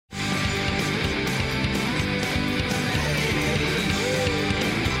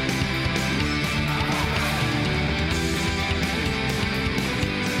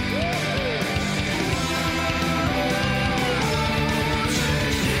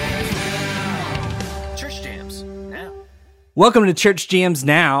Welcome to Church Jams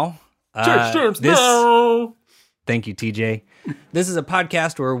Now. Church Jams Now. Thank you, TJ. This is a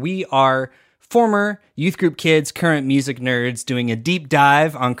podcast where we are former youth group kids, current music nerds, doing a deep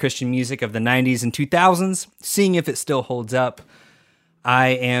dive on Christian music of the 90s and 2000s, seeing if it still holds up. I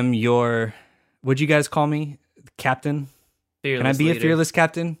am your, what'd you guys call me? Captain? Fearless Can I be leader. a fearless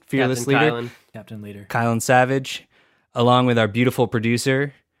captain? Fearless Captain leader? Kylan. Captain Leader. Kylan Savage, along with our beautiful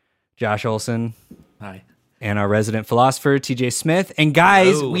producer, Josh Olson, Hi. and our resident philosopher, TJ Smith. And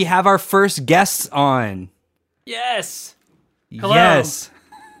guys, Hello. we have our first guests on. Yes. Hello. Yes.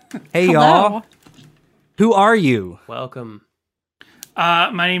 Hey, y'all. Who are you? Welcome.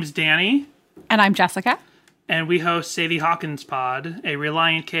 My name's Danny, And I'm Jessica. and we host Sadie Hawkins Pod, a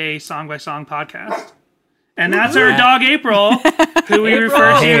Reliant K song-by-song podcast. And that's our dog, April, who we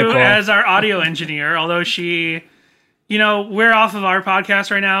refer Hey, to April. as our audio engineer, although she... You know, we're off of our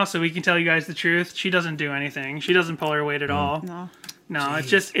podcast right now, so we can tell you guys the truth. She doesn't do anything. She doesn't pull her weight at all. No. No,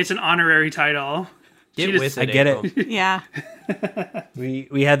 it's an honorary title. Get She just- with it, I get April. it. Yeah.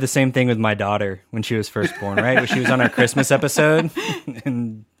 We had the same thing with my daughter when she was first born, right? When she was on our Christmas episode,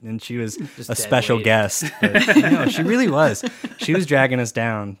 and she was a dead special weight. guest. But, no, she really was. She was dragging us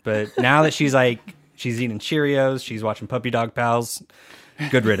down. But now that she's eating Cheerios, she's watching Puppy Dog Pals,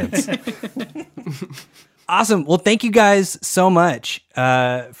 good riddance. Awesome. Well, thank you guys so much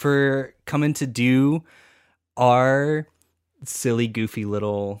for coming to do our silly, goofy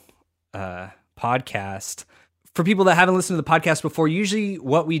little podcast. For people that haven't listened to the podcast before, usually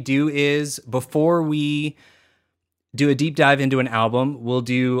what we do is before we do a deep dive into an album, we'll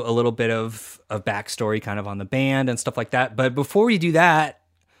do a little bit of backstory kind of on the band and stuff like that. But before we do that,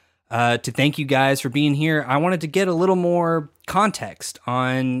 to thank you guys for being here, I wanted to get a little more context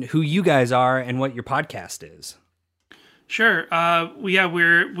on who you guys are and what your podcast is. Sure.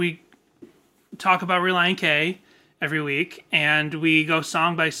 We talk about Reliant K every week, and we go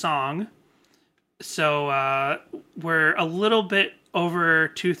song by song. So we're a little bit over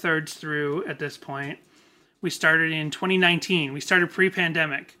 2/3 through at this point. We started in 2019. We started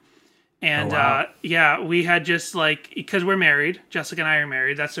pre-pandemic. And Oh, wow. we had just because we're married, Jessica and I are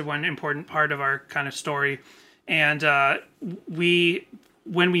married. That's the one important part of our kind of story. And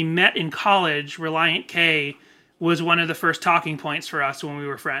when we met in college, Reliant K was one of the first talking points for us when we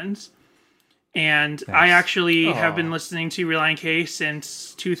were friends. And I actually have been listening to Reliant K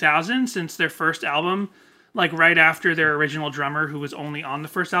since 2000, since their first album, like right after their original drummer, who was only on the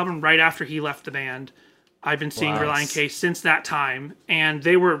first album, right after he left the band. I've been seeing Reliant K since that time, and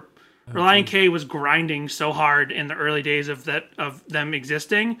Reliant K was grinding so hard in the early days of them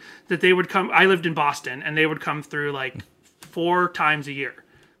existing that they would come. I lived in Boston, and they would come through like 4 times a year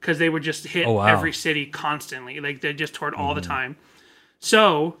because they would just hit every city constantly. Like they just toured all the time.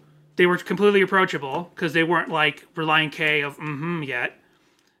 So they were completely approachable because they weren't like Reliant K of yet.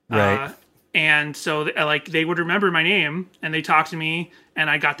 Right. And so they would remember my name and they talked to me, and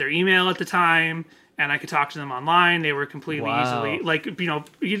I got their email at the time. And I could talk to them online. They were completely easily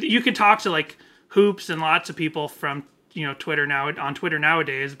you could talk to like Hoops and lots of people from Twitter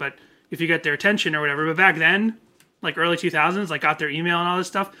nowadays. But if you get their attention or whatever, but back then, like early 2000s, got their email and all this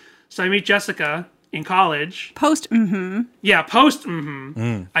stuff. So I meet Jessica in college. Post. Yeah, post.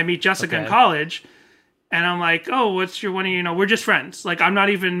 I meet Jessica in college, and I'm like, oh, what's your one? We're just friends. Like I'm not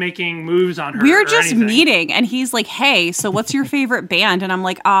even making moves on her. We're or just anything. meeting, and he's like, "Hey, so what's your favorite band?" And I'm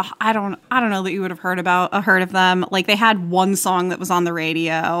like, I don't know that you would have heard of them. Like they had one song that was on the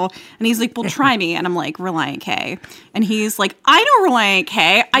radio, and he's like, "Well, try me." And I'm like, "Reliant K." And he's like, "I know Reliant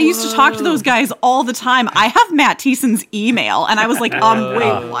K. I used to talk to those guys all the time. I have Matt Thiessen's email." And I was like,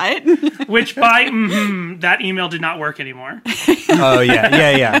 wait, what?" Which by that email did not work anymore. Oh,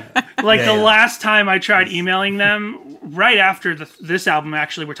 yeah. The last time I tried emailing them, right after this album,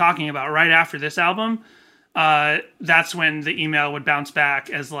 actually, we're talking about right after this album, that's when the email would bounce back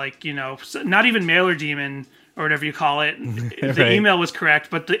as not even Mailer Demon or whatever you call it. The Right. email was correct,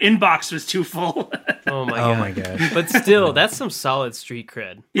 but the inbox was too full. Oh my god. Oh, my gosh. But still, that's some solid street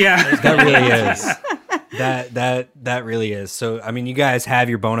cred. Yeah. That really is. That really is. So, I mean, you guys have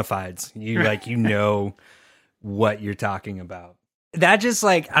your bona fides. You know what you're talking about. That just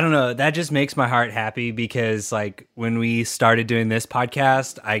I don't know, that just makes my heart happy because when we started doing this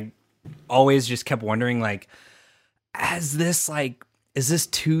podcast, I always just kept wondering is this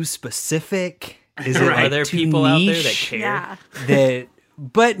too specific? Is it Are there too people out there that niche? care? Yeah.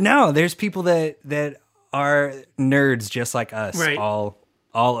 But no, there's people that are nerds just like us, Right. all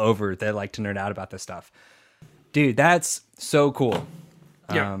over that like to nerd out about this stuff. Dude, that's so cool.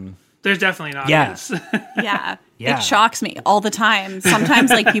 Yeah. There's definitely an Yeah. audience. Yeah. Yeah. It shocks me all the time. Sometimes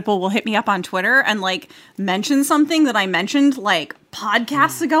like people will hit me up on Twitter and like mention something that I mentioned like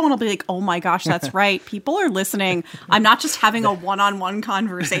podcasts ago, and I'll be like, oh my gosh, that's right. People are listening. I'm not just having a one-on-one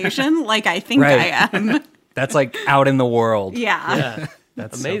conversation like I think Right. I am. That's like out in the world. Yeah. Yeah.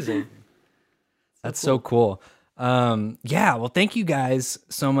 That's Amazing. That's so cool. Yeah, well, thank you guys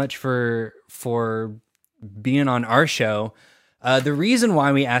so much for being on our show. The reason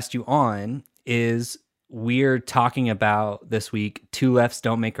why we asked you on is we're talking about this week, 2 lefts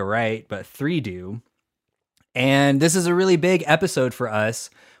don't make a right, but 3 do. And this is a really big episode for us,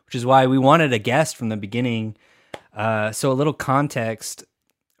 which is why we wanted a guest from the beginning. So a little context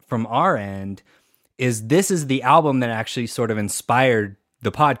from our end is this is the album that actually sort of inspired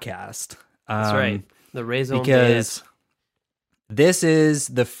the podcast. That's right. The raison Because this is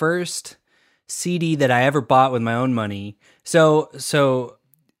the first CD that I ever bought with my own money. So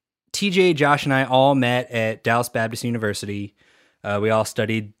TJ, Josh, and I all met at Dallas Baptist University. We all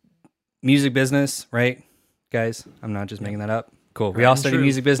studied music business, right, guys? I'm not just making that up. Cool. We all studied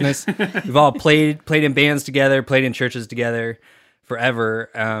music business. We've all played in bands together, played in churches together forever.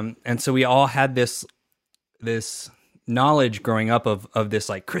 And so we all had this knowledge growing up of this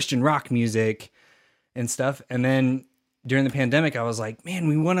like Christian rock music and stuff. And then during the pandemic, I was like, man,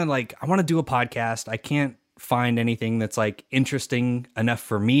 I want to do a podcast. I can't find anything that's like interesting enough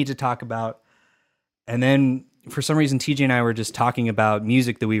for me to talk about. And then for some reason, TJ and I were just talking about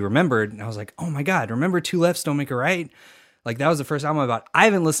music that we remembered. And I was like, oh my God, remember 2 Lefts Don't Make a Right? Like that was the first album I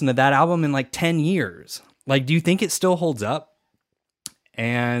haven't listened to that album in like 10 years. Like, do you think it still holds up?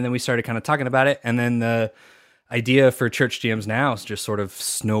 And then we started kind of talking about it. And then the idea for Church Jams Now is just sort of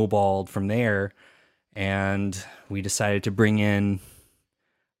snowballed from there. And we decided to bring in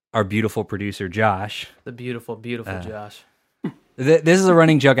our beautiful producer, Josh. The beautiful, beautiful Josh. This is a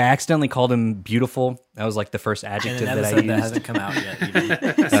running joke. I accidentally called him beautiful. That was like the first adjective that I used. That hasn't come out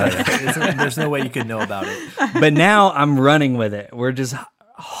yet. There's no way you could know about it. But now I'm running with it. We're just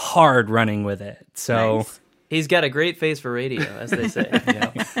hard running with it. So Nice. He's got a great face for radio, as they say.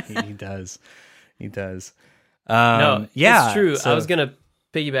 he does. He does. No, yeah, it's true. so- I was gonna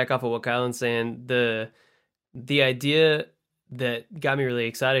piggyback off of what Kylan's saying. The idea that got me really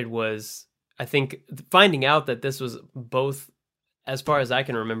excited was, I think, finding out that this was both, as far as I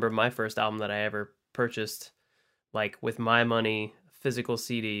can remember, my first album that I ever purchased, like with my money, physical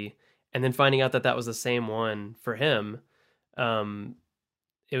CD, and then finding out that that was the same one for him.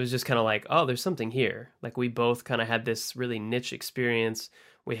 It was just kind of like, oh, there's something here. Like we both kind of had this really niche experience.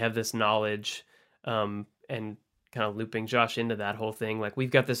 We have this knowledge, and kind of looping Josh into that whole thing. Like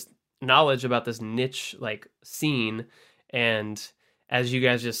we've got this knowledge about this niche like scene, and as you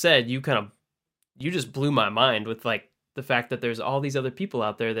guys just said, you just blew my mind with like the fact that there's all these other people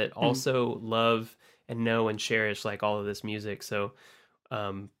out there that also love and know and cherish like all of this music. So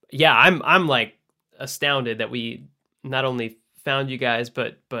yeah, I'm like astounded that we not only found you guys,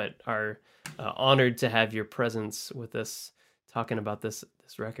 but are honored to have your presence with us talking about this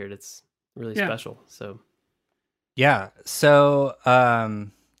record. It's really special. So Yeah. So,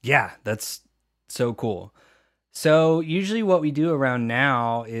 yeah, that's so cool. So usually what we do around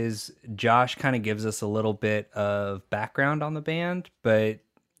now is Josh kind of gives us a little bit of background on the band, but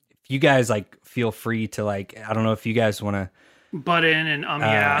if you guys like feel free to like, I don't know if you guys want to Butt in and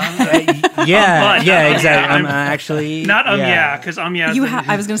yeah, exactly. I'm I'm actually not because yeah. You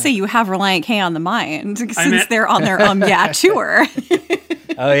I was going to say you have Reliant K on the mind since they're on their tour.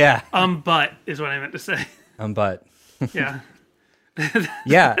 Oh yeah. But is what I meant to say. But Yeah.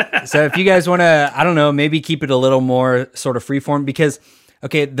 yeah. So if you guys want to, I don't know, maybe keep it a little more sort of freeform because,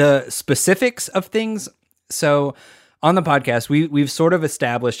 okay, the specifics of things. So on the podcast, we've sort of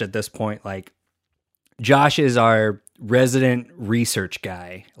established at this point, like Josh is our resident research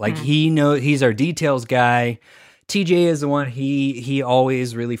guy. Like he's our details guy. TJ is the one he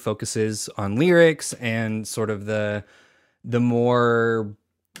always really focuses on lyrics and sort of the more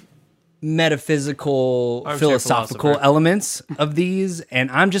metaphysical, philosophical elements of these, and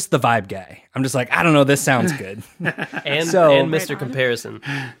I'm just the vibe guy. I'm just like, I don't know, this sounds good. and So- Mr. Comparison.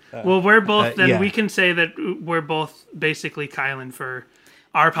 Well, we're both. Then yeah. we can say that we're both basically Kylan for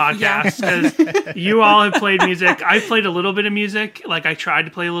our podcast because you all have played music. I played a little bit of music. Like I tried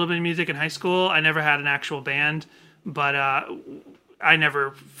to play a little bit of music in high school. I never had an actual band, but I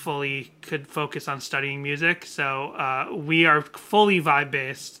never fully could focus on studying music. So we are fully vibe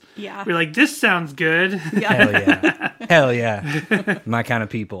based. Yeah. We're like, this sounds good. Hell yeah. Hell yeah. My kind of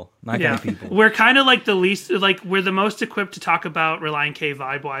people. Kind of people. We're kind of like the least, like we're the most equipped to talk about Reliant K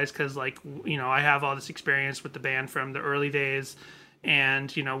vibe wise because, like, you know, I have all this experience with the band from the early days,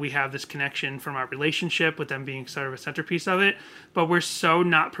 and we have this connection from our relationship with them being sort of a centerpiece of it, but we're so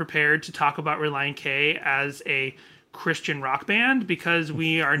not prepared to talk about Relient K as a Christian rock band because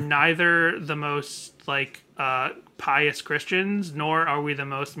we are neither the most pious Christians, nor are we the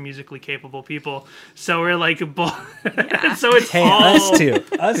most musically capable people. So we're so it's us too.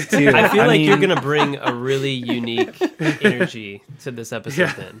 I feel like you're gonna bring a really unique energy to this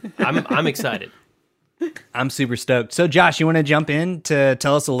episode. Then I'm excited. I'm super stoked. So Josh, you want to jump in to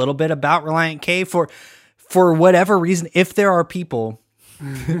tell us a little bit about Relient K for whatever reason, if there are people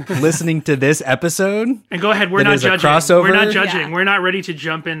listening to this episode, and go ahead. We're not judging. Crossover. We're not judging. Yeah. We're not ready to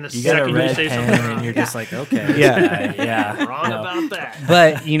jump in the You got a second red you say pen something and wrong. you're just like, okay, Yeah. Wrong about that.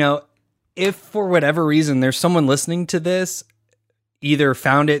 But if for whatever reason there's someone listening to this, either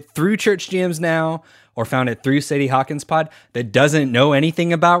found it through Church Jams Now or found it through Sadie Hawkins Pod that doesn't know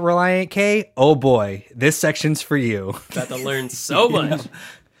anything about Relient K, oh boy, this section's for you. Got to learn so much.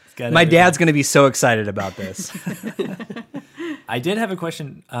 My dad's going to be so excited about this. I did have a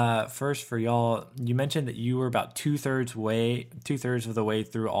question first for y'all. You mentioned that you were about two-thirds of the way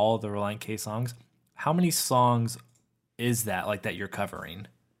through all the Relient K songs. How many songs is that that you're covering?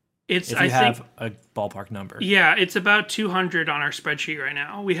 If you have a ballpark number. Yeah, it's about 200 on our spreadsheet right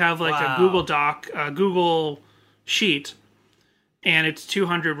now. We have Wow. a Google Doc, a Google sheet, and it's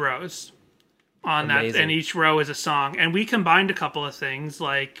 200 rows on Amazing. that, and each row is a song. And we combined a couple of things,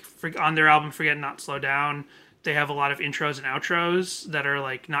 on their album Forget Not Slow Down, they have a lot of intros and outros that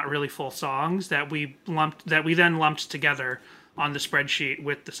are not really full songs that we then lumped together on the spreadsheet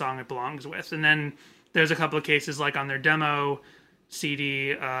with the song it belongs with. And then there's a couple of cases on their demo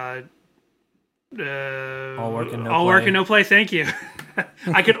CD, All Work and No All Play. Work and No Play. Thank you.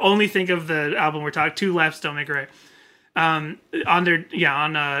 I could only think of the album we're talking. Two lefts don't make it right. On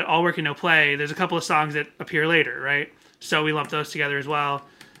All Work and No Play, there's a couple of songs that appear later, right? So we lumped those together as well.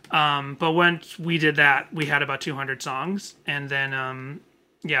 But once we did that, we had about 200 songs, and then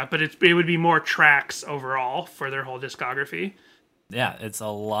but it would be more tracks overall for their whole discography. Yeah, it's a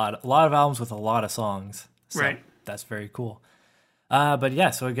lot of albums with a lot of songs. So Right. That's very cool. But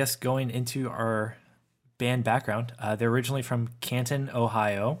yeah, so I guess going into our band background, they're originally from Canton,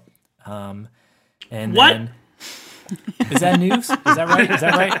 Ohio. And What? then is that news? Is that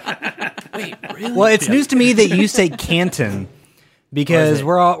right? Wait, really? Well, it's news to me that you say Canton because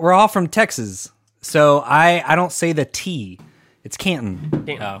we're all from Texas. So I don't say the T. It's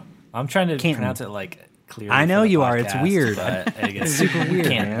Canton. Oh, I'm trying to Canton. pronounce it clearly. I know for the you are. It's podcast, weird. But it gets Super weird,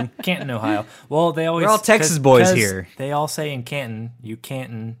 man. Canton, Ohio. Well, they always We're all Texas boys 'cause here. They all say in Canton, you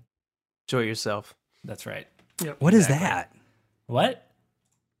Canton. Enjoy yourself. That's right. What is that? What?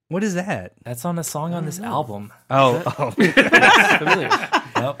 What is that? That's on a song on this album. Oh. Familiar.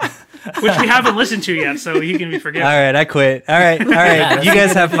 Yep. Which we haven't listened to yet, so you can be forgiven. All right, I quit. All right. You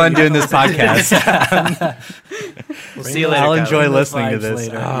guys have fun doing this podcast. We'll see you later. I'll Kyle. enjoy Bring the listening to vibes this.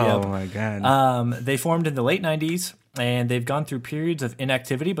 later. Oh Yep. my god. They formed in the late 90s, and they've gone through periods of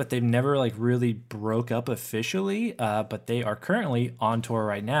inactivity, but they've never really broke up officially. But they are currently on tour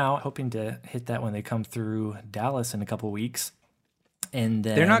right now, hoping to hit that when they come through Dallas in a couple weeks. And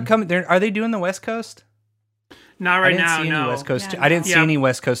then They're not coming. Are they doing the West Coast? Not I right didn't now, see any no. West Coast. Yeah, I didn't see Yeah. any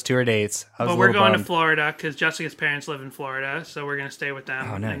West Coast tour dates. I was But a we're little going to bummed. Florida because Jessica's parents live in Florida, so we're going to stay with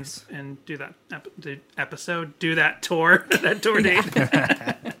them. Oh, nice. And do that do that tour, that tour date.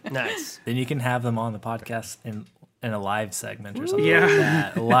 Nice. Then you can have them on the podcast in a live segment or something Yeah. like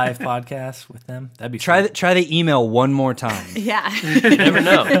that. A live podcast with them. That'd be Try fun. the email one more time. Yeah. You never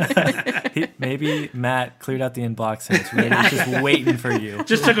know. Maybe Matt cleared out the inbox and it's ready, just waiting for you.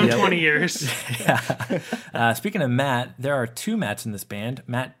 Just took them 20 years. Speaking of Matt, there are two Matts in this band.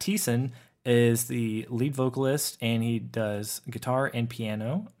 Matt Thiessen is the lead vocalist, and he does guitar and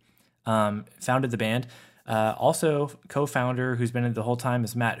piano. Founded the band. Also, co-founder, who's been in it the whole time,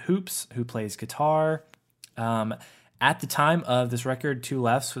 is Matt Hoops, who plays guitar. At the time of this record, Two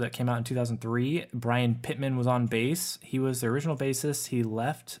Lefts, that came out in 2003, Brian Pittman was on bass. He was the original bassist. He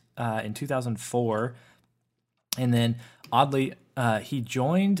left in 2004. And then, oddly, he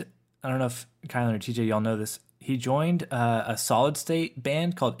joined, I don't know if Kylan or TJ, y'all know this, he joined a solid state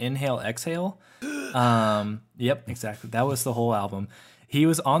band called Inhale Exhale. Yep, exactly. That was the whole album. He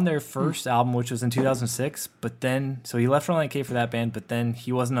was on their first album, which was in 2006, but then, so he left Relient K for that band, but then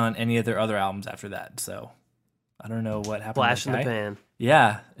he wasn't on any of their other albums after that, so I don't know what happened. Flash to in that the guy. pan.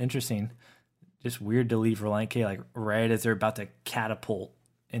 Yeah, interesting. Just weird to leave Relient K right as they're about to catapult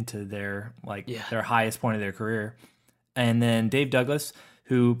into their their highest point of their career. And then Dave Douglas,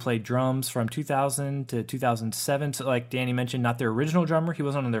 who played drums from 2000 to 2007. So like Danny mentioned, not their original drummer. He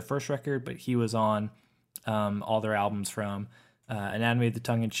wasn't on their first record, but he was on all their albums from Anatomy of the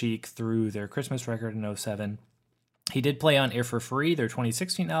Tongue in Cheek through their Christmas record in 2007. He did play on Air for Free, their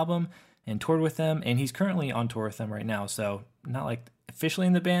 2016 album, and toured with them, and he's currently on tour with them right now. So not like officially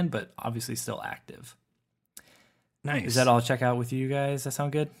in the band, but obviously still active. Nice. Is that all check out with you guys? That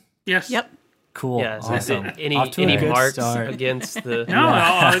sound good? Yes. Yep. Cool. Yeah. So Awesome. any Off to a good marks start. against the?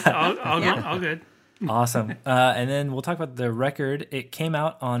 No, all good. Awesome. And then we'll talk about the record. It came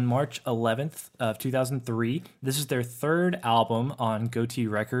out on March 11th of 2003. This is their third album on Goatee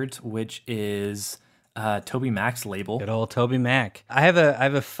Records, which is Toby Mac's label. Good old Toby Mac. I have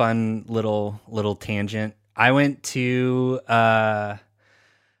a fun little tangent. I went to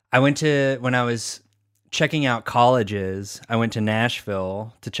when I was checking out colleges, I went to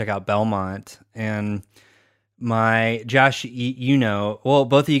Nashville to check out Belmont, and Josh,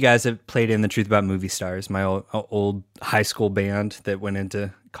 both of you guys have played in The Truth About Movie Stars, my old high school band that went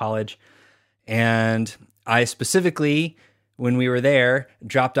into college. And I specifically, when we were there,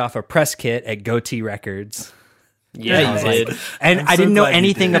 dropped off a press kit at Goatee Records. Yeah, you did. And I'm I so didn't know glad you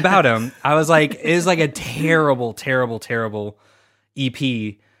anything did. about him. I was like, it was like a terrible, terrible, terrible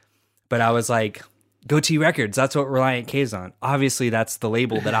EP. But I was like, Goatee Records, that's what Reliant K's on. Obviously, that's the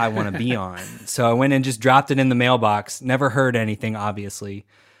label that I want to be on. So I went and just dropped it in the mailbox. Never heard anything, obviously.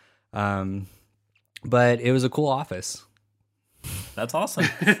 But it was a cool office. That's awesome.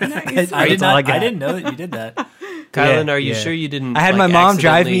 Nice. I That's all I got. didn't know that you did that. Kylan, Yeah, are you yeah. sure you didn't? I had my mom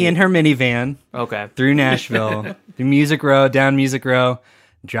drive me in accidentally- her minivan Okay. through Nashville, through Music Row, down Music Row,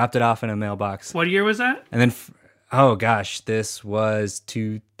 dropped it off in a mailbox. What year was that? And then, oh gosh, this was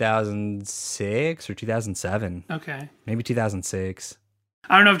 2006 or 2007, Okay. maybe 2006.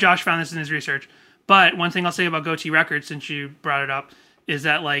 I don't know if Josh found this in his research, but one thing I'll say about Goatee Records, since you brought it up, is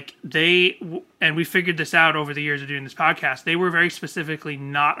that like and we figured this out over the years of doing this podcast, they were very specifically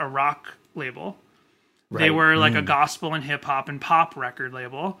not a rock label. They Right. were like a gospel and hip hop and pop record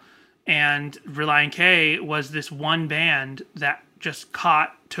label. And Reliant K was this one band that just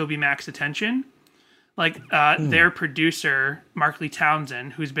caught Toby Mac's attention. Like their producer, Mark Lee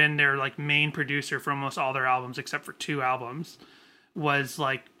Townsend, who's been their like main producer for almost all their albums except for 2 albums, was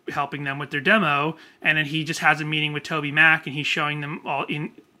like helping them with their demo. And then he just has a meeting with Toby Mac, and he's showing them all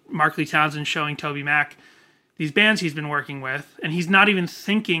in Mark Lee Townsend showing Toby Mac these bands he's been working with, and he's not even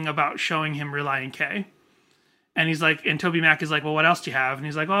thinking about showing him Reliant K. And he's like, and Toby Mac is like, well, what else do you have? And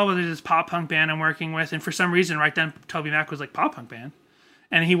he's like, oh, well, there's this pop punk band I'm working with. And for some reason, right then, Toby Mac was like, pop punk band.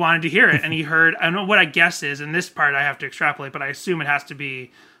 And he wanted to hear it. And he heard, I don't know what I guess is, and this part I have to extrapolate, but I assume it has to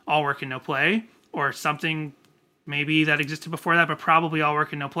be All Work and No Play, or something maybe that existed before that, but probably All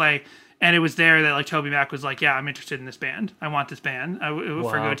Work and No Play. And it was there that like Toby Mac was like, yeah, I'm interested in this band. I want this band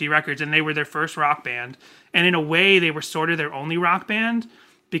for Goatee Records. And they were their first rock band. And in a way, they were sort of their only rock band,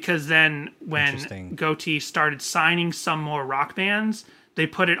 because then when Interesting. Goatee started signing some more rock bands, they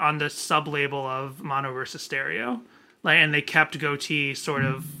put it on the sub-label of Mono versus Stereo. Like, and they kept Goatee sort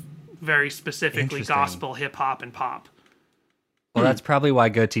of very specifically Interesting. gospel, hip-hop, and pop. Well, that's probably why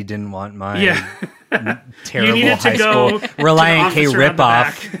Goatee didn't want my Yeah. terrible needed to high go school Reliant to K the officer on the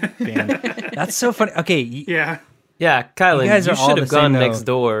ripoff band. That's so funny. Okay, Yeah. Yeah, Kylan, You guys you are all should the have gone same, next though.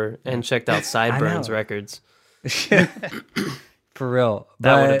 door and checked out Sideburns know. Records. for real.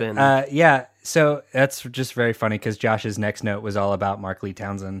 That But, would've been- yeah. So that's just very funny because Josh's next note was all about Mark Lee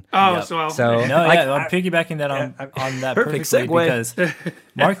Townsend. Oh, Yep. So No, like, I'm piggybacking that on that Perfect perfectly segue. because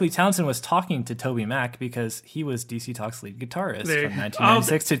Mark Lee Townsend was talking to Toby Mac because he was DC Talk's lead guitarist There- from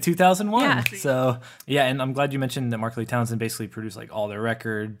 1996 to 2001. Yeah. So yeah, and I'm glad you mentioned that Mark Lee Townsend basically produced like all their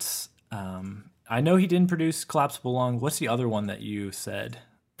records. I know he didn't produce Collapsible Lung. What's the other one that you said?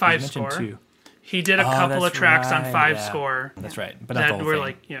 Five You mentioned Score. 2. He did a couple of that's tracks on right, 5 yeah. Score That's right, but not the that whole were thing.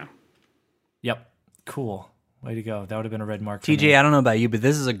 like, yeah. Yep, cool. Way to go. That would have been a red mark. For me. TJ, I don't know about you, but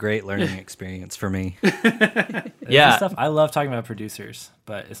this is a great learning experience for me. Yeah. Stuff. I love talking about producers,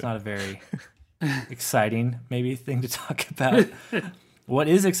 but it's not a very exciting maybe thing to talk about. What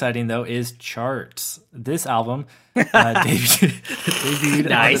is exciting though is charts. This album debuted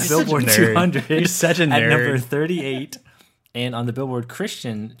Nice. on the Billboard Such a nerd. 200 You're such a at nerd. number 38, and on the Billboard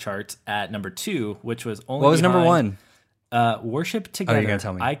Christian charts at number 2, which was only What was number behind, 1? Worship Together. gonna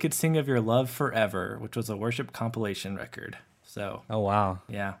tell me. I Could Sing of Your Love Forever, which was a worship compilation record. So Oh wow.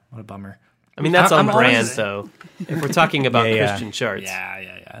 yeah, what a bummer. I mean, that's on I'm brand, honest- though. If we're talking about Yeah, yeah. Christian charts. Yeah.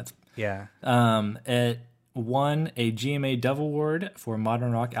 It's Yeah. It won a GMA Dove Award for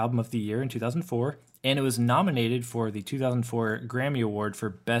Modern Rock Album of the Year in 2004, and it was nominated for the 2004 Grammy Award for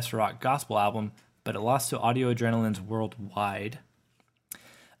Best Rock Gospel Album, but it lost to Audio Adrenaline's Worldwide.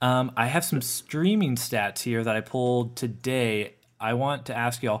 I have some streaming stats here that I pulled today. I want to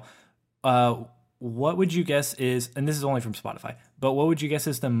ask y'all, what would you guess is, and this is only from Spotify, but what would you guess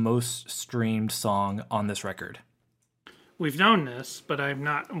is the most streamed song on this record? We've known this, but I'm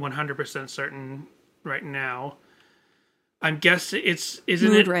not 100% certain right now. I'm guessing isn't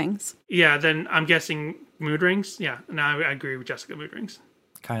Mood it? Rings. Yeah, then I'm guessing Mood Rings. Yeah, no, I agree with Jessica. Mood Rings.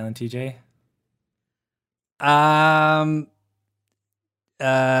 Kyle and TJ?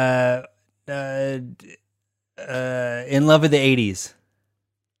 In Love with the 80s.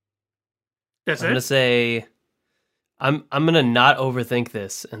 That's I'm gonna it. say, I'm gonna not overthink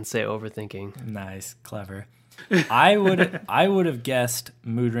this and say overthinking. Nice, clever. I would have guessed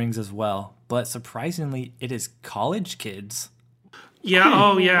Mood Rings as well, but surprisingly, it is College Kids. Yeah.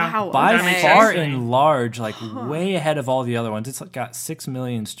 Oh, yeah. Wow. By That makes far sense. and large, like way ahead of all the other ones. It's got 6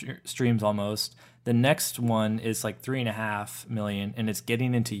 million streams almost. The next one is like 3.5 million, and it's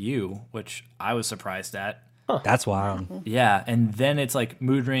Getting Into You, which I was surprised at. That's wild. Yeah, and then it's like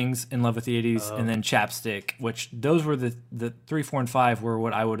Mood Rings, In Love with the 80s, and then Chapstick, which those were the 3, 4, and 5 were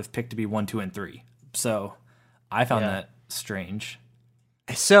what I would have picked to be 1, 2, and 3. So I found that strange.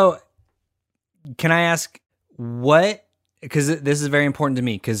 So, can I ask what? Because this is very important to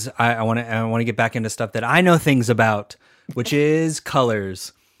me. Because I want to get back into stuff that I know things about, which is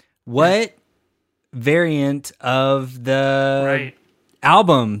colors. What variant of the Right.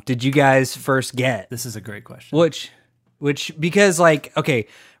 album did you guys first get? This is a great question. Which because like okay,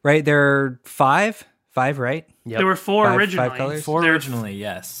 right? There are five, right? Yep. There were four Five originally. colors? 4 There- originally,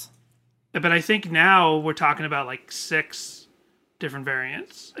 yes. But I think now we're talking about like 6 different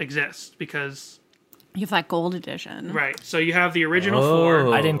variants exist because You have that gold edition. right. So you have the original Oh.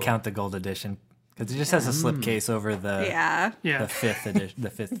 4. I didn't count the gold edition because it just has a slipcase over the Yeah. the Yeah. 5th edition, the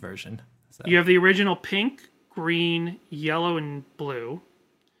 5th version. So. You have the original pink, green, yellow, and blue.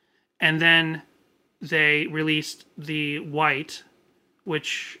 And then they released the white,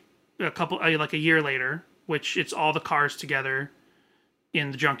 which like a year later, which it's all the cars together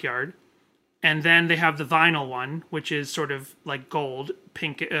in the junkyard. And then they have the vinyl one, which is sort of like gold,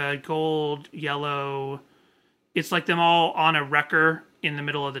 pink, gold, yellow. It's like them all on a wrecker in the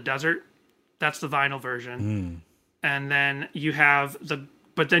middle of the desert. That's the vinyl version. And then you have the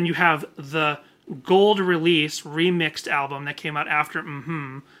gold release remixed album that came out after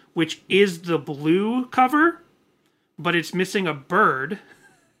which is the blue cover, but it's missing a bird.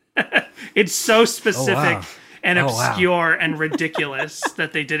 It's so specific and Oh, wow. obscure and ridiculous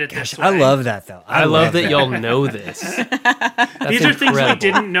that they did it this way. I love that though. I love that y'all know this. That's These are things we incredible.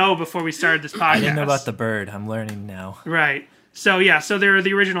 didn't know before we started this podcast. I didn't know about the bird. I'm learning now. Right. So yeah, so there are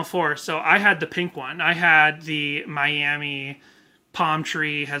the original 4. So I had the pink one. I had the Miami palm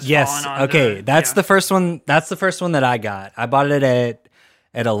tree has Yes. fallen on. Okay. That's the first one. That's the first one that I got. I bought it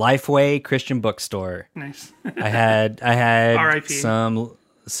at a Lifeway Christian bookstore. nice. I had R.I.P..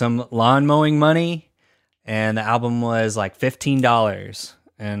 some lawn mowing money, and the album was like $15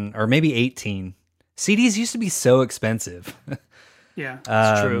 or maybe $18. CDs used to be so expensive. Yeah.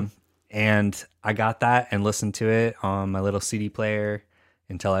 It's true. And I got that and listened to it on my little CD player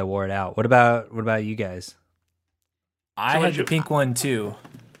until I wore it out. What about you guys? I what had did the you- pink one too.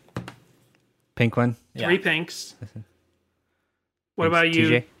 Pink one? Yeah. 3 pinks. What about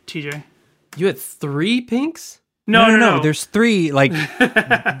you, TJ? You had 3 pinks? No. There's 3. Like Danny,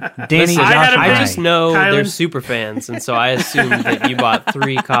 Listen, Josh, I had a and I big- just know Kylan- they're super fans, and so I assumed that you bought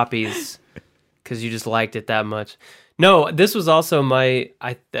 3 copies because you just liked it that much. No, this was also my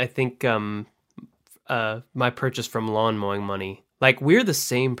I think my purchase from lawn mowing money. Like we're the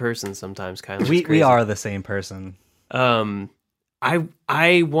same person sometimes, kind of. we are the same person. I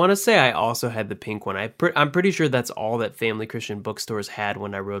want to say I also had the pink one. I'm pretty sure that's all that Family Christian Bookstores had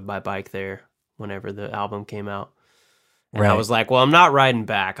when I rode my bike there. Whenever the album came out, and I Right. was like, "Well, I'm not riding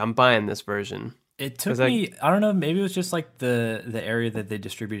back. I'm buying this version." It took 'Cause me, I don't know, maybe it was just like the area that they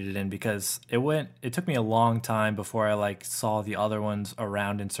distributed it in because it took me a long time before I like saw the other ones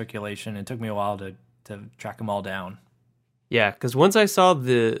around in circulation. It took me a while to track them all down. Yeah, because once I saw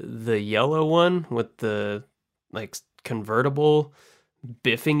the yellow one with the like convertible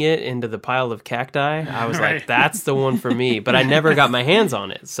biffing it into the pile of cacti, I was Right. like, "That's the one for me." But I never got my hands on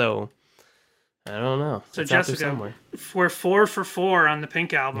it, so I don't know. So It's out there Jessica, somewhere. we're 4 for 4 on the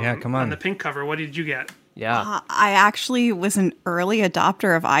pink album. Yeah, come on. On the pink cover, what did you get? Yeah, I actually was an early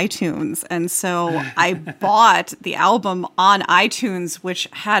adopter of iTunes, and so I bought the album on iTunes, which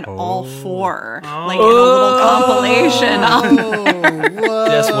had all 4, like in a little compilation.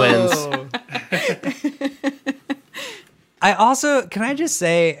 Jess wins. I also can I just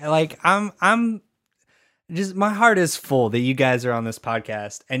say like I'm just my heart is full that you guys are on this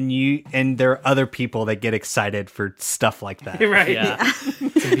podcast, and there are other people that get excited for stuff like that. Right. Yeah.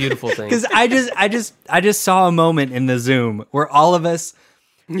 It's a beautiful thing. Because I just saw a moment in the Zoom where all of us,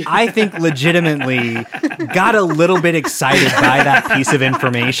 I think, legitimately got a little bit excited by that piece of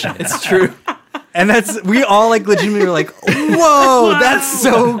information. It's true. And we all like legitimately were like, whoa, that's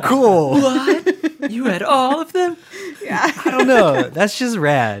so cool. What? You had all of them? Yeah. I don't know. That's just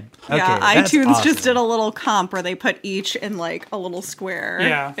rad. Okay, Yeah, that's iTunes awesome. just did a little comp where they put each in like a little square.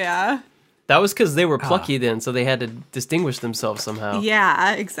 Yeah. Yeah. That was because they were plucky then, so they had to distinguish themselves somehow.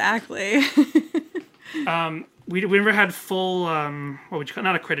 Yeah, exactly. We never had full what would you call,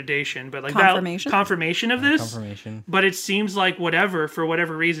 not accreditation, but like Confirmation? confirmation of this. Confirmation. But it seems like for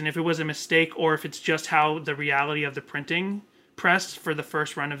whatever reason, if it was a mistake or if it's just how the reality of the printing press for the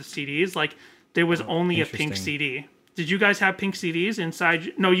first run of the CDs, like there was only a pink interesting. CD. Did you guys have pink CDs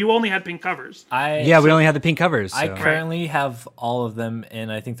inside? No, you only had pink covers. Yeah, we only had the pink covers. I so. currently have all of them,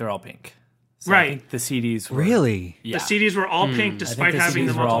 and I think they're all pink. So I Right. think the CDs were, Really? Yeah. The CDs were all pink I think despite the having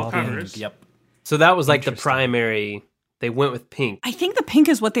the CDs were all multiple pink. covers. Yep. So that was like the primary. They went with pink. I think the pink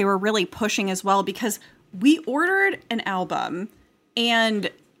is what they were really pushing as well because we ordered an album and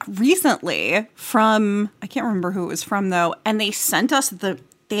recently from, I can't remember who it was from though, and they sent us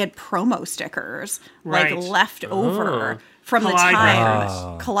they had promo stickers Right. like left over from Collide the time.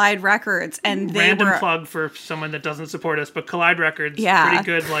 Records. Collide Records. And they Random were, plug for someone that doesn't support us, but Collide Records, Yeah. pretty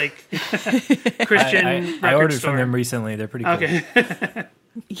good, like Christian record I ordered store. from them recently. They're pretty cool. Okay.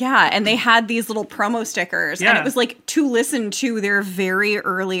 yeah, and they had these little promo stickers. And Yeah. it was like to listen to their very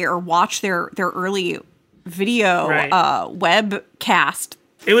early or watch their early video Right. webcast.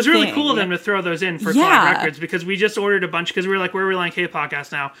 It was really thing. cool of them to throw those in for Yeah. Collide Records because we just ordered a bunch because we were like, we're a Reliant K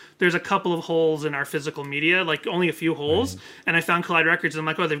podcast now. There's a couple of holes in our physical media, like only a few holes. And I found Collide Records and I'm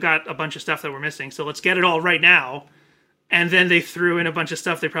like, oh, they've got a bunch of stuff that we're missing. So let's get it all right now. And then they threw in a bunch of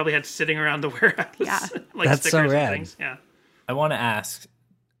stuff they probably had sitting around the warehouse. Yeah. Like That's so stickers rad. and things. Yeah. I want to ask,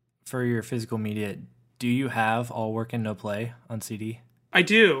 for your physical media, do you have All Work and No Play on CD? I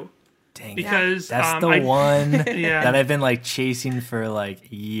do. Dang, Because that's the I- one Yeah. that I've been like chasing for like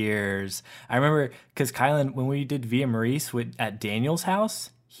years. I remember because Kylan, when we did Via Maurice at Daniel's house,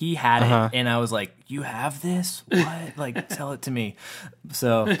 he had it, and I was like, "You have this? What? Like, tell it to me."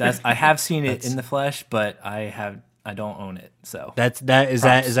 So I have seen it in the flesh, but I don't own it. So Is that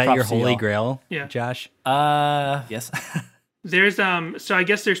Props your to holy y'all. grail? Yeah. Josh. yes, There's so I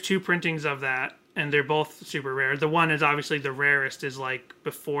guess there's two printings of that, and they're both super rare. The one is obviously the rarest, is like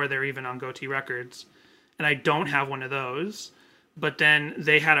before they're even on Goatee Records, and I don't have one of those. But then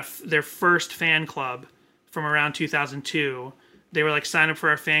they had their first fan club from around 2002. They were like, sign up for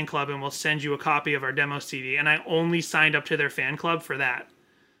our fan club, and we'll send you a copy of our demo CD. And I only signed up to their fan club for that.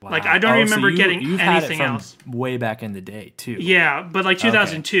 Like I don't remember getting you've had it anything from else. way back in the day too. Yeah, but like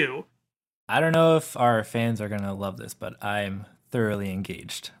 2002. I don't know if our fans are gonna love this, but I'm thoroughly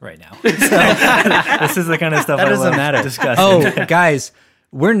engaged right now. So, this is the kind of stuff That I doesn't love matter. discussing. Oh, guys,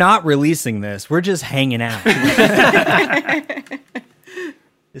 we're not releasing this. We're just hanging out.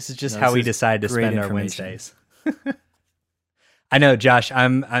 This is just No, how this we is decide to great spend our information. Wednesdays. I know, Josh.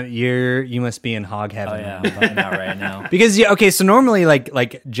 You must be in hog heaven. Oh yeah, now. I'm bugging out right now. Because okay, so normally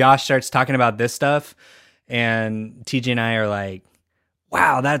like Josh starts talking about this stuff, and TJ and I are like,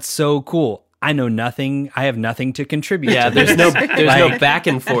 "Wow, that's so cool." I know nothing. I have nothing to contribute. Yeah, to there's this. no back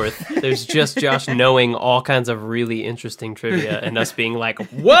and forth. There's just Josh knowing all kinds of really interesting trivia and us being like,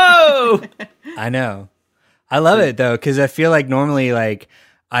 "Whoa!" I know. I love it though, because I feel like normally like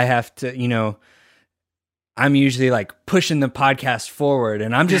I have to, I'm usually like pushing the podcast forward,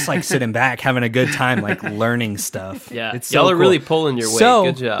 and I'm just like sitting back having a good time, like learning stuff. Yeah, it's so y'all are cool. really pulling your weight.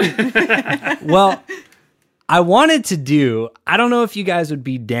 So- Good job. Well, I wanted to do. I don't know if you guys would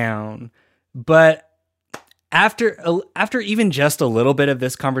be down, but after even just a little bit of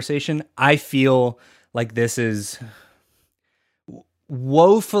this conversation, I feel like this is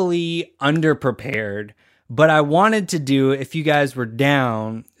woefully underprepared. But I wanted to do, if you guys were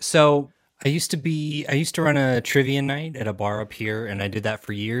down. So I used to run a trivia night at a bar up here, and I did that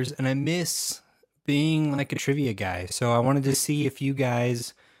for years, and I miss being like a trivia guy. So I wanted to see if you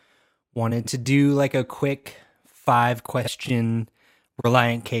guys wanted to do like a quick 5-question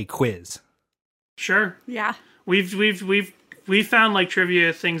Reliant K quiz. Sure. Yeah. We've found like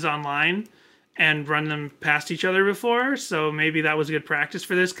trivia things online and run them past each other before, so maybe that was good practice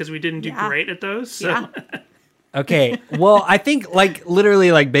for this because we didn't do Yeah. great at those. So. Yeah. Okay. Well, I think like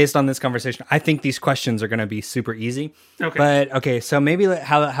literally like based on this conversation, I think these questions are going to be super easy. Okay. But okay, so maybe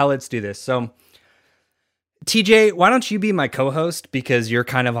how let's do this. So TJ, why don't you be my co-host because you're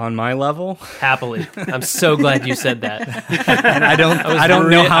kind of on my level, Happily. I'm so glad you said that. and I don't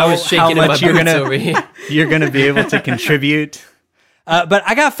know how much you're gonna be able to contribute. But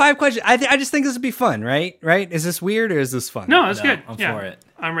I got 5 questions. I just think this would be fun, right? Right? Is this weird or is this fun? No, it's good. I'm yeah, for it.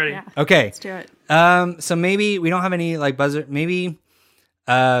 I'm ready. Yeah. Okay. Let's do it. So maybe we don't have any like buzzer. Maybe,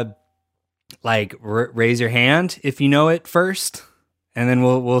 raise your hand if you know it first, and then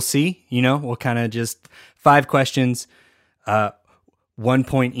we'll see. We'll kind of just 5 questions, 1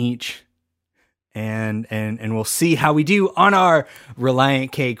 point each, and we'll see how we do on our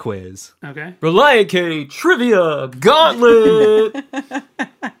Relient K quiz. Okay. Relient K Trivia Gauntlet.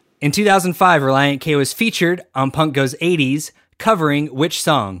 In 2005, Relient K was featured on Punk Goes 80s, covering which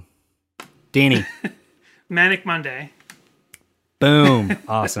song? Danny. Manic Monday. Boom.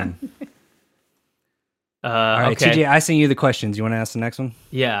 Awesome. All right, okay. TJ, I sent you the questions. You want to ask the next one?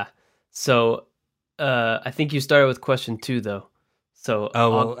 Yeah. So I think you started with question 2, though. So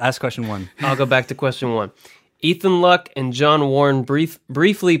Well, ask question 1. I'll go back to question 1. Ethan Luck and John Warren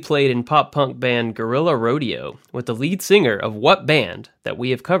briefly played in pop punk band Gorilla Rodeo with the lead singer of what band that we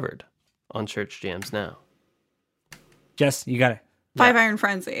have covered on Church Jams Now? Jess, you got it. 5 Iron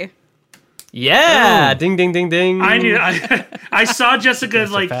Frenzy. Yeah! Ding, ding, ding, ding. I knew. I saw Jessica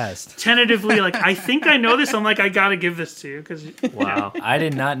so like fast. tentatively like I think I know this. I'm like I gotta give this to you because Wow. I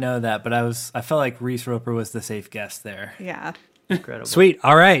did not know that, but I felt like Reese Roper was the safe guest there. Yeah. Incredible. Sweet.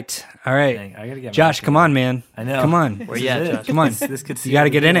 All right. Dang, I gotta get Josh, come on, man. I know. Come on. Where you at, Josh? Come on. This could You got to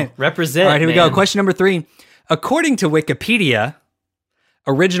get in it. Represent, All right, here we man. go. Question number 3. According to Wikipedia,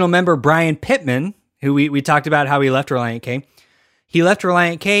 original member Brian Pittman, who we talked about how he left Relient K, he left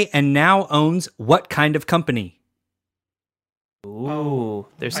Relient K and now owns what kind of company? Ooh,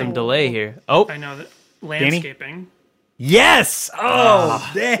 there's some delay here. Oh, I know that landscaping. Yes! Oh,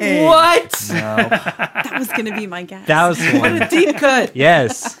 dang. what? That was going to be my guess. That was What one. a deep cut.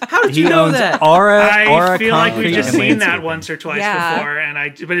 Yes. How did you know owns that? Aura I feel like Concrete we've just and seen that Landscaping. once or twice Yeah.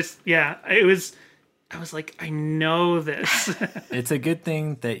 before, but it's it was. I was like, I know this. It's a good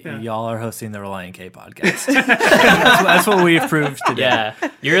thing that y'all are hosting the Relient K podcast. that's what we've proved today. Yeah,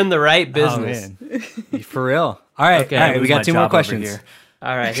 you're in the right Oh, business. man. For real. All right. Okay, all right. it We was got my 2 more job over questions. here.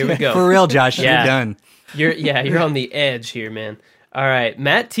 All right, here we go. For real, Josh. Yeah. You're done. You're on the edge here, man. All right,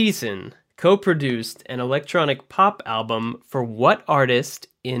 Matt Thiessen co-produced an electronic pop album for what artist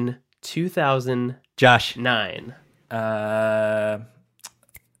in 2009? Josh.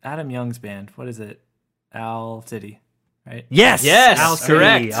 Adam Young's band. What is it? Owl City, right? Yes. Yes, Al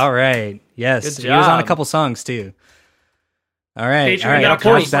correct. City. All right. Yes. Good He was on a job. couple songs too. All right. All right.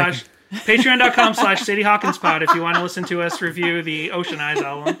 Patreon.com/ Patreon.com/Sadie Hawkins Pod if you want to listen to us review the Ocean Eyes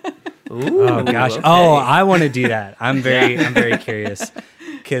album. Ooh, Oh gosh. okay. Oh, I want to do that. I'm very curious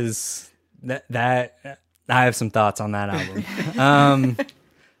because that I have some thoughts on that album.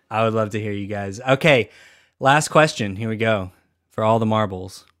 I would love to hear you guys. Okay. Last question. Here we go for all the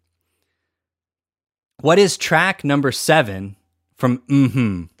marbles. What is track number 7 from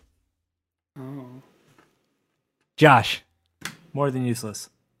Mm-hmm? Oh. Josh. More Than Useless.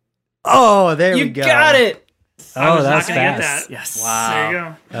 Oh, there You we go. got it. I Oh, was that not was gonna get fast. that. Yes. Wow. There you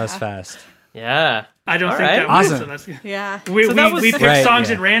go. That was fast. Yeah. I don't All think right. that Awesome. was, so that's good. Yeah. We So that was- pick Right, songs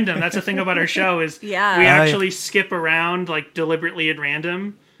yeah. at random. That's the thing about our show is Yeah. we Oh, yeah. actually skip around like deliberately at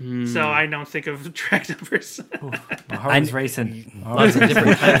random. So I don't think of track numbers. My heart is racing. My heart Lots is of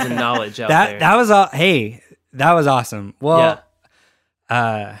different kinds of knowledge out there. That was all. Hey, that was awesome. Well,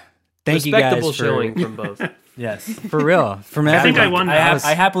 thank you guys Respectable for showing from both. Yes. for real. From I think I everyone. won I, that.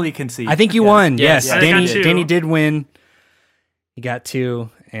 I happily concede. I think you Yes. won. Yes. Yes, I Danny. got 2. Danny did win. He got 2,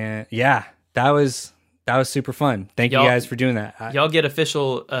 and yeah, that was super fun. Thank you Y'all- guys for doing that. Y'all get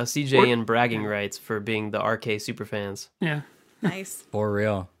official CJ and bragging rights for being the RK superfans. Yeah. Nice. For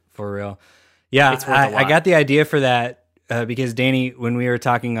real. Yeah, It's worth a I lot. got the idea for that because Danny, when we were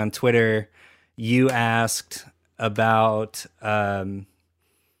talking on Twitter, you asked about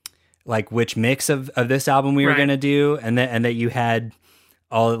like which mix of this album we were Right. gonna do, and that you had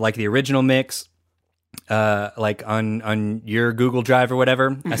all like the original mix, like on your Google Drive or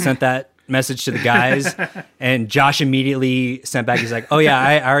whatever. I sent that message to the guys, and Josh immediately sent back. He's like, "Oh yeah,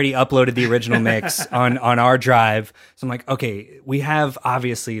 I already uploaded the original mix on our drive." So I'm like, "Okay, we have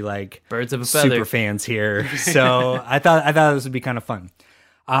obviously like Birds of a feather. super fans here." So I thought this would be kind of fun.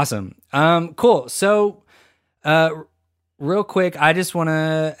 Awesome. Cool. So, real quick, I just want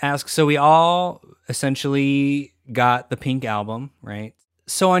to ask. So we all essentially got the Pink album, right?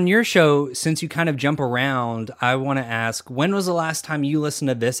 So on your show, since you kind of jump around, I want to ask, when was the last time you listened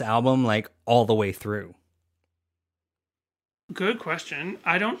to this album like all the way through? Good question.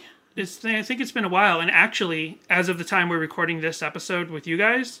 I don't I think it's been a while, and actually, as of the time we're recording this episode with you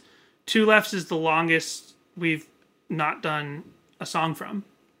guys, Two Lefts is the longest we've not done a song from.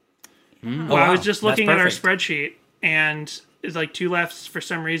 Well, I was just looking at our spreadsheet, and it's like Two Lefts for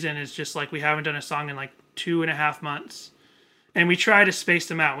some reason is just like we haven't done a song in like 2.5 months, and we try to space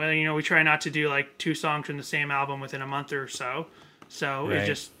them out. Well, we try not to do like 2 songs from the same album within a month or so. So it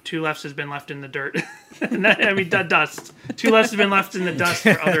just Two Lefts has been left in the dirt. Dust. Two Lefts has been left in the dust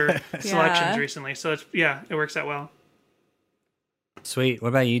for other selections recently. So it works out well. Sweet. What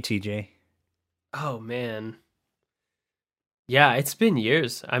about you, TJ? Oh man. Yeah, it's been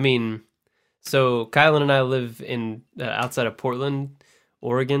years. I mean, so Kylan and I live in outside of Portland,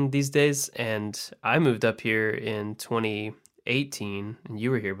 Oregon these days, and I moved up here in 2018, and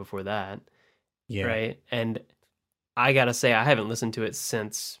you were here before that. Yeah. Right? And I gotta say, I haven't listened to it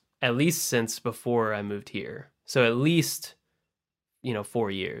since before I moved here. So at least,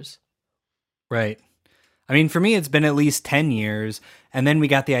 4 years. Right. I mean, for me, it's been at least 10 years. And then we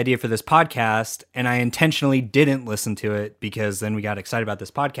got the idea for this podcast, and I intentionally didn't listen to it because then we got excited about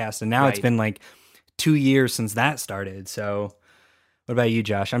this podcast. And now it's been like 2 years since that started. So what about you,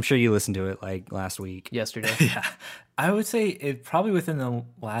 Josh? I'm sure you listened to it like last week. Yesterday. Yeah. I would say it probably within the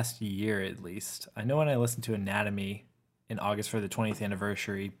last year at least. I know when I listened to Anatomy in August for the 20th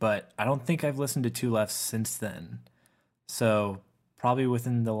anniversary, but I don't think I've listened to Two Lefts since then. So probably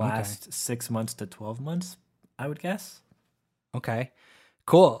within the last 6 months to 12 months, I would guess. Okay,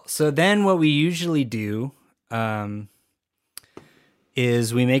 cool. So then what we usually do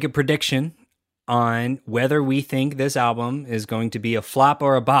is we make a prediction on whether we think this album is going to be a flop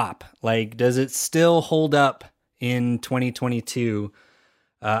or a bop. Like, does it still hold up in 2022?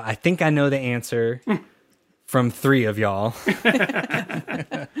 I think I know the answer from 3 of y'all.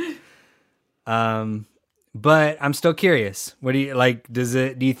 But I'm still curious. What do you like?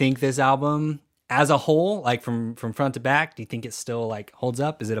 Do you think this album as a whole, like from front to back, do you think it still like holds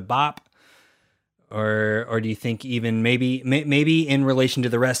up? Is it a bop? Or do you think even maybe in relation to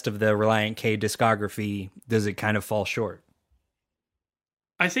the rest of the Relient K discography, does it kind of fall short?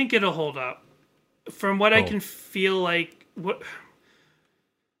 I think it'll hold up. From what I can feel like, I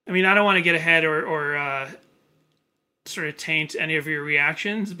don't want to get ahead or sort of taint any of your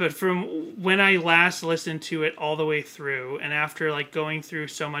reactions, but from when I last listened to it all the way through, and after like going through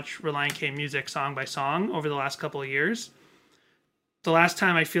so much Relient K music song by song over the last couple of years, the last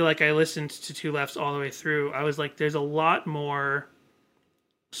time I feel like I listened to Two Lefts all the way through, I was like, there's a lot more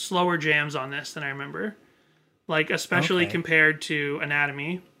slower jams on this than I remember. Like, especially compared to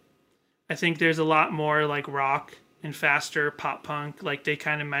Anatomy. I think there's a lot more like rock and faster pop punk. Like, they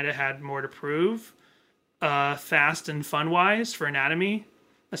kind of might have had more to prove. Fast and fun-wise for Anatomy.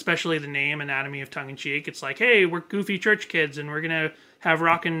 Especially the name, Anatomy of Tongue-in-Cheek. It's like, hey, we're goofy church kids and we're going to have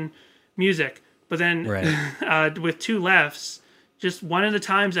rockin' music. But then with Two Lefts, just one of the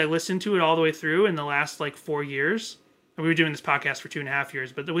times I listened to it all the way through in the last like 4 years. We were doing this podcast for 2.5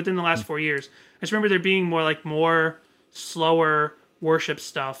 years, but within the last 4 years, I just remember there being more slower worship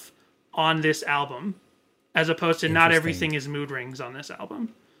stuff on this album, as opposed to not everything is mood rings on this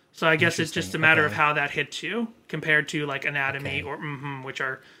album. So I guess it's just a matter of how that hits you compared to like Anatomy or which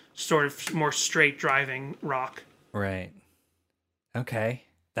are sort of more straight driving rock. Right. Okay.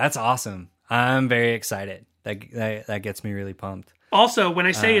 That's awesome. I'm very excited. That gets me really pumped. Also, when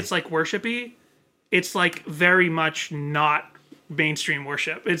I say it's like worshipy, it's like very much not mainstream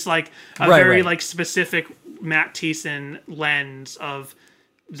worship. It's like a very like specific Matt Thiessen lens of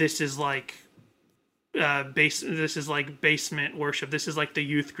this is like this is like basement worship. This is like the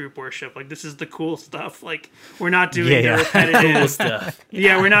youth group worship. Like, this is the cool stuff. Like, we're not doing the repetitive cool stuff.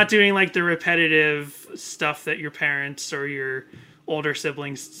 Yeah, we're not doing like the repetitive stuff that your parents or your older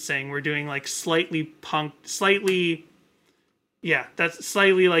siblings sing. We're doing like slightly punk, that's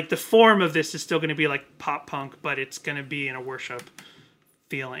slightly like the form of this is still going to be like pop punk, but it's going to be in a worship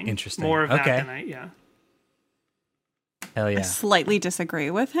feeling. Interesting. More of that than Hell yeah. I slightly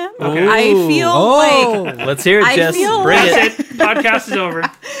disagree with him. Okay. I feel like... Let's hear it, Jess. Bring it. Podcast is over.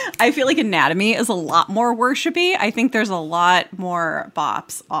 I feel like Anatomy is a lot more worshipy. I think there's a lot more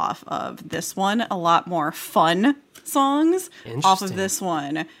bops off of this one. A lot more fun songs off of this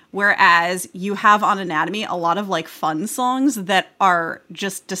one. Whereas you have on Anatomy a lot of like fun songs that are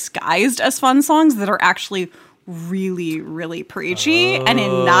just disguised as fun songs that are actually really, really preachy and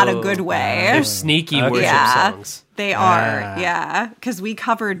in not a good way. They're sneaky worship songs. They are, because we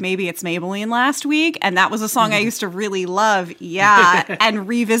covered Maybe It's Maybelline last week, and that was a song I used to really love, and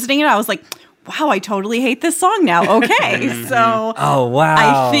revisiting it, I was like, wow, I totally hate this song now. Okay, so Oh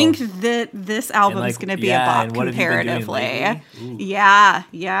wow! I think that this album is going to be a bop comparatively.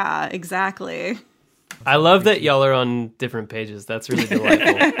 Yeah, exactly. I love that y'all are on different pages. That's really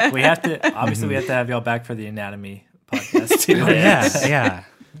delightful. We have to have y'all back for the anatomy podcast too. Yeah.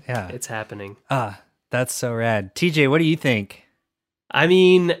 It's happening. That's so rad. TJ, what do you think? I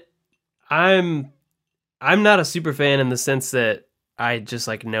mean, I'm not a super fan in the sense that I just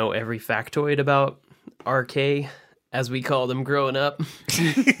like know every factoid about RK, as we called them growing up.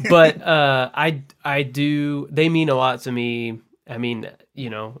 But I do. They mean a lot to me. I mean, you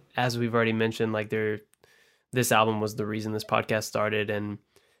know, as we've already mentioned, like this album was the reason this podcast started, and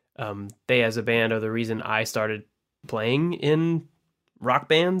they as a band are the reason I started playing in rock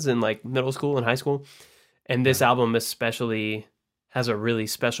bands in like middle school and high school. And this album especially has a really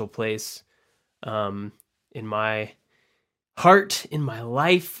special place in my heart, in my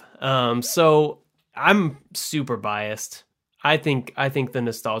life. So I'm super biased. I think the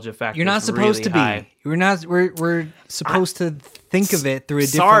nostalgia factor. You're not supposed really to high. be. We're not. We're supposed to think of it through a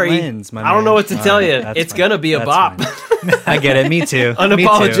different lens. My I don't man. know what to All tell right, you. that's It's fine. gonna be a That's bop, fine. I get it. Me too.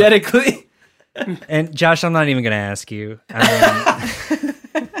 unapologetically. And Josh, I'm not even going to ask you.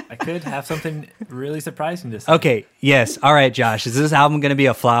 I could have something really surprising to say. Okay. Yes. All right, Josh. Is this album going to be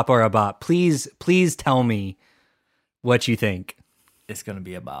a flop or a bop? Please tell me what you think. It's gonna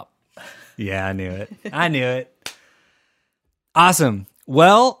be a bop. Yeah, I knew it. I knew it. Awesome.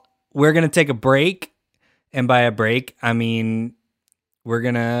 Well, we're going to take a break. And by a break, I mean, we're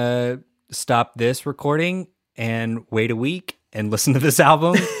going to stop this recording and wait a week and listen to this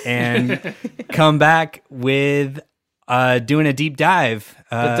album and come back with doing a deep dive.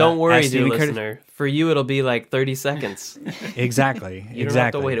 But don't worry, as dear Stephen Curtis- listener. For you, it'll be like 30 seconds. Exactly. You don't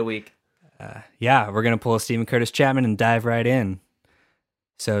have to wait a week. Yeah, we're going to pull a Stephen Curtis Chapman and dive right in.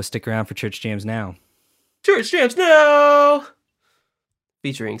 So stick around for Church Jams Now. Church Jams Now!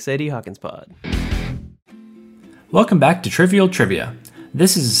 Featuring Sadie Hawkins Pod. Welcome back to Trivial Trivia.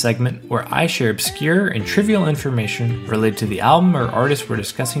 This is a segment where I share obscure and trivial information related to the album or artist we're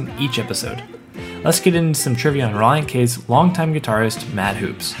discussing each episode. Let's get into some trivia on Relient K's longtime guitarist, Matt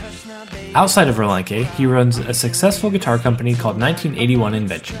Hoops. Outside of Relient K, he runs a successful guitar company called 1981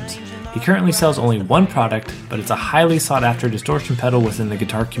 Inventions. He currently sells only one product, but it's a highly sought-after distortion pedal within the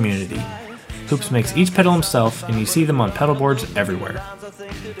guitar community. Hoops makes each pedal himself, and you see them on pedal boards everywhere.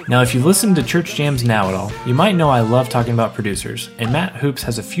 Now, if you've listened to Church Jams Now at all, you might know I love talking about producers, and Matt Hoops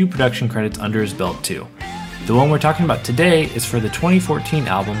has a few production credits under his belt too. The one we're talking about today is for the 2014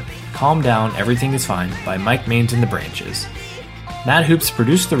 album Calm Down, Everything Is Fine by Mike Maines and the Branches. Matt Hoops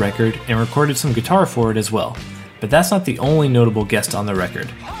produced the record and recorded some guitar for it as well, but that's not the only notable guest on the record.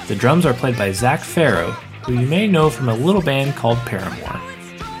 The drums are played by Zach Farrow, who you may know from a little band called Paramore.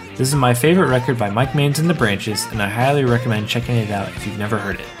 This is my favorite record by Mike Maines and the Branches, and I highly recommend checking it out if you've never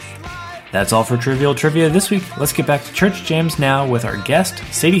heard it. That's all for Trivial Trivia this week. Let's get back to Church Jams Now with our guest,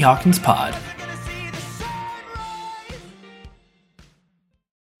 Sadie Hawkins Pod.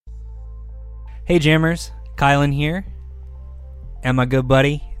 Hey, Jammers. Kylan here. And my good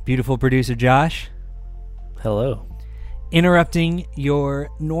buddy, beautiful producer Josh. Hello. Interrupting your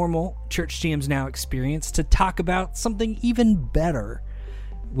normal Church Jams Now experience to talk about something even better,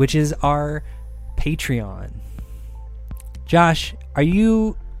 which is our Patreon. Josh, are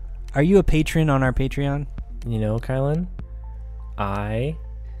you a patron on our Patreon? You know, Kylan, I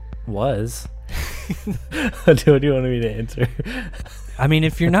was. What do you want me to answer? I mean,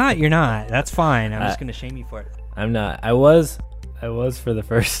 if you're not, you're not. That's fine. I'm just going to shame you for it. I'm not. I was for the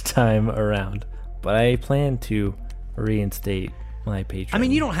first time around, but I plan to reinstate my Patreon. I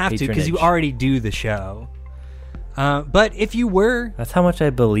mean, you don't have to because you patronage. already do the show. But if you were That's how much I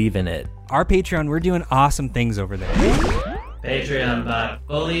believe in it. our Patreon, we're doing awesome things over there. Patreon bot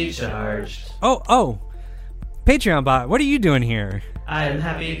fully charged. Oh, Patreon bot, what are you doing here? I am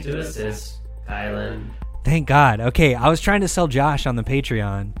happy to assist, Kylan. Thank God. Okay, I was trying to sell Josh on the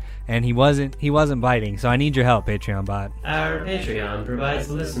Patreon, and he wasn't biting. So I need your help, Patreon bot. Our Patreon provides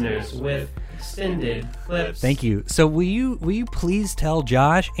listeners with extended clips. Thank you. So will you please tell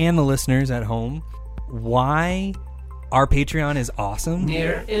Josh and the listeners at home why our Patreon is awesome?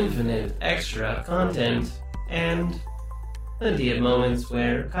 Near infinite extra content and plenty of moments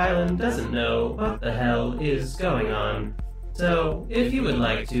where Kylan doesn't know what the hell is going on. So, if you would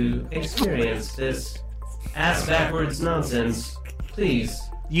like to experience this ass-backwards nonsense, please.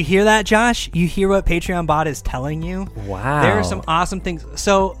 You hear that, Josh? You hear what Patreon bot is telling you? Wow. There are some awesome things.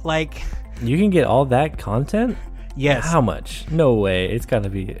 So, like, You can get all that content? yes. How much? No way. It's got to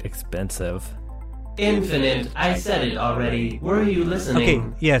be expensive. Infinite, I said it already. Were you listening? Okay,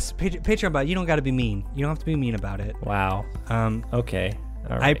 yes, Patreon bot, you don't got to be mean. You don't have to be mean about it. Wow. Okay.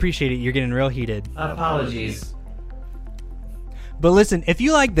 All right. I appreciate it. You're getting real heated. Apologies. But listen, if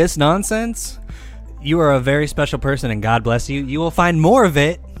you like this nonsense, you are a very special person and God bless you. You will find more of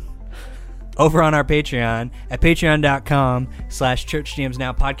it over on our Patreon at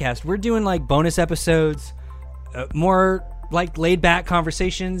patreon.com/churchjamsnow podcast. We're doing like bonus episodes, more like laid back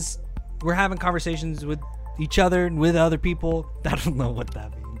conversations. We're having conversations with each other and with other people. I don't know what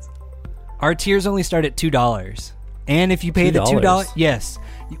that means. Our tiers only start at $2. And if you pay the $2, yes.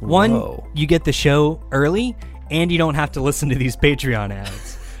 One, Whoa. you get the show early and you don't have to listen to these Patreon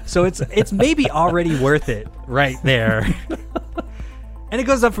ads. So it's maybe already worth it right there. And it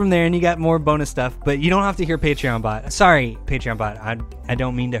goes up from there and you got more bonus stuff, but you don't have to hear Patreon bot. Sorry, Patreon bot. I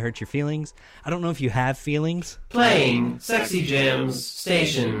don't mean to hurt your feelings. I don't know if you have feelings. Playing Sexy Jams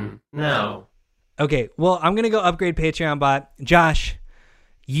Station now. Okay, well, I'm going to go upgrade Patreon bot. Josh,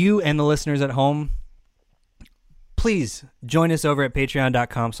 you and the listeners at home, please join us over at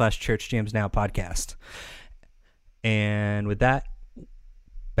patreon.com/churchjamsnowpodcast. And with that,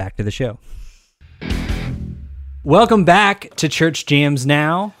 back to the show. Welcome back to Church Jams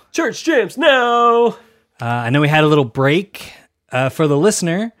Now. Church Jams now. I know we had a little break for the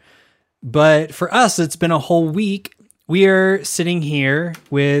listener, but for us, it's been a whole week. We are sitting here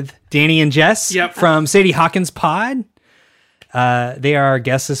with Danny and Jess from Sadie Hawkins Pod. They are our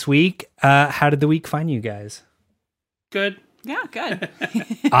guests this week. How did the week find you guys? Good. Yeah, good.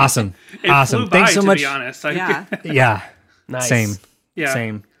 Awesome. It Awesome. flew by, Thanks so much. To be honest. Yeah. Yeah. Nice. Same. Yeah.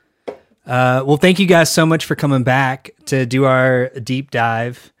 Same. Well, thank you guys so much for coming back to do our deep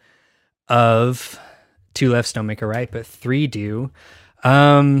dive of Two Lefts Don't Make a Right, but Three Do.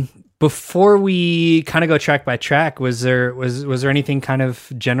 Before we kind of go track by track, was there anything kind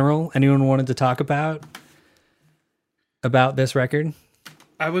of general anyone wanted to talk about this record?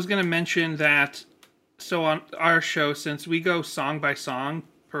 I was going to mention that, so on our show, since we go song by song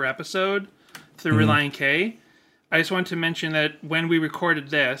per episode through Relient K, I just wanted to mention that when we recorded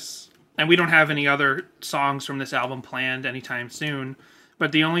this, and we don't have any other songs from this album planned anytime soon,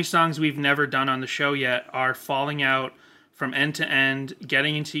 but the only songs we've never done on the show yet are Falling Out, From End to End,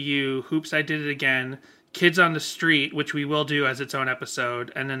 Getting Into You, Hoops, I Did It Again, Kids on the Street, which we will do as its own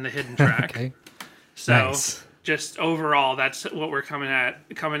episode, and then the hidden track. Okay. So Nice. just overall, that's what we're coming at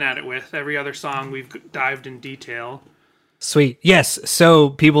it with. Every other song we've dived in detail. Sweet. Yes. So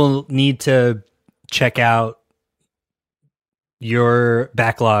people need to check out your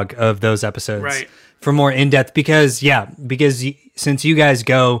backlog of those episodes Right. for more in-depth because since you guys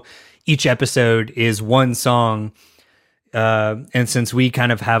go, each episode is one song. And since we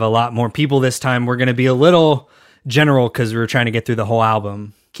kind of have a lot more people this time, we're going to be a little general because we're trying to get through the whole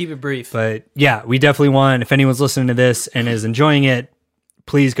album. Keep it brief. But yeah, we definitely want, if anyone's listening to this and is enjoying it,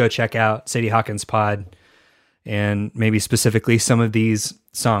 please go check out Sadie Hawkins Pod and maybe specifically some of these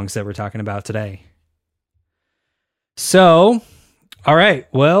songs that we're talking about today. So, all right,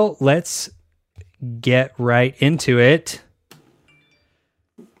 well, let's get right into it.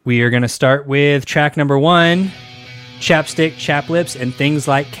 We are going to start with track number 1, Chapstick, Chap Lips, and Things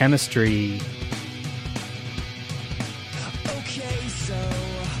Like Chemistry. Okay, so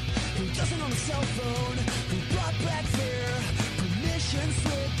who doesn't own a cell phone? Who brought back their permission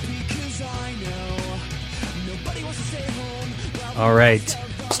slip? Because I know nobody wants to stay home. All right,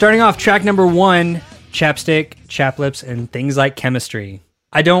 starting off track number 1, Chapstick, Chap Lips, and Things Like Chemistry.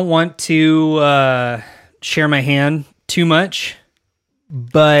 I don't want to share my hand too much,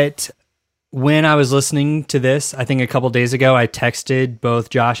 but when I was listening to this, I think a couple days ago, I texted both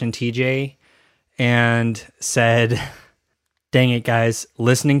Josh and TJ and said, dang it, guys,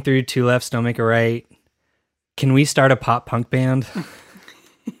 listening through Two Lefts Don't Make a Right, can we start a pop punk band?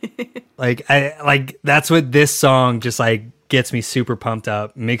 That's what this song just like gets me super pumped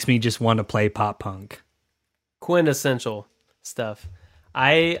up, makes me just want to play pop punk. Quintessential stuff.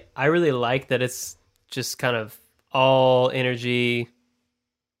 I really like that it's just kind of all energy,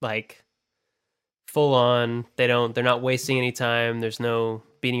 like full on. They're not wasting any time. There's no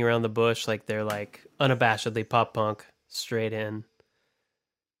beating around the bush. Like they're like unabashedly pop punk, straight in.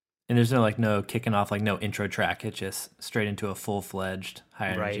 And there's no kicking off, no intro track. It's just straight into a full-fledged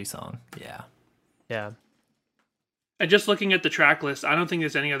high energy song. Yeah. Yeah. And just looking at the track list, I don't think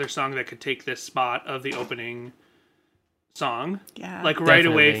there's any other song that could take this spot of the opening song. Yeah. Like right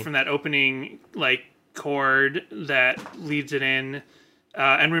away Definitely. from that opening chord that leads it in.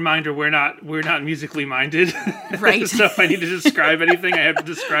 And reminder, we're not musically minded. Right. So if I need to describe anything, I have to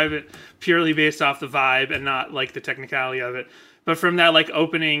describe it purely based off the vibe and not the technicality of it. But from that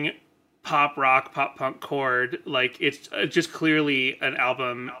opening pop rock, pop punk chord. Like, it's just clearly an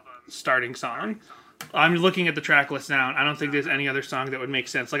album starting song. I'm looking at the track list now, and I don't think there's any other song that would make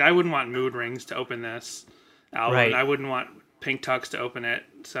sense. Like, I wouldn't want Mood Rings to open this album. Right. I wouldn't want Pink Tux to open it.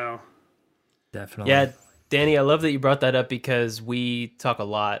 So Definitely. Yeah, Danny, I love that you brought that up because we talk a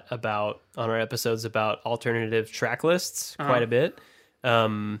lot about on our episodes about alternative track lists quite a bit.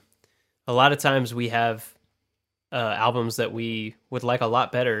 A lot of times we have albums that we would like a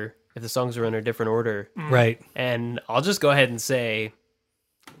lot better if the songs were in a different order. Right. And I'll just go ahead and say,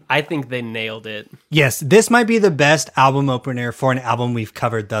 I think they nailed it Yes, this might be the best album opener for an album we've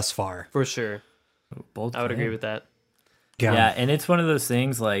covered thus far. for sure. Bold I would claim. agree with that. Yeah, and it's one of those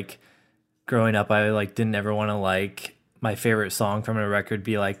things like growing up, I like didn't ever want to like my favorite song from a record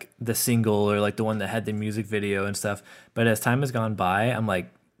be like the single or like the one that had the music video and stuff. But as time has gone by, I'm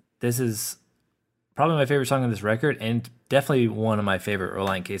like, this is probably my favorite song on this record and definitely one of my favorite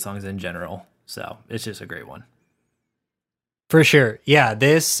Reliant K songs in general. So it's just a great one. For sure. Yeah,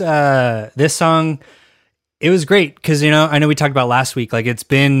 this song, it was great because, I know we talked about last week, like it's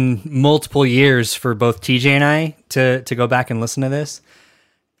been multiple years for both TJ and I to go back and listen to this.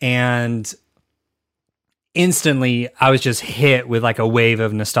 And instantly I was just hit with like a wave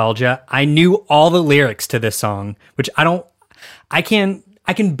of nostalgia. I knew all the lyrics to this song, which I can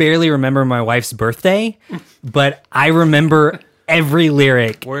barely remember my wife's birthday, but I remember every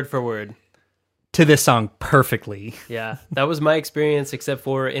lyric Word for word. to this song perfectly. Yeah, that was my experience, except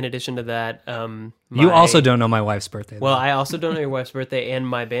for in addition to that, You also don't know my wife's birthday. Well, I also don't know your wife's birthday, and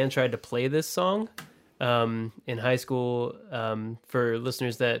my band tried to play this song in high school. For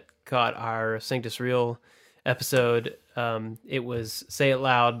listeners that caught our Sanctus Real episode, it was Say It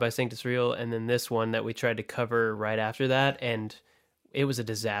Loud by Sanctus Real, and then this one that we tried to cover right after that, and it was a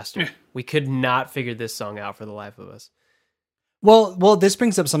disaster. We could not figure this song out for the life of us. Well, this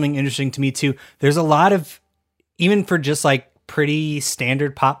brings up something interesting to me too. There's a lot of, even for just like pretty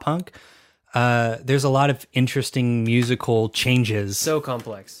standard pop punk, there's a lot of interesting musical changes So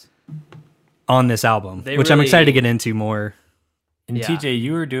complex. on this album, They which I'm really- excited to get into more. And Yeah. TJ,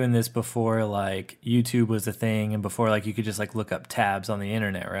 you were doing this before like YouTube was a thing and before like you could just like look up tabs on the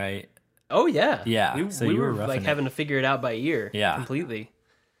internet, right? Oh yeah, Yeah, We, so we you were were roughing like it. having to figure it out by ear. Yeah. completely. It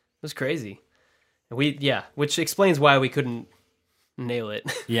was crazy. Which explains why we couldn't nail it.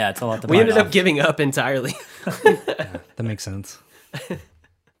 Yeah, it's a lot to We bite ended off. up giving up entirely. That makes sense.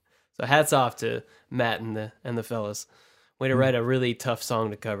 So hats off to Matt and the fellas. Way to write a really tough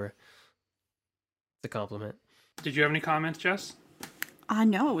song to cover. It's a compliment. did you have any comments, Jess?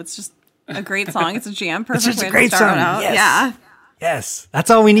 No, it's just a great song. It's a jam. Perfect just a way great to start song. out. Yes. Yeah. Yes,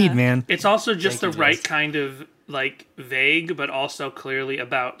 that's all we need, man. It's also just Thank the you, right Jess. kind of like vague, but also clearly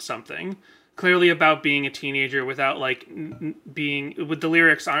about something. Clearly about being a teenager without like being with the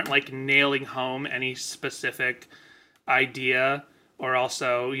lyrics aren't like nailing home any specific idea, or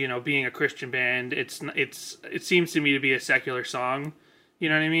also being a Christian band. It seems to me to be a secular song. You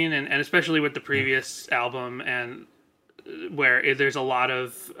know what I mean? And especially with the previous album and where there's a lot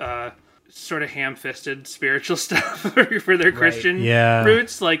of sort of ham-fisted spiritual stuff for their Christian Yeah.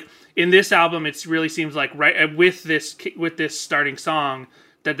 roots. Like in this album, it really seems like right with this starting song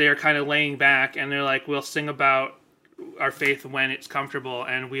that they are kind of laying back and they're like, we'll sing about our faith when it's comfortable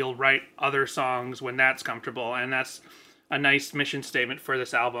and we'll write other songs when that's comfortable. And that's a nice mission statement for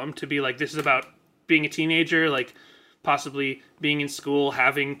this album, to be like, this is about being a teenager, like possibly being in school,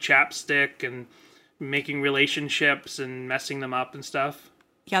 having chapstick and making relationships and messing them up and stuff.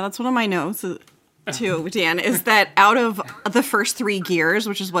 Yeah, that's one of my notes too, Dan, is that out of the first 3 gears,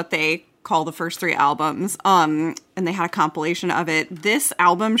 which is what they call the first 3 albums, and they had a compilation of it, this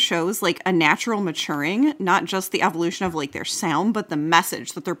album shows like a natural maturing, not just the evolution of like their sound, but the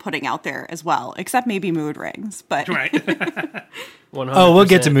message that they're putting out there as well, except maybe Mood Rings. But Right. 100%. Oh, we'll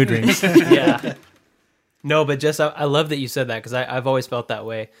get to mood rings. Yeah. No, but Jess, I love that you said that because I've always felt that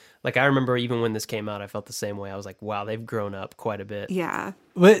way. Like I remember even when this came out, I felt the same way. I was like, wow, they've grown up quite a bit. yeah.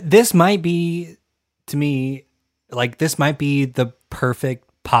 But this might be, to me, like this might be the perfect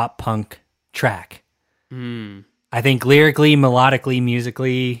pop punk track. I think lyrically, melodically,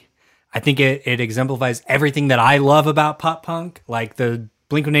 musically, I think it exemplifies everything that I love about pop punk. Like the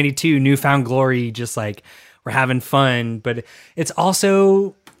Blink-182 Newfound Glory, just like we're having fun, but it's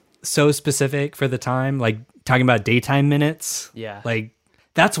also so specific for the time, like talking about daytime minutes. Yeah. Like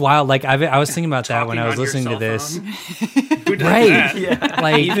that's wild. Like I was thinking about that when I was Talking on listening to your this. cell phone? Who does Right. that? Yeah.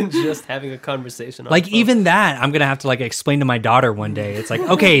 Like Even just having a conversation. On like the phone. even that I'm gonna have to like explain to my daughter one day. It's like,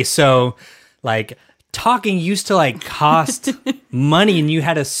 okay, so like talking used to like cost money and you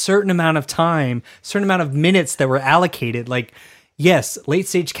had a certain amount of time, certain amount of minutes that were allocated. Like Yes, late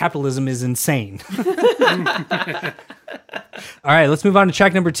stage capitalism is insane. All right, let's move on to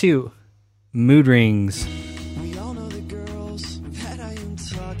track number 2, Mood Rings. We all know the girls that I am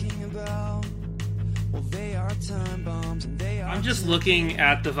talking about. Well, they are time bombs and they are. I'm just looking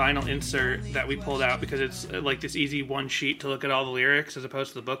at the vinyl insert that we pulled out because it's like this easy one sheet to look at all the lyrics as opposed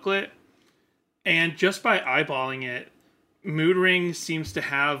to the booklet. And just by eyeballing it, Mood Rings seems to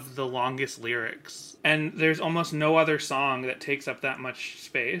have the longest lyrics. And there's almost no other song that takes up that much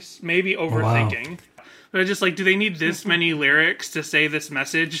space. Maybe Overthinking. But I just like, do they need this many lyrics to say this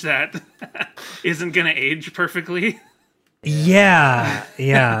message that isn't going to age perfectly? Yeah.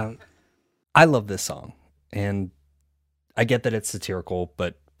 I love this song. And I get that it's satirical,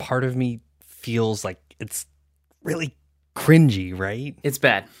 but part of me feels like it's really cringy, right? It's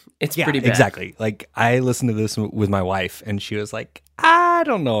bad. It's pretty bad. Exactly. Like, I listened to this with my wife, and she was like, I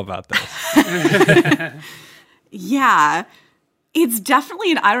don't know about this. Yeah. It's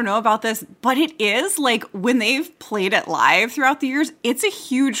definitely an I don't know about this, but it is like when they've played it live throughout the years, it's a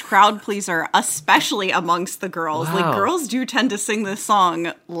huge crowd pleaser, especially amongst the girls. Wow. Like girls do tend to sing this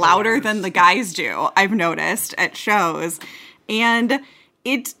song louder than the guys do, I've noticed at shows. And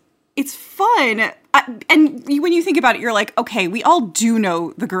it's fun. And when you think about it, you're like, okay, we all do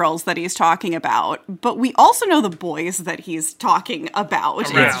know the girls that he's talking about, but we also know the boys that he's talking about.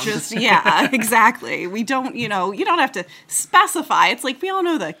 Around. It's just, yeah, exactly. We don't, you don't have to specify. It's like, we all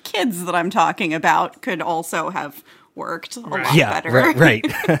know the kids that I'm talking about could also have worked a lot better. Right.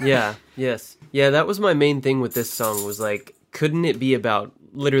 Yeah, yes. Yeah, that was my main thing with this song was like, couldn't it be about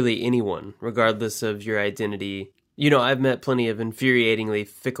literally anyone, regardless of your identity? I've met plenty of infuriatingly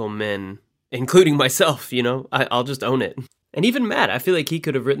fickle men, including myself, I'll just own it. And even Matt, I feel like he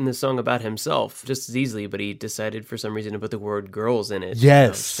could have written this song about himself just as easily, but he decided for some reason to put the word girls in it.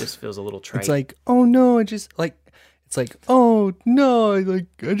 Yes. It just feels a little trite. It's like, oh no, I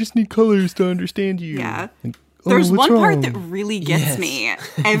just need colors to understand you. Yeah. Like, There's what's one wrong? part that really gets me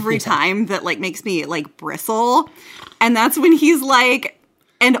every time that like makes me like bristle. And that's when he's like,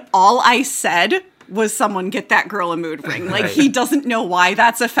 and all I said was someone get that girl a mood ring. Like, he doesn't know why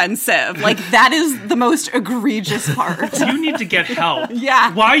that's offensive. Like, that is the most egregious part. You need to get help.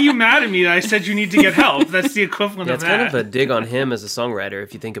 Yeah. Why are you mad at me that I said you need to get help? That's the equivalent of it's that. kind of a dig on him as a songwriter,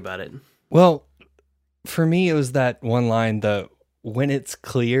 if you think about it. Well, for me, it was that one line, when it's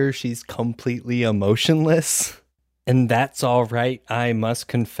clear she's completely emotionless, and that's all right, I must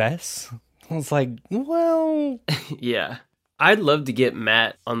confess. I was like, well... Yeah. I'd love to get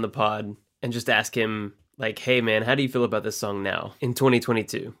Matt on the pod and just ask him, like, hey, man, how do you feel about this song now in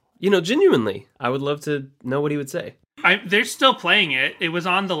 2022? Genuinely, I would love to know what he would say. They're still playing it. It was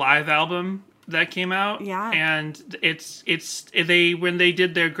on the live album that came out. Yeah. And when they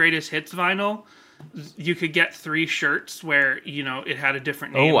did their greatest hits vinyl, you could get 3 shirts where, it had a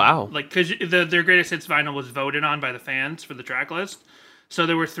different name. Oh, wow. Like, because their greatest hits vinyl was voted on by the fans for the track list. So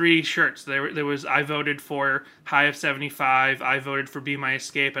there were 3 shirts. There was I voted for High of 75, I voted for Be My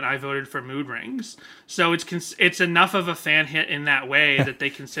Escape, and I voted for Mood Rings. So it's enough of a fan hit in that way that they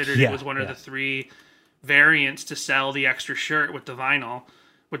considered it was one of the 3 variants to sell the extra shirt with the vinyl,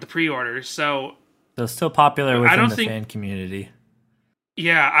 with the pre-orders. So it's still popular within the think, fan community.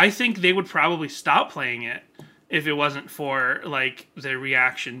 Yeah, I think they would probably stop playing it if it wasn't for like the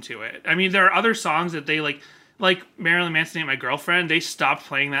reaction to it. I mean, there are other songs that they like Marilyn Manson Ain't My Girlfriend, they stopped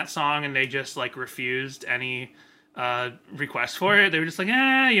playing that song and they just like refused any request for it. They were just like,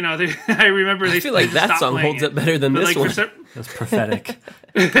 I remember they. I feel like that song holds up better than this one. That's prophetic.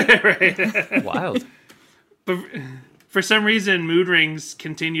 Right. Wild. But for some reason, Mood Rings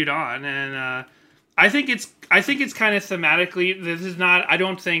continued on, and I think it's kind of thematically. This is not. I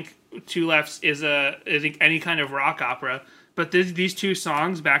don't think Two Lefts is any kind of rock opera, but these 2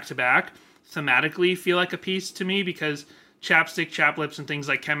 songs back to back thematically feel like a piece to me because Chapstick, Chap Lips, and things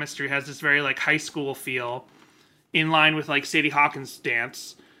like Chemistry has this very like high school feel, in line with like Sadie Hawkins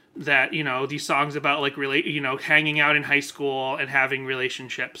Dance. That these songs about like hanging out in high school and having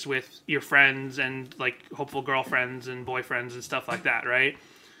relationships with your friends and like hopeful girlfriends and boyfriends and stuff like that, right?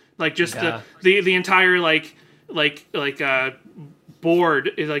 Like just the entire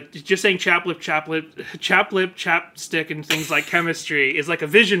board is like just saying chapstick, and things like Chemistry is like a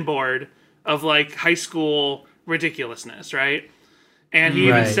vision board of like high school ridiculousness, right? And he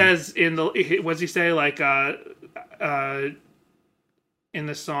even says what's he say, like in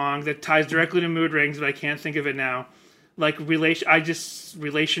the song that ties directly to Mood Rings, but I can't think of it now. Like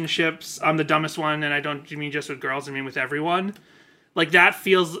relationships, I'm the dumbest one, and I don't mean just with girls, I mean with everyone. Like that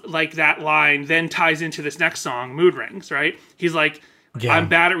feels like that line then ties into this next song, Mood Rings, right? He's like, Yeah. I'm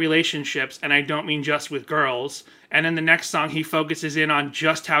bad at relationships, and I don't mean just with girls. And then the next song, he focuses in on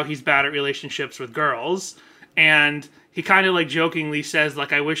just how he's bad at relationships with girls. And he kind of like jokingly says,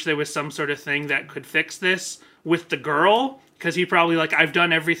 like, I wish there was some sort of thing that could fix this with the girl. Because he probably like, I've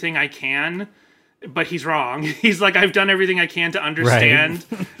done everything I can, but he's wrong. He's like, I've done everything I can to understand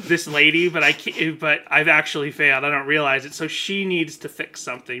this lady, but I can't, but I've actually failed. I don't realize it. So she needs to fix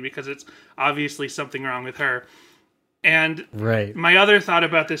something because it's obviously something wrong with her. And my other thought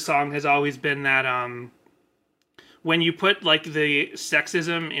about this song has always been that when you put like the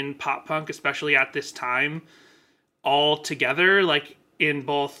sexism in pop punk, especially at this time, all together, like in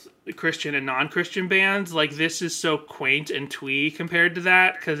both Christian and non-Christian bands, like this is so quaint and twee compared to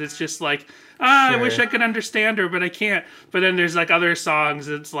that, because it's just like, I wish I could understand her, but I can't. But then there's like other songs,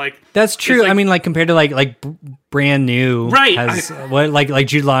 it's like that's true. Like, I mean, like compared to like Brand New, right? Has what like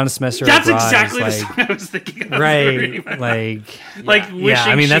Jude Law and Semester. That's Abroad exactly is, the like, song I was thinking of. Right, like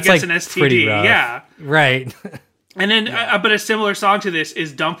wishing I mean, she that's gets like an STD. pretty rough. Yeah, right. And then, but a similar song to this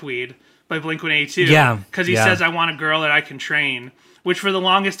is Dumpweed by Blink-182. Yeah. Because he says, I want a girl that I can train, which for the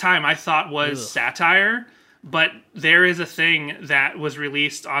longest time I thought was satire. But there is a thing that was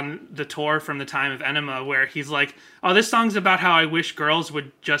released on the tour from the time of Enema where he's like, oh, this song's about how I wish girls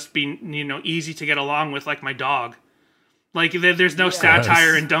would just be, easy to get along with, like my dog. Like, there's no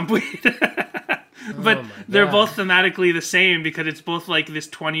satire in Dumpweed. But they're both thematically the same because it's both like this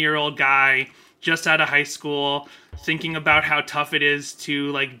 20-year-old guy just out of high school thinking about how tough it is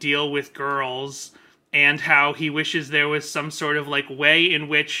to like deal with girls and how he wishes there was some sort of like way in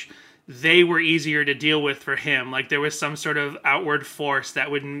which they were easier to deal with for him. Like there was some sort of outward force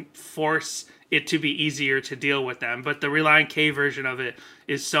that would force it to be easier to deal with them. But the Relient K version of it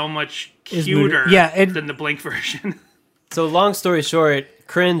is so much cuter than the Blink version. So long story short,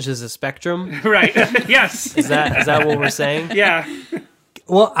 cringe is a spectrum. Right. Yes. Is that what we're saying? Yeah.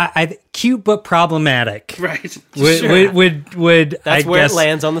 Well, I cute but problematic. Right. Would that's I where guess, it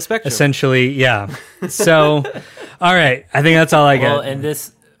lands on the spectrum. Essentially, yeah. So, all right. I think that's all I got. Well, and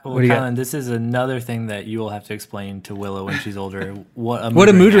this, Colin, this is another thing that you will have to explain to Willow when she's older. What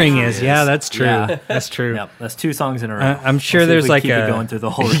a mood ring is. Yeah, that's true. Yeah. That's true. Yep, that's 2 songs in a row. I'm sure there's like keep it going through the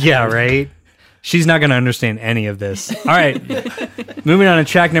whole. Yeah, right. She's not going to understand any of this. All right. Moving on to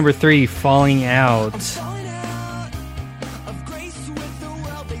track number 3, Falling Out.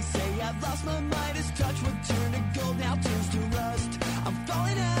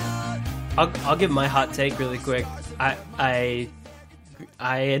 I'll give my hot take really quick. I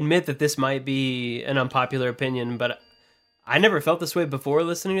admit that this might be an unpopular opinion, but I never felt this way before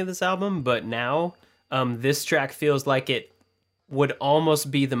listening to this album. But now, this track feels like it would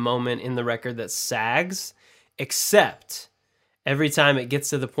almost be the moment in the record that sags, except every time it gets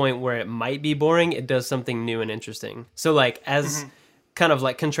to the point where it might be boring, it does something new and interesting. So like as kind of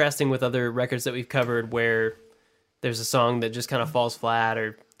like contrasting with other records that we've covered where there's a song that just kind of falls flat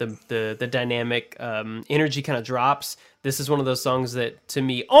or the dynamic energy kind of drops. This is one of those songs that to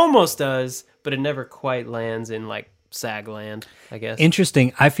me almost does, but it never quite lands in like sag land, I guess.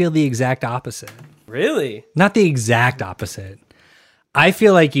 Interesting. I feel the exact opposite. Really? Not the exact opposite. I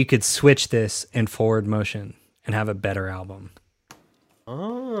feel like you could switch this in forward motion and have a better album.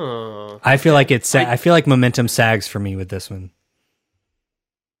 Oh. I feel like I feel like momentum sags for me with this one.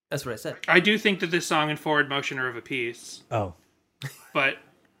 That's what I said. I do think that this song and Forward Motion are of a piece. Oh. But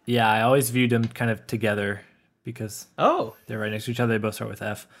yeah, I always viewed them kind of together because they're right next to each other. They both start with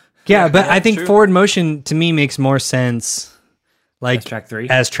F. Yeah, but I think Forward Motion to me makes more sense like as track 3.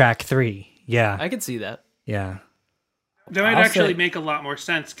 As track 3. Yeah. I could see that. Yeah. That might actually make a lot more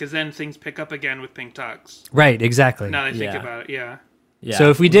sense because then things pick up again with Pink Tux. Right, exactly. Now that I think about it, yeah. So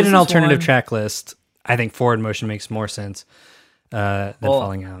if we did an alternative track list, I think Forward Motion makes more sense than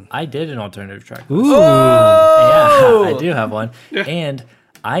Falling Out. I did an alternative track list. Ooh. Yeah, I do have one. And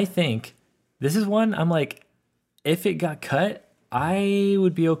I think this is one I'm like, if it got cut, I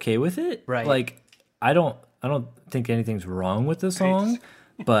would be okay with it. Right. Like, I don't think anything's wrong with the song,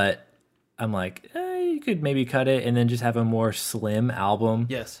 but I'm like, you could maybe cut it and then just have a more slim album.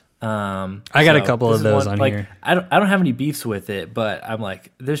 Yes. I got a couple of those on here. I don't have any beefs with it, but I'm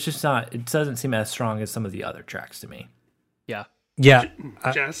like, there's just not. It doesn't seem as strong as some of the other tracks to me. Yeah. Yeah.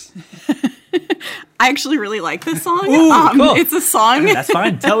 Jess? I actually really like this song. Cool. It's a song. That's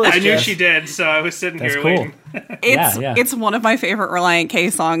fine. Tell us. I knew she did, so I was sitting here waiting. It's one of my favorite Relient K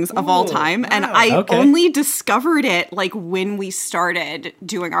songs of all time, and I only discovered it like when we started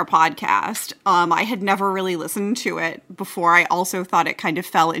doing our podcast. I had never really listened to it before. I also thought it kind of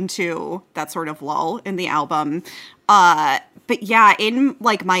fell into that sort of lull in the album. But but yeah, in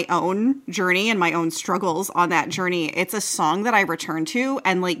like my own journey and my own struggles on that journey, it's a song that I return to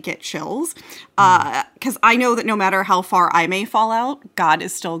and like get chills. Because I know that no matter how far I may fall out, God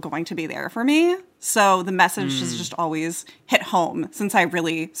is still going to be there for me. So the message has just always hit home since I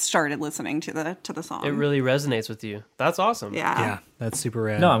really started listening to the song. It really resonates with you. That's awesome. Yeah, that's super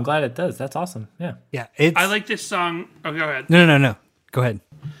rad. No, I'm glad it does. That's awesome. Yeah. Yeah, it's... I like this song. Oh, go ahead. No. Go ahead.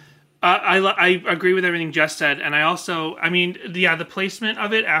 I agree with everything Jess said, and I also, I mean, the placement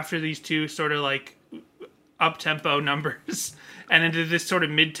of it after these two sort of like up-tempo numbers and into this sort of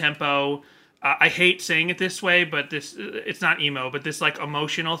mid-tempo, I hate saying it this way, but this, it's not emo, but this like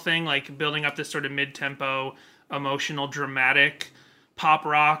emotional thing, like building up this sort of mid-tempo, emotional, dramatic pop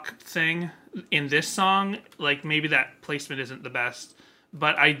rock thing in this song, like maybe that placement isn't the best,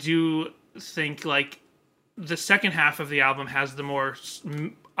 but I do think like the second half of the album has the more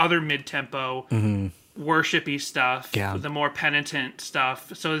other mid-tempo worshipy stuff, the more penitent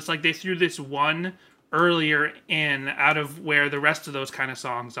stuff. So it's like they threw this one earlier in out of where the rest of those kind of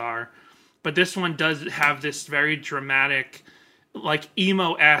songs are. But this one does have this very dramatic, like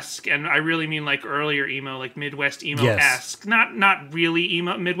emo-esque, and I really mean like earlier emo, like Midwest emo-esque. Yes. Not really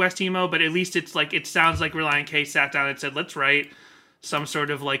emo, Midwest emo, but at least it's like, it sounds like Relient K sat down and said, let's write some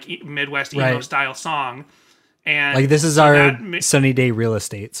sort of like Midwest emo style song. And like this is our Sunny Day Real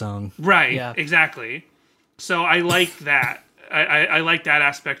Estate song. Right, exactly. So I like that. I like that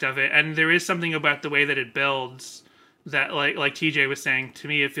aspect of it. And there is something about the way that it builds that like TJ was saying, to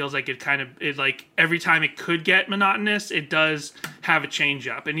me it feels like it like every time it could get monotonous, it does have a change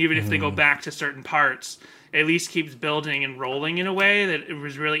up. And even if they go back to certain parts, it at least keeps building and rolling in a way that it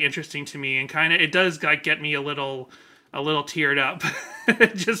was really interesting to me, and kind of it does like get me a little teared up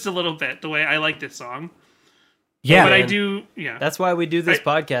just a little bit, the way I like this song. Yeah, but I do. Yeah, that's why we do this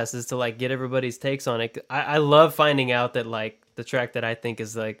podcast, is to like get everybody's takes on it. I love finding out that like the track that I think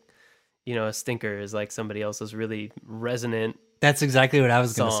is like, you know, a stinker is like somebody else's really resonant. That's exactly what I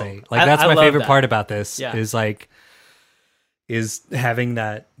was going to say. Like that's my favorite part about this is having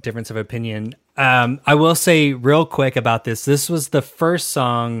that difference of opinion. I will say real quick about this. This was the first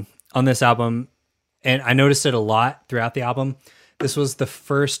song on this album, and I noticed it a lot throughout the album. This was the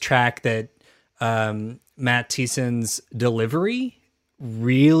first track that Matt Thiessen's delivery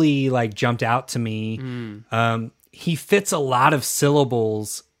really like jumped out to me. He fits a lot of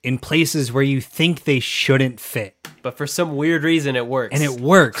syllables in places where you think they shouldn't fit, but for some weird reason it works. And it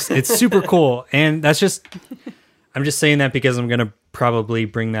works. It's super cool. And that's just, I'm just saying that because I'm going to probably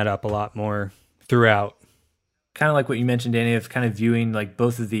bring that up a lot more throughout. Kind of like what you mentioned, Danny, of kind of viewing like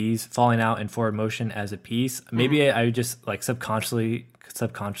both of these, Falling Out and Forward Motion, as a piece. Maybe I just like subconsciously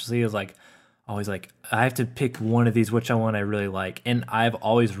is like always like, I have to pick one of these, which I really like. And I've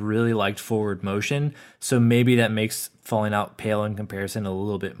always really liked Forward Motion. So maybe that makes Falling Out pale in comparison a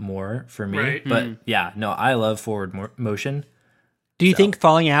little bit more for me. Right. But yeah, no, I love Forward Motion. Do you think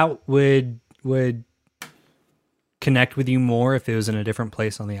Falling Out would connect with you more if it was in a different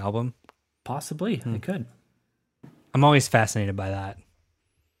place on the album? Possibly. It could. I'm always fascinated by that.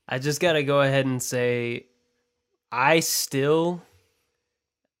 I just got to go ahead and say, I still,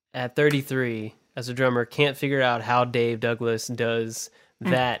 at 33, as a drummer, can't figure out how Dave Douglas does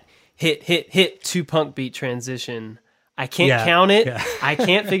that hit to punk beat transition. I can't count it. Yeah. I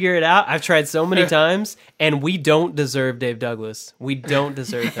can't figure it out. I've tried so many times, and we don't deserve Dave Douglas. We don't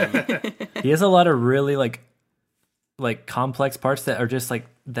deserve him. He has a lot of really like complex parts that are just like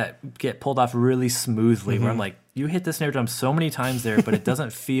that get pulled off really smoothly. Where I'm like, you hit the snare drum so many times there, but it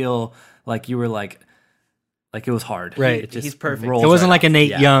doesn't feel like you were like it was hard. Right. It just He's perfect. It wasn't like a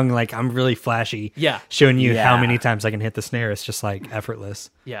Nate Young, like I'm really flashy. Yeah. Showing you how many times I can hit the snare. It's just like effortless.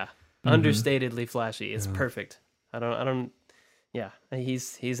 Yeah. Understatedly flashy. It's perfect. I don't. Yeah.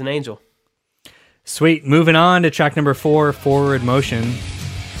 He's an angel. Sweet. Moving on to track number 4, Forward Motion.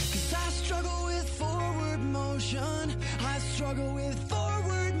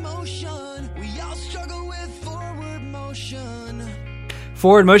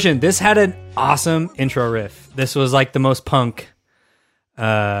 Forward Motion. This had an awesome intro riff. This was like the most punk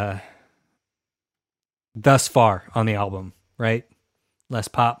thus far on the album, right? Less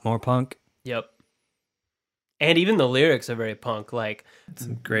pop, more punk. Yep. And even the lyrics are very punk, like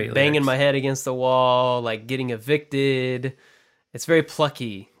some great banging lyrics. my head against the wall, like getting evicted. It's very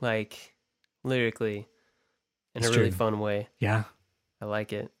plucky, like lyrically, in a really fun way. Yeah. I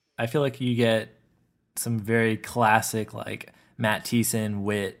like it. I feel like you get some very classic, like Matt Thiessen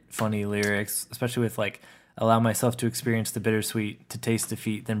wit, funny lyrics, especially with like, allow myself to experience the bittersweet, to taste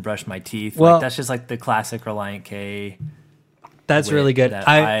defeat, then brush my teeth. Well, like, that's just like the classic Relient K. That's really good.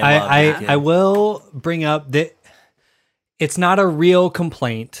 I will bring up that It's not a real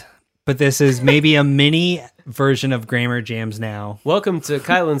complaint, but this is maybe a mini version of Grammar Jams Now. Welcome to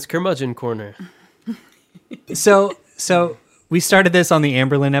Kylan's Curmudgeon Corner. So we started this on the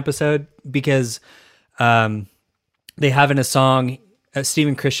Amberlin episode because they have in a song,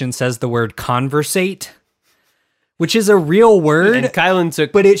 Stephen Christian says the word conversate, which is a real word, And Kylan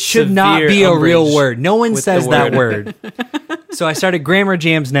took but it should not severe be a real umbrage word. No one with says the that word. word. So I started Grammar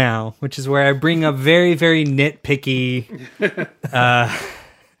Jams Now, which is where I bring up very, very nitpicky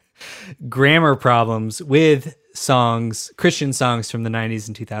grammar problems with songs, Christian songs from the 90s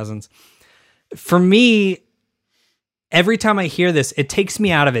and 2000s. For me, every time I hear this, it takes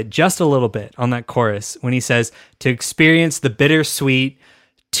me out of it just a little bit on that chorus when he says, to experience the bittersweet,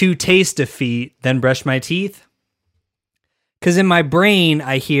 to taste defeat, then brush my teeth. Because in my brain,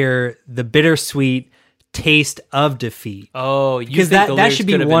 I hear the bittersweet taste of defeat. Oh, you Because think the that lyrics should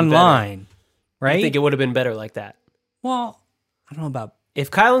could be have one been better. line, right? I think it would have been better like that. Well, I don't know about...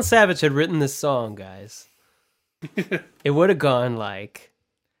 If Kylan Savage had written this song, guys, it would have gone like...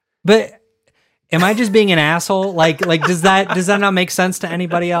 But am I just being an asshole? Like does that not make sense to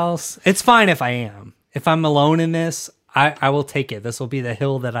anybody else? It's fine if I am. If I'm alone in this, I will take it. This will be the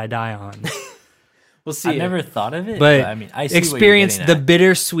hill that I die on. We'll see. I never thought of it, But I mean, I see experience what you're the getting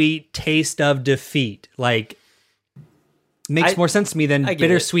bittersweet taste of defeat. Like makes more sense to me than I get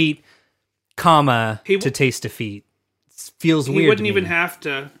bittersweet, comma, He- to taste defeat. Feels He weird. wouldn't to even me. have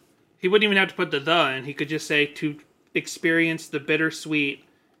to. He wouldn't even have to put the in. He could just say to experience the bittersweet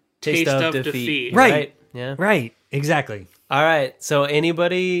taste of defeat. Right. Yeah. Right. Exactly. All right. So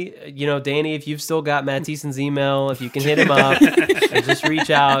anybody, Danny, if you've still got Matt Thiessen's email, if you can hit him up and just reach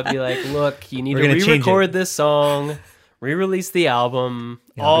out, be like, look, you need We're to gonna change re-record it. this song, re-release the album,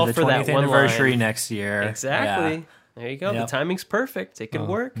 at. all The for that 20th one anniversary line. next year. Exactly. Yeah. There you go. Yep. The timing's perfect. It could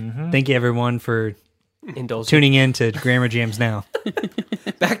work. Thank you, everyone, for Indulge. tuning in to Grammar Jams Now.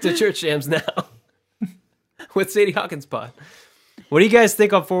 Back to Church Jams now with Sadie Hawkins Pod. What do you guys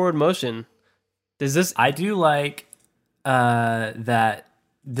think on Forward Motion? Does this? I do like that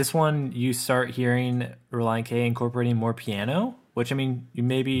this one you start hearing Reliant K incorporating more piano, which I mean you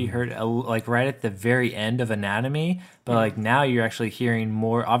maybe heard like right at the very end of Anatomy, but like now you're actually hearing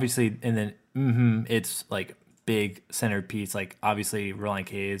more. Obviously, and then it's like big centered piece. Like obviously Reliant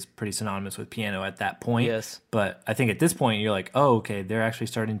K is pretty synonymous with piano at that point. Yes. But I think at this point you're like, oh, okay, they're actually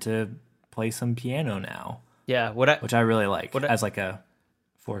starting to play some piano now, Yeah. which I really like What I- as like a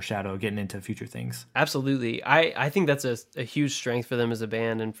foreshadow getting into future things. Absolutely. I think that's a huge strength for them as a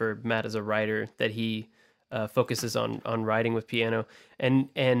band and for Matt as a writer that he focuses on writing with piano.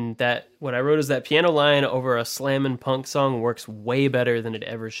 And that what I wrote is that piano line over a slammin' punk song works way better than it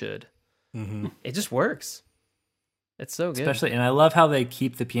ever should. Mm-hmm. It just works. It's so good. Especially, and I love how they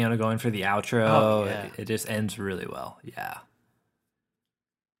keep the piano going for the outro. Oh, yeah. It just ends really well. Yeah.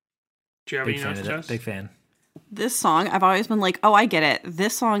 Do you have Big any fan notes, of that. Jess? Big fan. This song, I've always been like, oh, I get it.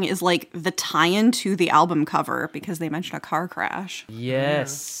 This song is like the tie-in to the album cover because they mention a car crash.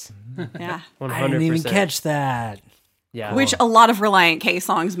 Yes. Yeah. 100%. I didn't even catch that. Yeah. Which a lot of Reliant K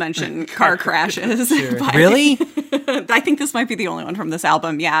songs mention car crashes. but Really? I think this might be the only one from this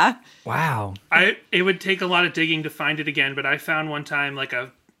album. Yeah. Wow. It would take a lot of digging to find it again, but I found one time like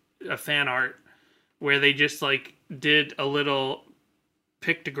a fan art where they just like did a little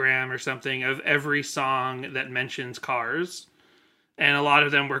pictogram or something of every song that mentions cars. And a lot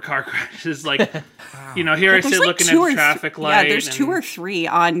of them were car crashes. Like, here I There's sit like looking at two the or traffic th- light. Yeah, there's and- 2 or 3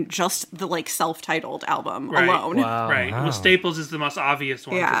 on just the like self-titled album Right. alone. Wow. Right. Wow. Well, Staples is the most obvious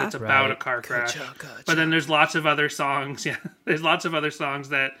one because Yeah. it's about Right. a car crash. Gotcha. But then there's lots of other songs. Yeah, there's lots of other songs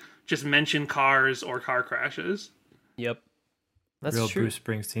that just mention cars or car crashes. Yep. That's Real true. Bruce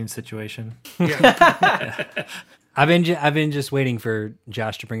Springsteen situation. I've been just waiting for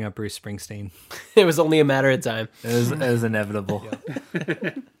Josh to bring up Bruce Springsteen. It was only a matter of time. It was inevitable.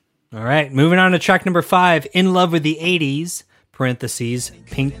 All right, moving on to track number 5, In Love with the 80s, parentheses,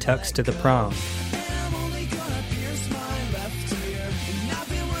 Pink Tux to the Prom. I'm only gonna pierce my left ear, and I've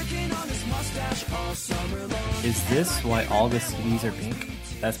been working on this mustache all summer long. Is this why all the CDs are pink?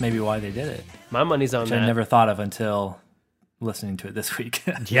 That's maybe why they did it. My money's on Which that. I never thought of until listening to it this week.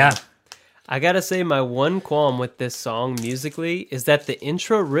 Yeah. I gotta say, my one qualm with this song musically is that the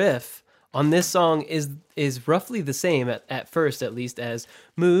intro riff on this song is roughly the same at first, at least, as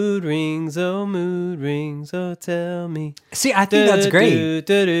mood rings, oh tell me. See, I think that's great.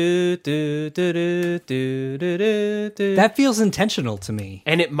 That That feels intentional to me.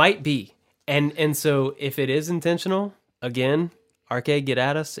 and it might be, and so if it is intentional, again, Arcade, get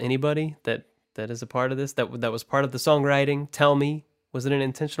at us. Anybody that is a part of this that was part of the songwriting, tell me, was it an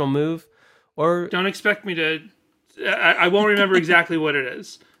intentional move? Or Don't expect me to I won't remember exactly what it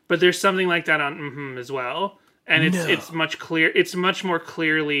is, but there's something like that on as well, and it's much more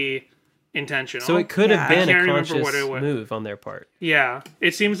clearly intentional. So it could have been I a can't remember conscious what it was. move on their part. Yeah,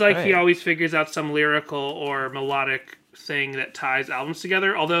 it seems like he Right. always figures out some lyrical or melodic thing that ties albums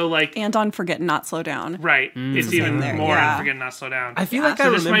together. Although, like, And on Forget and Not Slow Down. right, it's even there, more yeah. on Forget Not Slow Down. I feel Yeah. like So I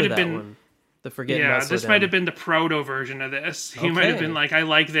this remember might have that been- one. The Forget Yeah, Not Slow this Down. might have been the proto version of this. He might have Okay. been like, I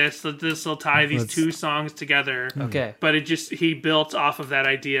like this. This will tie these two songs together. Okay. But he built off of that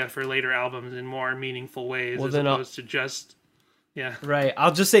idea for later albums in more meaningful ways, Well, as then opposed to just, yeah. Right.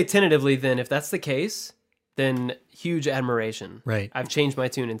 I'll just say tentatively then, if that's the case, then huge admiration. Right. I've changed my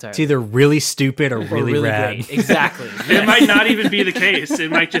tune entirely. It's either really stupid or really, rad. great. Exactly. It might not even be the case.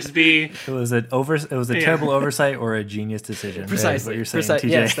 It might just be, It was a terrible oversight or a genius decision. Precisely. What you're saying, Precise- TJ.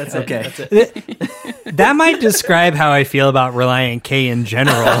 Yes, that's it. Okay. That's it. That might describe how I feel about Relient K in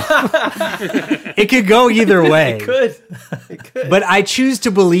general. It could go either way. Good. It could. But I choose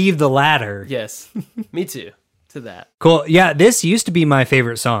to believe the latter. Yes. Me too. To that. Cool. Yeah, this used to be my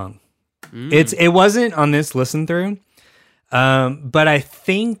favorite song. It wasn't on this listen through. But I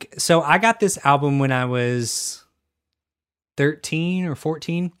think so. I got this album when I was 13 or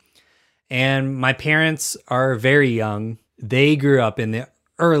 14, and my parents are very young. They grew up in the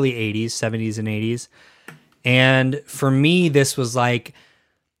early 80s, 70s, and 80s. And for me, this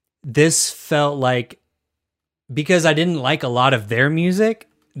felt like, because I didn't like a lot of their music,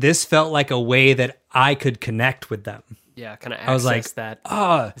 this felt like a way that I could connect with them. Yeah, kind of access I was like, that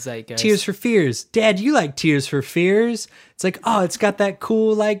zeitgeist. Tears for Fears. Dad, you like Tears for Fears? It's like, oh, it's got that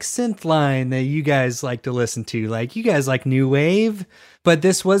cool like synth line that you guys like to listen to. Like, you guys like new wave. But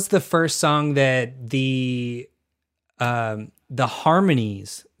this was the first song that the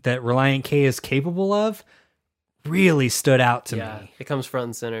harmonies that Relient K is capable of really stood out to Yeah, me. it comes front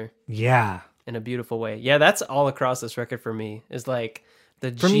and center Yeah. in a beautiful way. Yeah, that's all across this record for me. Is like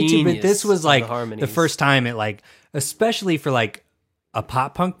the For me too, but this was of like the, the harmonies. first time it like, especially for like a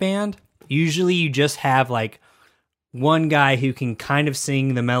pop punk band, usually you just have like one guy who can kind of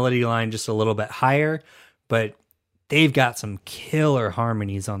sing the melody line just a little bit higher, but they've got some killer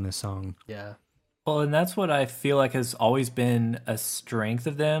harmonies on this song. Yeah. Well, and that's what I feel like has always been a strength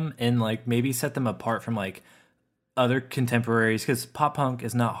of them, and like maybe set them apart from like other contemporaries, because pop punk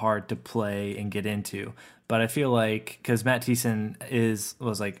is not hard to play and get into. But I feel like because Matt Thiessen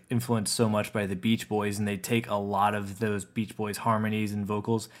was like influenced so much by the Beach Boys, and they take a lot of those Beach Boys harmonies and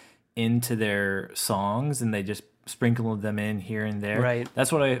vocals into their songs, and they just sprinkle them in here and there. Right.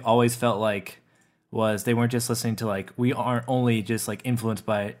 That's what I always felt like, was they weren't just listening to like, we aren't only just like influenced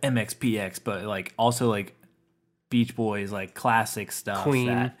by MXPX, but like also like Beach Boys, like classic stuff Queen.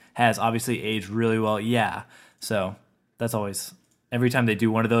 that has obviously aged really well. Yeah. So that's always, every time they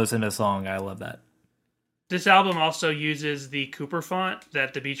do one of those in a song, I love that. this album also uses the Cooper font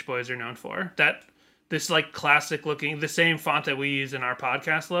that the Beach Boys are known for. This like classic looking, the same font that we use in our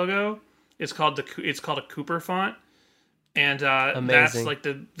podcast logo. It's called a Cooper font. And that's like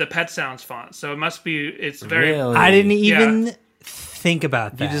the Pet Sounds font. So it must be, it's very, Really? I didn't even think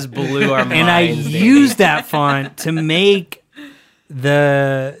about that. You just blew our minds. and I Danny. used that font to make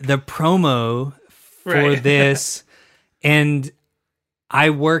the promo for Right. this. And I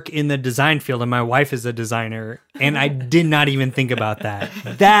work in the design field, and my wife is a designer, and I did not even think about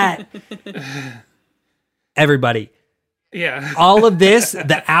that. Everybody, yeah. all of this,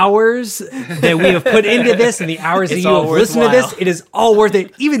 the hours that we have put into this and the hours that It's you all have listened to this, worthwhile. it is all worth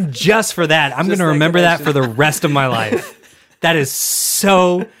it. Even just for that, I'm going to that remember that connection. for the rest of my life. That is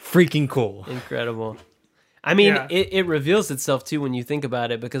so freaking cool. Incredible. I mean, Yeah. it reveals itself too when you think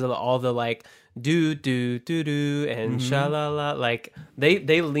about it, because of all the like do do do do and sha la la. Like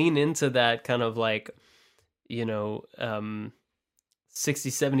they lean into that kind of like,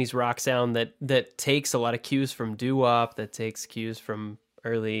 60s 70s rock sound that takes a lot of cues from doo-wop, that takes cues from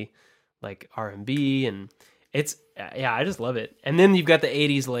early like R&B, and it's I just love it. And then you've got the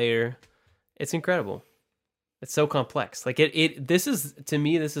 80s layer. It's incredible. It's so complex. Like this is, to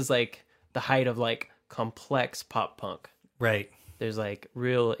me, this is like the height of like complex pop punk. Right. There's like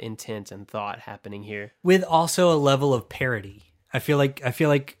real intent and thought happening here. With also a level of parody. I feel like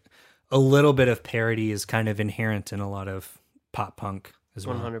a little bit of parody is kind of inherent in a lot of pop punk as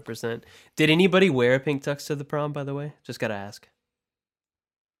well. 100%. Did anybody wear a pink tux to the prom, by the way? Just gotta ask.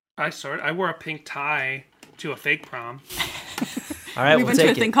 I wore a pink tie to a fake prom. All right, We we'll went to a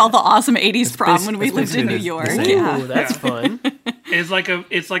take thing it. called the Awesome 80s Prom basi- when we it's lived in New basically York. the same. Yeah. Ooh, that's Yeah. fun.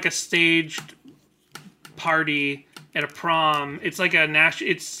 It's like a staged party at a prom. It's like a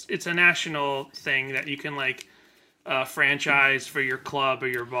it's a national thing that you can like franchise for your club or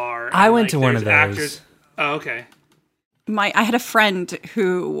your bar. I And, went like, to one of there's those. Oh, okay. I had a friend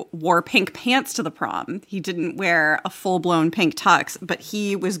who wore pink pants to the prom. He didn't wear a full-blown pink tux, but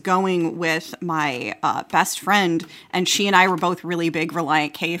he was going with my best friend, and she and I were both really big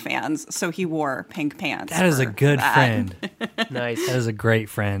Relient K fans, so he wore pink pants. That is a good that. friend. Nice. That is a great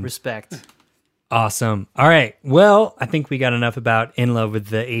friend. Respect. Awesome. All right. Well, I think we got enough about In Love with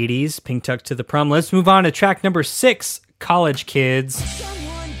the 80s, Pink Tuck to the Prom. Let's move on to track number 6, College Kids.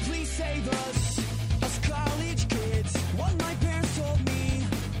 Someone please save us college kids. What my parents told me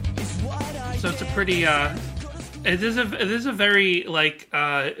is what I So it's a pretty it is a very like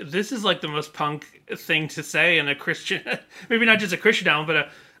this is like the most punk thing to say in a Christian, maybe not just a Christian album,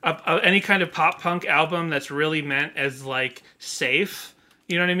 but any kind of pop punk album that's really meant as like safe.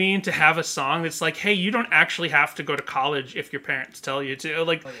 You know what I mean? To have a song that's like, hey, you don't actually have to go to college if your parents tell you to.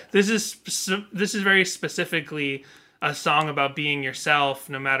 Like, this is very specifically a song about being yourself,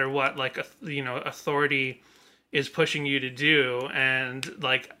 no matter what, like, authority is pushing you to do. And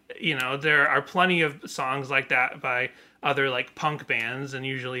like, there are plenty of songs like that by other like punk bands, and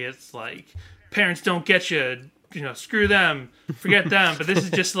usually it's like, parents don't get you, screw them, forget them. But this is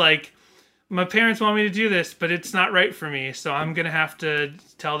just like, my parents want me to do this, but it's not right for me, so I'm gonna have to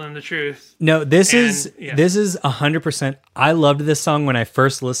tell them the truth. No, this is 100%. I loved this song when I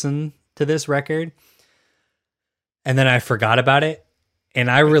first listened to this record, and then I forgot about it, and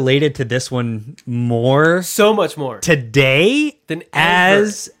I related to this one more So much more today than ever.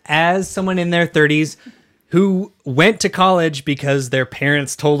 as someone in their 30s who went to college because their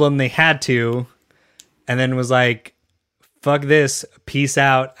parents told them they had to, and then was like, fuck this, peace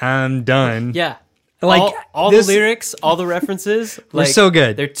out, I'm done. Yeah. Like all the lyrics, all the references, We're like, so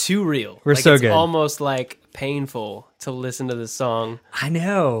good. They're too real. We're like, so it's good. almost like painful to listen to this song, I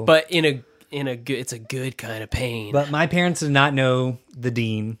know. but in a good, it's a good kind of pain. But my parents did not know the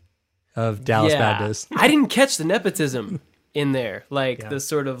dean of Dallas Baptist. I didn't catch the nepotism in there, like the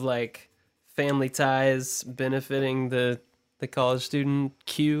sort of like family ties benefiting the college student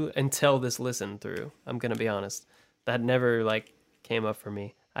queue until this listen through. I'm gonna be honest, that never like came up for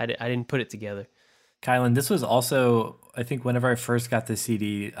me. I didn't put it together. Kylan, this was also, I think whenever I first got the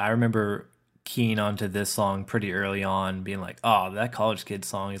CD, I remember keying onto this song pretty early on, being like, oh, that College Kid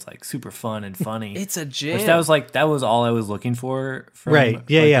song is like super fun and funny. It's a jam. Which that was all I was looking for from Right.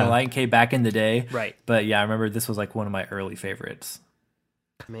 Yeah, yeah. Relient K back in the day. Right. But yeah, I remember this was like one of my early favorites.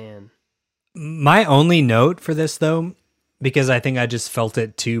 Man. My only note for this, though, because I think I just felt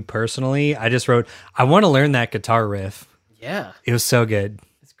it too personally, I just wrote, I want to learn that guitar riff. Yeah. It was so good.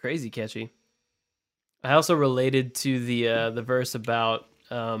 It's crazy catchy. I also related to the verse about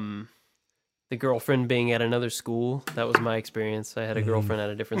the girlfriend being at another school. That was my experience. I had a girlfriend at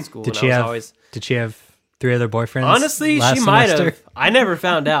a different school. Did and she I was have always, Did she have 3 other boyfriends? honestly, last she might semester? have. I never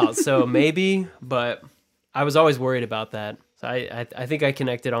found out, so maybe. But I was always worried about that. So I think I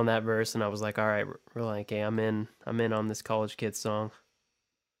connected on that verse, and I was like, all right, Relient K, I'm in on this College Kid song.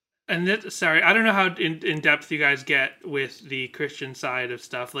 And sorry, I don't know how in depth you guys get with the Christian side of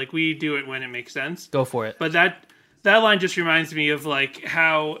stuff. Like, we do it when it makes sense. Go for it. But that line just reminds me of like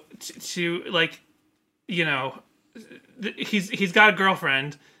how to like, he's got a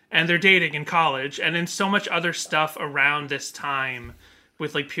girlfriend and they're dating in college, and then so much other stuff around this time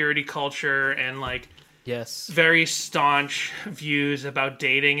with like purity culture and like Yes. very staunch views about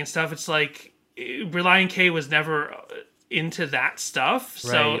dating and stuff. It's like Relient K was never into that stuff,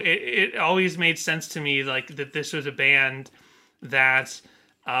 so Right. it always made sense to me like that this was a band that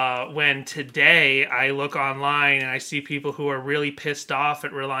when today I look online and I see people who are really pissed off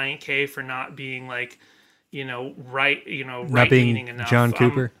at Relient K for not being like Not right-leaning being enough. John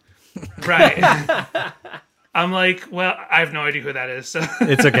Cooper. Right. I'm like, well, I have no idea who that is. So.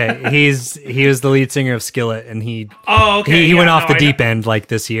 It's okay. He was the lead singer of Skillet, and he Okay. he went off the I deep know. end like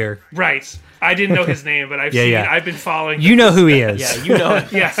this year. Right. I didn't know his name, but I've Yeah, seen. yeah. I've been following. You know who he is. Yeah, you know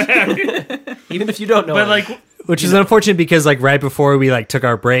it. Yeah. Even if you don't know But it. like, Which is unfortunate because like right before we like took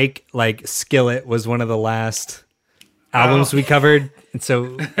our break, like Skillet was one of the last albums we covered, and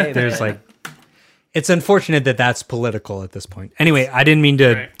so there's like, it's unfortunate that that's political at this point. Anyway, I didn't mean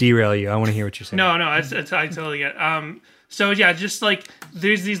to Right. derail you. I want to hear what you're saying. no, it's I totally get. So yeah, just like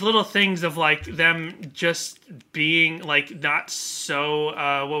there's these little things of like them just being like not so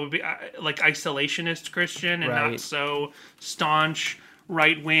what would be like isolationist Christian and Right. not so staunch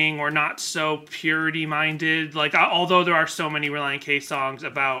right wing or not so purity minded. Like although there are so many Relient K songs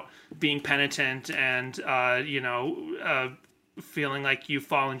about being penitent and feeling like you've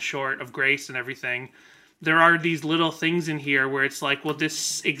fallen short of grace and everything, there are these little things in here where it's like, well,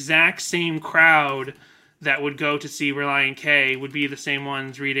 this exact same crowd that would go to see Relient K would be the same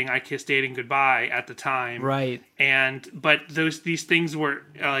ones reading I Kissed Dating Goodbye at the time. Right. But these things were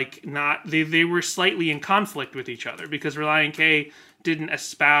like not, they were slightly in conflict with each other because Relient K didn't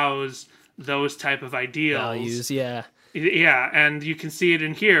espouse those type of ideals. Values, yeah. Yeah, and you can see it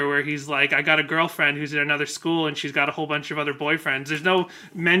in here where he's like, I got a girlfriend who's in another school and she's got a whole bunch of other boyfriends. There's no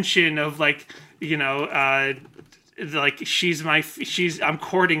mention of like, like I'm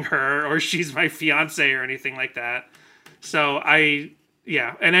courting her or she's my fiance or anything like that. So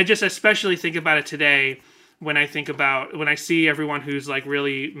and I just especially think about it today when I see everyone who's like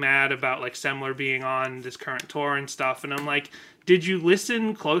really mad about like Semler being on this current tour and stuff, and I'm like, did you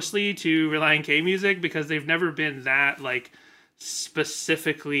listen closely to Relient K music? Because they've never been that like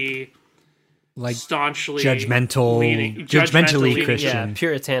specifically like staunchly judgmentally leaning. Christian. Yeah,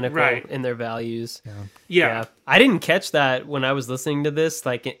 puritanical Right. in their values. Yeah. I didn't catch that when I was listening to this,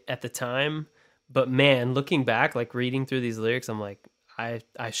 like at the time. But man, looking back, like reading through these lyrics, I'm like, I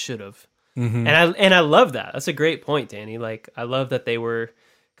should have. Mm-hmm. And I love that. That's a great point, Danny. Like, I love that they were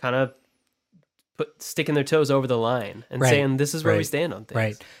kind of sticking their toes over the line and saying, this is where we stand on things.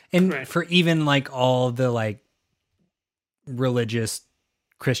 Right. And for even like all the like religious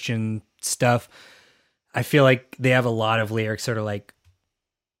Christian stuff, I feel like they have a lot of lyrics that are like,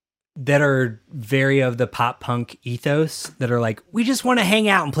 that are very of the pop punk ethos that are like, we just want to hang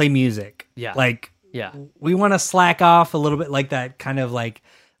out and play music. Yeah. Like, Yeah. we want to slack off a little bit, like that kind of like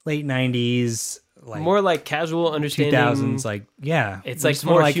late 90s, like More like casual understanding. 2000s, like, yeah. It's we like just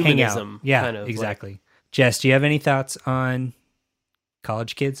wanna, more hang out. humanism. Yeah, kind of, exactly. Jess, do you have any thoughts on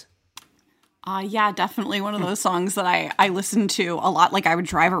College Kids? Yeah, definitely one of those songs that I listened to a lot. Like I would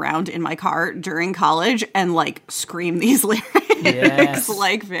drive around in my car during college and like scream these lyrics. Yes.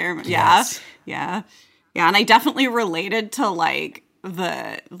 Like very much. Yes. Yeah. And I definitely related to like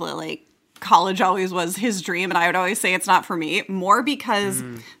the like college always was his dream. And I would always say it's not for me, more because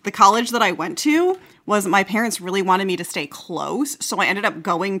the college that I went to was my parents really wanted me to stay close. So I ended up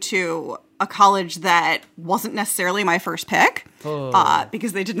going to a college that wasn't necessarily my first pick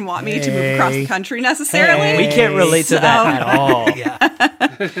because they didn't want me to move across the country necessarily. We can't relate to that at all.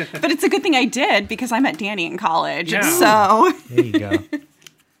 But it's a good thing I did because I met Danny in college. Yeah. So There you go.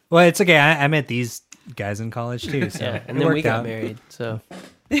 Well, it's okay. I met these guys in college too. So Yeah, it and then we worked got out. married. So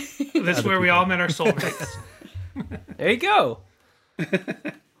That's where we all met our soulmates. there you go.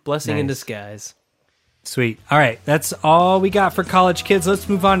 Blessing in disguise. Sweet. All right. That's all we got for College Kids. Let's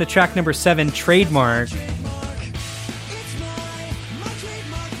move on to track number 7, Trademark.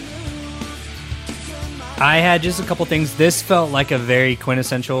 I had just a couple things. This felt like a very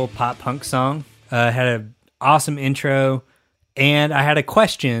quintessential pop punk song. Had an awesome intro. And I had a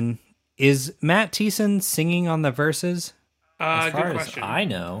question. Is Matt Thiessen singing on the verses? As far Good as question. I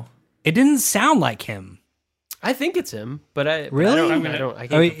know, It didn't sound like him. I think it's him, but I Really? I I'm don't. gonna- I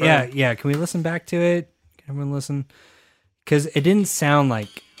can't Oh, confirm. yeah. Can we listen back to it? Can everyone listen? Because it didn't sound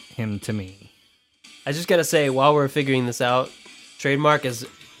like him to me. I just gotta say, while we're figuring this out, Trademark is.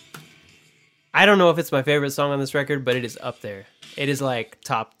 I don't know if it's my favorite song on this record, but it is up there. It is like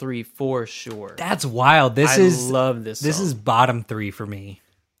top 3 for sure. That's wild. I love this. This song. is bottom 3 for me.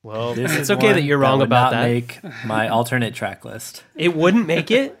 Well, this it's is okay one that you're wrong would about not that. Make my alternate track list. It wouldn't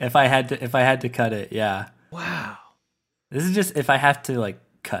make it. If I had to cut it, yeah. Wow. This is just if I have to like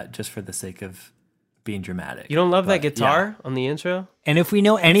cut just for the sake of being dramatic. You don't love that But, guitar on the intro? And if we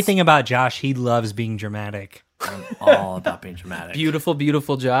know anything about Josh, he loves being dramatic. I'm all about being dramatic. Beautiful,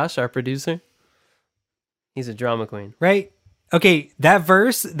 beautiful Josh, our producer. He's a drama queen. Right? Okay, that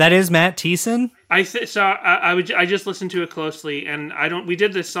verse, that is Matt Thiessen. I just listened to it closely, and we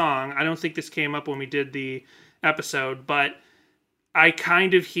did this song. I don't think this came up when we did the episode, but I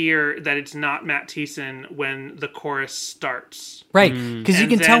kind of hear that it's not Matt Thiessen when the chorus starts. Right, because you And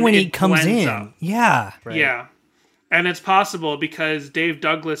can tell then when he it comes blends in. up. Yeah. Right. Yeah, and it's possible because Dave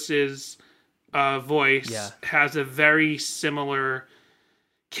Douglas's voice Yeah. has a very similar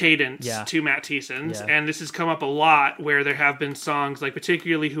cadence Yeah. to Matt Thiessen's, Yeah. and this has come up a lot where there have been songs like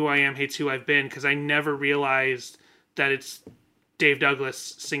particularly "Who I Am Hates Who I've Been" because I never realized that it's Dave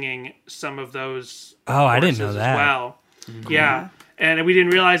Douglas singing some of those. Oh, I didn't know choruses that. as well. Yeah. And we didn't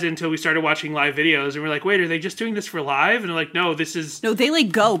realize it until we started watching live videos, and we're like, "Wait, are they just doing this for live?" And they're like, "No, this is." no, they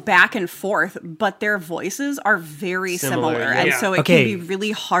like go back and forth, but their voices are very Similar, similar. yeah. And Yeah. so it Okay. can be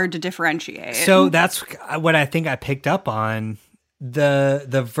really hard to differentiate. So that's what I think I picked up on.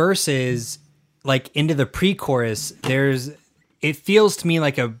 The verses, like into the pre-chorus, it feels to me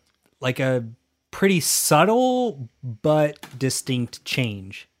like a pretty subtle but distinct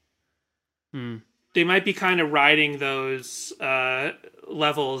change. kind of riding those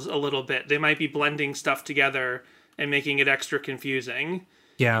levels a little bit. They might be blending stuff together and making it extra confusing.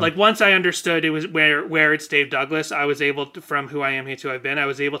 Yeah. Like once I understood it was where it's Dave Douglas, I was able to, from Who I Am, Hate Who I've Been, I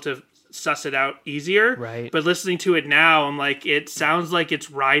was able to suss it out easier. Right. But listening to it now, I'm like, it sounds like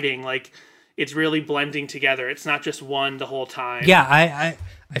it's riding, like it's really blending together. It's not just one the whole time. Yeah,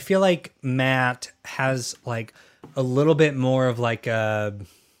 I feel like Matt has like a little bit more of like a,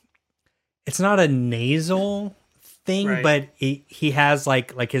 it's not a nasal thing, Right. but he has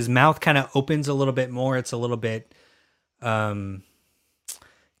like his mouth kind of opens a little bit more. It's a little bit, gosh,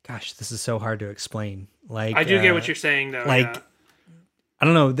 this is so hard to explain. Like I do get what you're saying though. like, yeah. I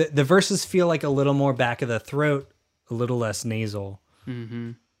don't know. The verses feel like a little more back of the throat, a little less nasal.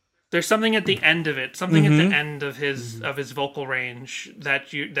 There's something at the end of it, something at the end of his vocal range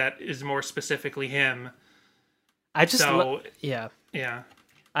that is more specifically him. I just So- yeah. Yeah.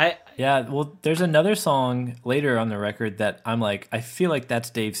 Yeah, well, there's another song later on the record that I'm like, I feel like that's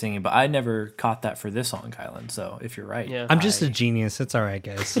Dave singing, but I never caught that for this song, Kylan. So if you're right, Yeah. I'm just a genius. It's all right,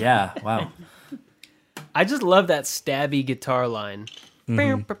 guys. yeah, wow. I just love that stabby guitar line.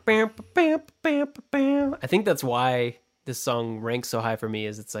 I think that's why this song ranks so high for me,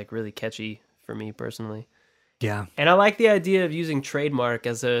 is it's like really catchy for me personally. Yeah. And I like the idea of using trademark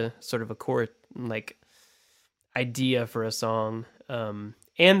as a sort of a core like idea for a song.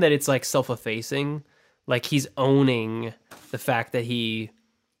 And that it's like self-effacing, like he's owning the fact that he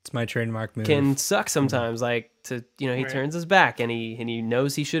It's my trademark move. can suck sometimes, like to, he Right. turns his back and he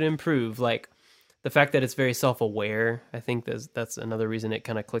knows he should improve. Like the fact that it's very self-aware, I think that's another reason it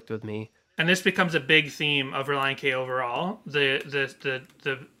kind of clicked with me. And this becomes a big theme of Relient K overall. The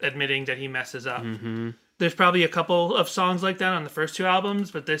admitting that he messes up. There's probably a couple of songs like that on the first two albums,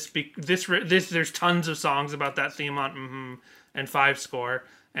 but this there's tons of songs about that theme on and Five Score,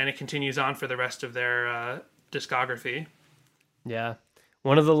 and it continues on for the rest of their discography. Yeah.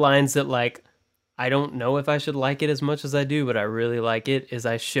 One of the lines that like I don't know if I should like it as much as I do, but I really like it, is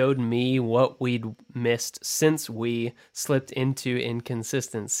I showed me what we'd missed since we slipped into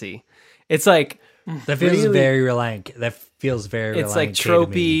inconsistency. It's like That feels really- very Reliant. That feels very. it's like Reliant K to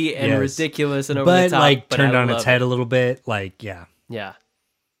me. tropey and Yes. ridiculous and over but the top, like but turned I on love its head it. a little bit. Like yeah. Yeah,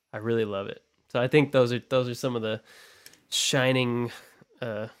 I really love it. So I think those are some of the shining,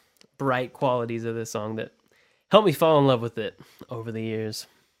 bright qualities of this song that helped me fall in love with it over the years.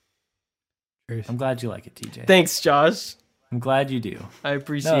 I'm glad you like it, TJ. Thanks, Josh. I'm glad you do. I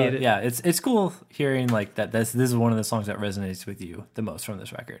appreciate it. Yeah, it's cool hearing like that. This is one of the songs that resonates with you the most from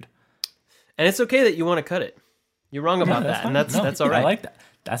this record. And it's okay that you want to cut it. You're wrong about that, and that's all right. I like that.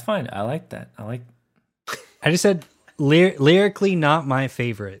 That's fine. I like that. I just said lyrically not my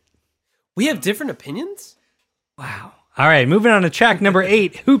favorite. We have different opinions? Wow. All right, moving on to track number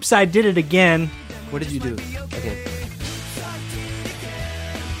 8. Hoops, I Did It Again. What did you do? Okay.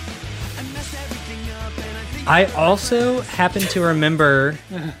 I also happen to remember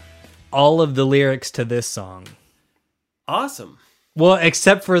all of the lyrics to this song. Awesome. Well,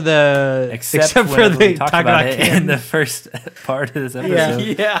 except for the Except for the we talked talk about about it Ken. in the first part of this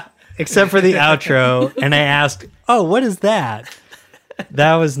episode. Yeah. Except for the outro, and I asked, "Oh, what is that?"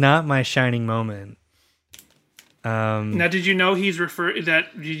 That was not my shining moment. Now, did you know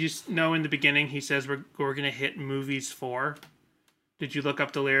did you know in the beginning he says we're going to hit movies 4? Did you look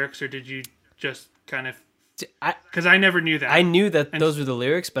up the lyrics, or did you just kind of... Because I never knew that. I knew that those were the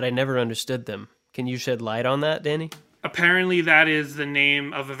lyrics, but I never understood them. Can you shed light on that, Danny? Apparently that is the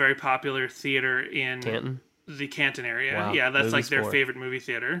name of a very popular theater in Canton? the Canton area. Wow. Yeah, that's like Movies their 4. favorite movie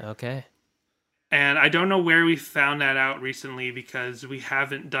theater. Okay. And I don't know where we found that out recently because we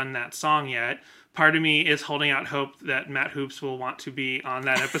haven't done that song yet. Part of me is holding out hope that Matt Hoops will want to be on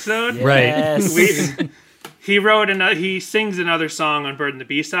that episode. Right. Yes. He sings another song on Bird and the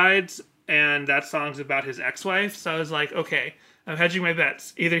B-Sides, and that song's about his ex-wife. So I was like, okay, I'm hedging my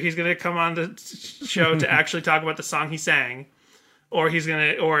bets. Either he's going to come on the show to actually talk about the song he sang, or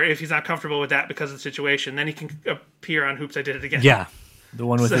if he's not comfortable with that because of the situation, then he can appear on Hoops, I Did It Again. Yeah, The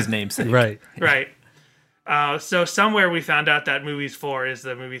one with his namesake. right. Right. So somewhere we found out that Movies 4 is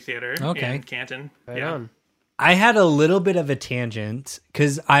the movie theater Okay. in Canton. Right on. I had a little bit of a tangent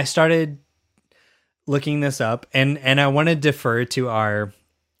because I started looking this up, and I want to defer to our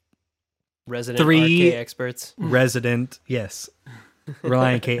Resident 3 RK experts. resident, yes,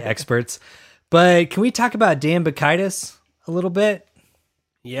 Reliant K experts. But can we talk about Dan Bacchitis a little bit?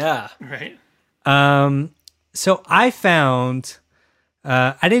 Yeah. Right. So I found,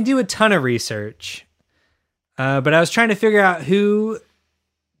 I didn't do a ton of research, but I was trying to figure out who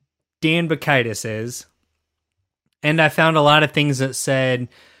Dan Bacchitis is. And I found a lot of things that said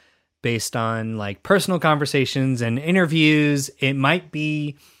based on like personal conversations and interviews. It might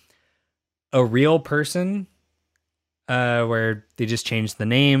be a real person where they just changed the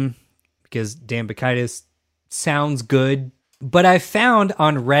name because Dan Bacchitis sounds good. But I found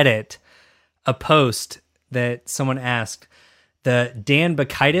on Reddit a post that someone asked the Dan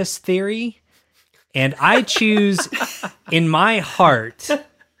Bacchitis theory, and I choose in my heart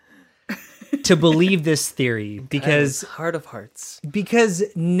to believe this theory because Heart of hearts. because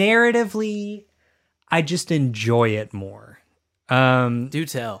narratively I just enjoy it more. Do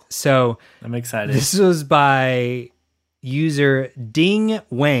tell. So I'm excited. this was by user Ding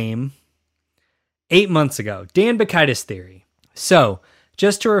Wame 8 months ago. Dan Bacchitis theory. So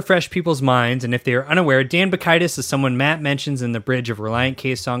just to refresh people's minds, and if they are unaware, Dan Bacchitis is someone Matt mentions in the bridge of Reliant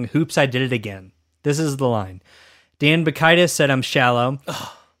K's song "Hoops, I Did It Again." This is the line. Dan Bacchitis said, "I'm shallow."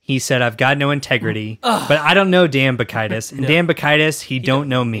 He said, "I've got no integrity." But I don't know Dan Bacchitis. And Dan Bacchitis, he don't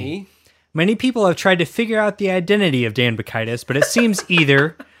know me. Many people have tried to figure out the identity of Dan Bacchitis, but it seems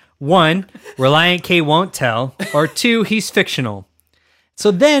either 1, Reliant K won't tell, or 2, he's fictional.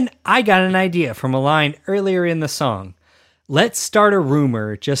 So then I got an idea from a line earlier in the song. Let's start a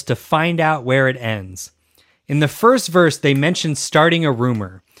rumor just to find out where it ends. In the first verse, they mentioned starting a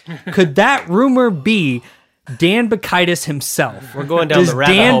rumor. Could that rumor be Dan Bacchitis himself? We're going down Does the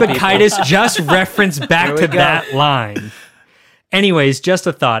rabbit Dan hole, people. Bacchitis just reference back to that line? Anyways, just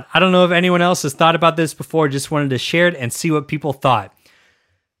a thought. I don't know if anyone else has thought about this before. Just wanted to share it and see what people thought.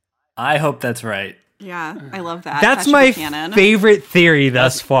 I hope that's right. Yeah, I love that. That's That should my be canon. favorite theory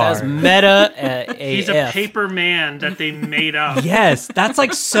thus far. That's meta AF. He's a paper man that they made up. Yes, that's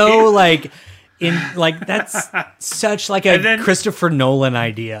like so like in like that's such like a And then- Christopher Nolan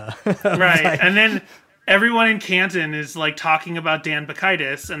idea. Right. And then everyone in Canton is like talking about Dan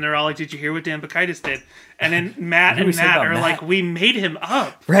Bacchitis, and they're all like, "Did you hear what Dan Bacchitis did?" And then Matt do we and say Matt about are Matt? like, "We made him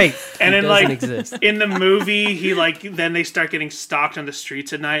up." Right. And then doesn't like exist. in the movie, he like then they start getting stalked on the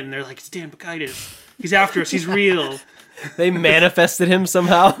streets at night, and they're like, "It's Dan Bacchitis. He's after us. He's real." They manifested him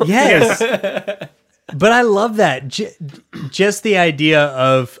somehow. Yes. But I love that. Just the idea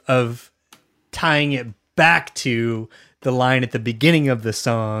of tying it back to the line at the beginning of the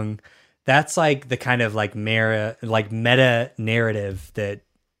song. That's like the kind of like meta narrative that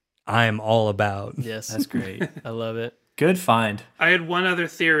I'm all about. Yes. That's great. I love it. Good find. I had one other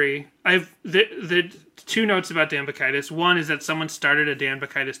theory. I've the 2 notes about Dan Bacchitis. One is that someone started a Dan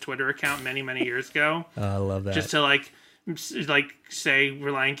Bacchitis Twitter account many years ago, I love that. just to like say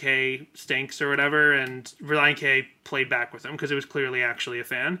Reliant K stinks or whatever, and Reliant K played back with him because it was clearly actually a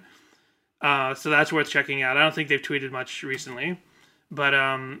fan. So that's worth checking out. I don't think they've tweeted much recently, but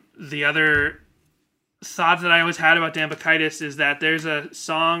the other thought that I always had about Dan Bacchitis is that there's a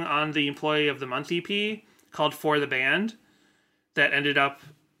song on the Employee of the Month EP called "For the Band" that ended up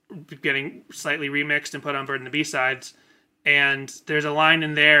getting slightly remixed and put on Bird and the B-sides. And there's a line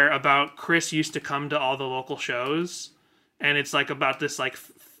in there about Chris used to come to all the local shows. And it's like about this, like,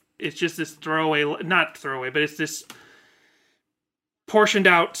 it's just this not throwaway, but it's this portioned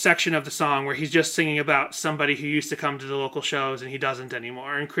out section of the song where he's just singing about somebody who used to come to the local shows and he doesn't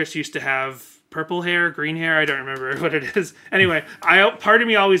anymore. And Chris used to have purple hair, green hair. I don't remember what it is. Anyway, part of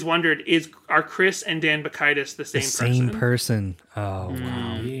me always wondered, are Chris and Dan Bacchitis the the same same person? person. Oh,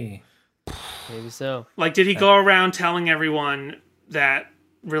 wow. Yeah. Maybe so. Like, did he go around telling everyone that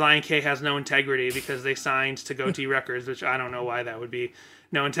Reliant K has no integrity because they signed to Goatee Records, which I don't know why that would be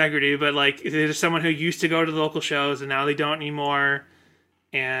no integrity, but like, there's someone who used to go to the local shows and now they don't anymore,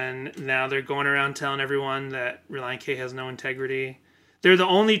 and now they're going around telling everyone that Reliant K has no integrity. They're the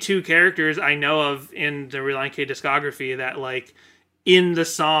only 2 characters I know of in the Reliant K discography that, like, in the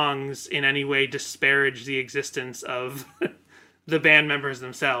songs in any way disparage the existence of the band members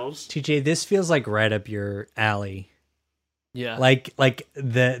themselves. TJ, this feels like right up your alley. Yeah. Like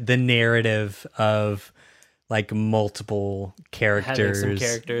the narrative of like multiple characters. Having some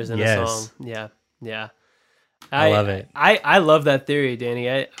characters in Yes. a song. Yeah. Yeah. I love it. I love that theory,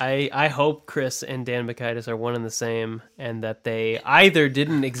 Danny. I hope Chris and Dan Bacchitis are one and the same, and that they either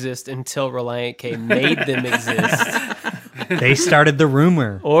didn't exist until Reliant K made them exist, They started the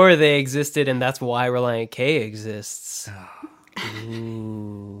rumor. or they existed and that's why Reliant K exists.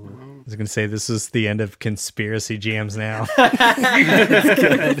 I was going to say this is the end of conspiracy jams now. Same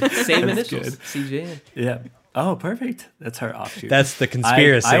initials, CJ. Yeah. Oh, perfect. That's our offshoot. That's the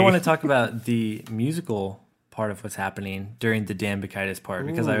conspiracy. I want to talk about the musical part of what's happening during the Dan Bacchitis part,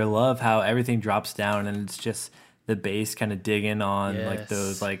 because I love how everything drops down and it's just the bass kind of digging on like Yes.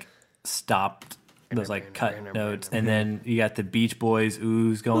 those like stopped, those like cut notes, and then you got the Beach Boys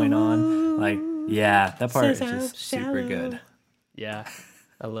oohs going on. Like, yeah, that part is just super good. Yeah.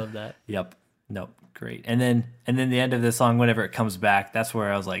 I love that. Yep. Nope. Great. And then the end of the song, whenever it comes back, that's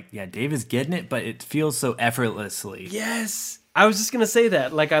where I was like, yeah, Dave is getting it, but it feels so effortlessly. Yes. I was just going to say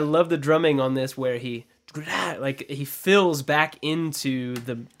that. Like, I love the drumming on this where he fills back into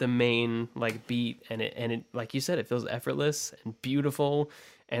the main like beat, and it like you said, it feels effortless and beautiful,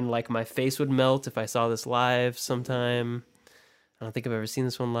 and like my face would melt if I saw this live sometime. I don't think I've ever seen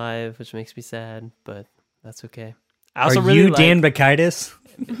this one live, which makes me sad, but that's okay. I also Are really you like, Dan Bacchitis?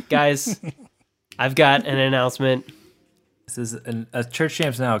 guys, I've got an announcement. This is a Church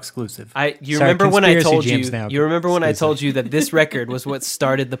Jams Now exclusive. You Sorry, remember when I Conspiracy told Jams you? Now You remember when I exclusive. told you that this record was what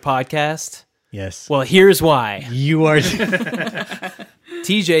started the podcast? Yes. Well, here's why. You are.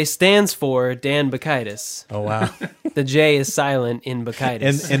 TJ stands for Dan Bacchitis. Oh wow. The J is silent in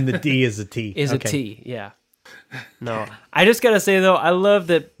Bacchitis. And the D is a T. Is Okay. a T, yeah. No. I just gotta say though, I love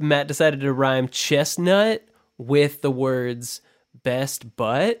that Matt decided to rhyme chestnut with the words best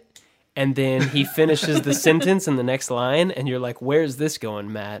butt, and then he finishes the sentence in the next line, and you're like, where's this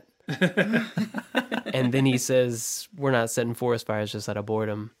going, Matt? And then he says, we're not setting forest fires just out of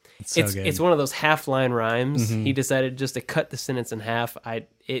boredom. So good. It's one of those half-line rhymes. Mm-hmm. He decided just to cut the sentence in half.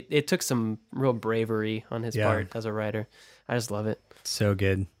 It took some real bravery on his Yeah. part as a writer. I just love it. So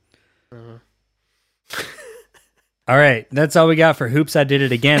good. All right, that's all we got for Hoops. I Did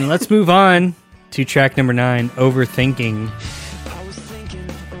It Again. Let's move on to track number 9, Overthinking. I was thinking,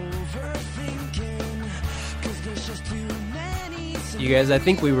 overthinking, 'cause there's just too many. You guys, I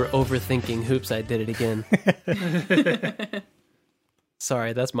think we were overthinking Hoops. I Did It Again.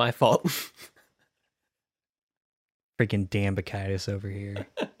 Sorry, that's my fault. Freaking Dan Bacchitis over here.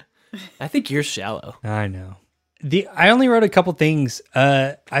 I think you're shallow. I know. I only wrote a couple things.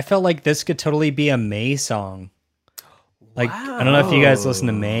 I felt like this could totally be a May song. Like, I don't know if you guys listen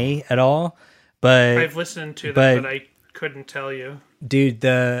to May at all, but I've listened to but- them, but I couldn't tell you. dude,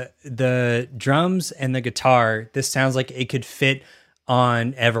 the drums and the guitar, this sounds like it could fit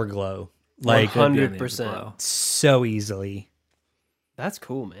on Everglow. Like 100%. so easily. That's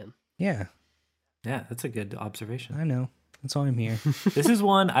cool, man. Yeah, Yeah, that's a good observation. I know. That's why I'm here. This is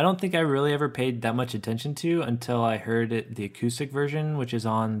one I don't think I really ever paid that much attention to until I heard it, the acoustic version, which is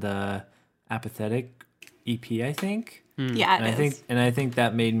on the Apathetic EP, I think. Yeah, And I think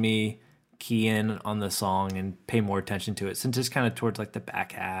that made me key in on the song and pay more attention to it, since it's kind of towards like the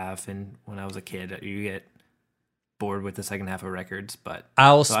back half. And when I was a kid, you get bored with the second half of records. But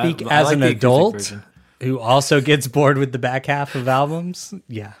I'll so speak I as like an the acoustic adult version. who also gets bored with the back half of albums.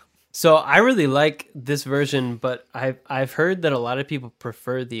 Yeah. So I really like this version, but I've heard that a lot of people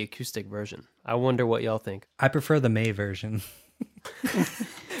prefer the acoustic version. I wonder what y'all think. I prefer the May version.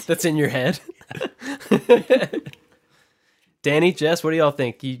 That's in your head. Danny, Jess, what do y'all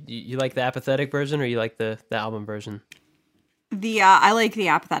think? You like the apathetic version, or you like the album version? I like the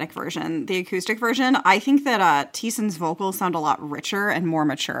apathetic version. The acoustic version, I think that Thiesen's vocals sound a lot richer and more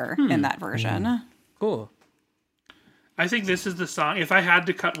mature in that version. Cool. I think this is the song. If I had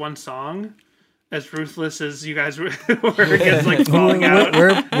to cut one song, as ruthless as you guys were against like falling out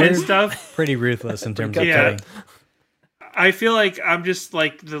and stuff, Pretty ruthless in terms of Yeah. cutting. I feel like I'm just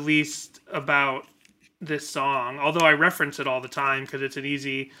like the least about this song. Although I reference it all the time because it's an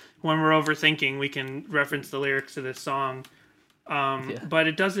easy. When we're overthinking, we can reference the lyrics to this song. But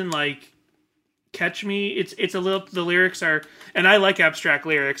it doesn't like catch me. It's a little. The lyrics are, and I like abstract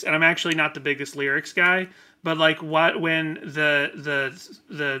lyrics, and I'm actually not the biggest lyrics guy. But like when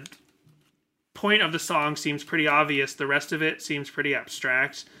the point of the song seems pretty obvious, the rest of it seems pretty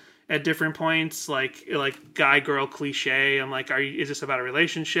abstract at different points. Like guy girl cliche. I'm like, is this about a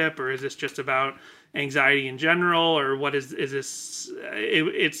relationship, or is this just about anxiety in general, or what is this?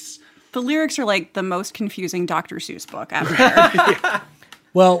 It's The lyrics are like the most confusing Dr. Seuss book ever.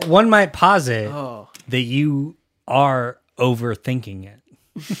 Well, one might posit Oh, that you are overthinking it.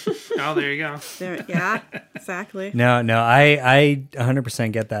 oh, there you go. Yeah, exactly. No, I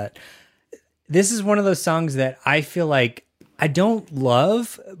 100% get that. This is one of those songs that I feel like I don't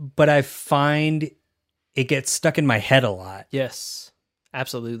love, but I find it gets stuck in my head a lot. yes,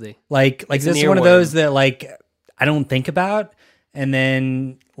 absolutely. Like It's this an is one of earworm. those that like I don't think about, and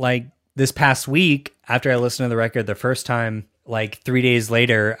then like this past week after I listened to the record the first time, like 3 days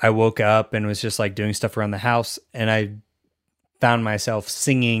later, I woke up and was just like doing stuff around the house, and I found myself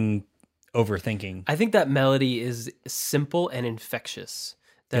singing Overthinking. I think that melody is simple and infectious.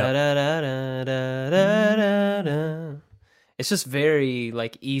 Yep. Da, da, da, da, da, da, da. It's just very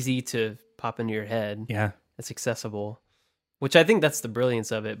like easy to pop into your head. Yeah. It's accessible, which I think that's the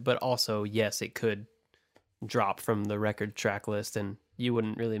brilliance of it. But also, yes, it could drop from the record track list, and you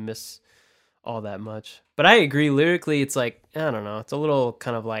wouldn't really miss all that much. But I agree, lyrically, it's like, I don't know, it's a little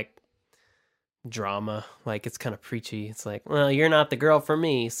kind of like drama. Like, it's kind of preachy. It's like, well, you're not the girl for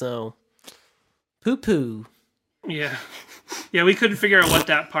me, so poo-poo. Yeah. Yeah, we couldn't figure out what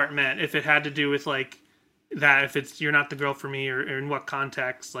that part meant. If it had to do with, like, that, if it's you're not the girl for me, or in what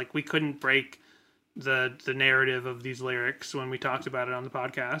context. Like, we couldn't break the narrative of these lyrics when we talked about it on the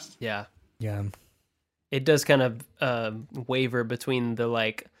podcast. Yeah. Yeah. It does kind of waver between the,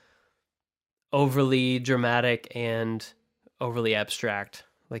 like, overly dramatic and overly abstract,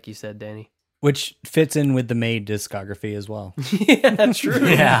 like you said, Danny. Which fits in with the Maid discography as well. Yeah, true.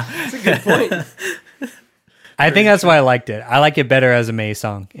 Yeah. That's a good point. I think that's why I liked it. I like it better as a May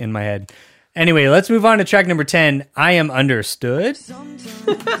song in my head. Anyway, let's move on to track number 10, I Am Understood.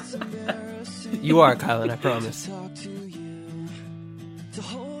 You are, Kylan, I promise. Talk to you, to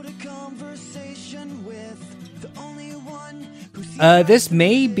hold a conversation with the only one who sees This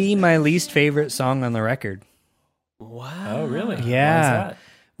may be my least favorite song on the record. Wow. Oh, really? Why is Yeah. that?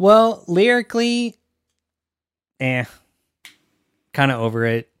 Well, lyrically, kind of over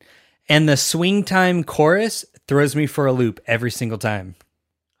it. And the swing time chorus throws me for a loop every single time.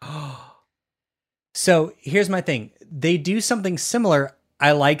 So here's my thing. They do something similar.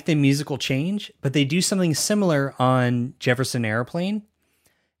 I like the musical change, but they do something similar on Jefferson Airplane,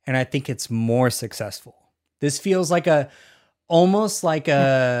 and I think it's more successful. This feels like almost like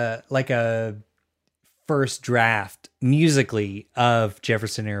a first draft musically of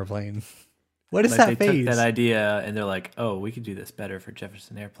Jefferson Airplane. What is Like that they face? took that idea and they're like, oh, we could do this better for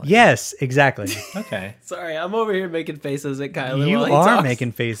Jefferson Airplane. Yes, exactly. Okay. Sorry, I'm over here making faces at Kylan. You are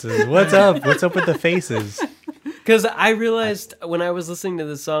making faces. What's up? What's up with the faces? Because I realized when I was listening to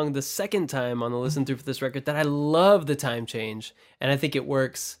this song the second time on the listen through for this record that I love the time change, and I think it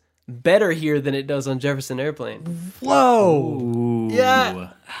works better here than it does on Jefferson Airplane. Whoa. Ooh. Yeah.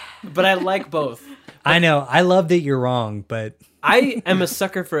 But I like both. I know. I love that you're wrong, but I am a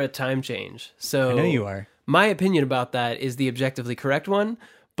sucker for a time change. So I know you are. My opinion about that is the objectively correct one,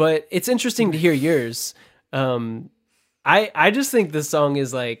 but it's interesting to hear yours. I just think this song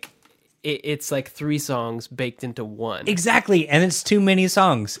is like it's like 3 songs baked into one. Exactly, and it's too many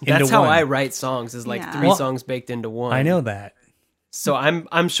songs. That's into how one. I write songs, is like Yeah. 3 Well, songs baked into one. I know that. So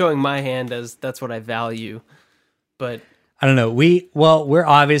I'm showing my hand as that's what I value. But I don't know. We're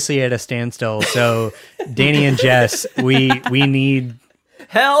obviously at a standstill. So Danny and Jess, we need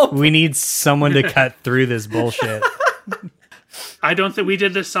help. someone to cut through this bullshit. I don't think we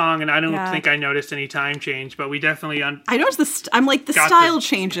did this song, and I don't Yeah. think I noticed any time change, but we definitely I noticed I'm like the Got style the-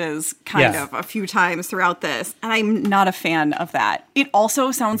 changes kind Yeah. of a few times throughout this, and I'm not a fan of that. It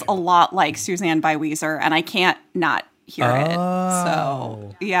also sounds a lot like Suzanne by Weezer, and I can't not hear it.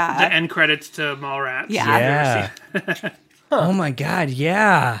 So the yeah, end credits to Mallrats. Yeah. Yeah. Oh my god,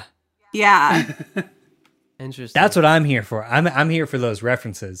 yeah. yeah. Interesting. That's what I'm here for. I'm here for those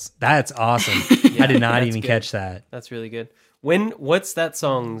references. That's awesome. I did not that's even good. catch that. That's really good. What's that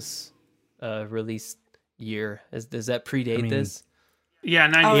song's release year? Does that predate this? Yeah,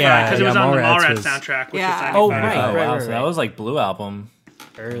 95, yeah, because it was yeah, on the Mallrats Mallrats was- soundtrack, which Yeah. is 95. Oh, right. Oh, wow. right, So that was like Blue Album.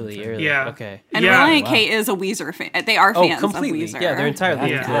 Early. Yeah. Okay. And Yeah. Reliant Wow. K is a Weezer fan. They are Oh, fans completely. of Weezer. Yeah, they're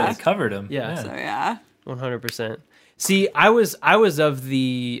entirely Yeah. into Yeah, this. they covered him. Yeah. So yeah. 100%. See, I was of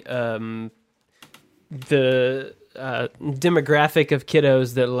the demographic of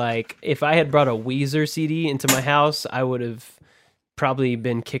kiddos that, like, if I had brought a Weezer CD into my house, I would have probably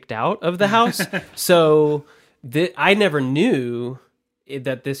been kicked out of the house. So I never knew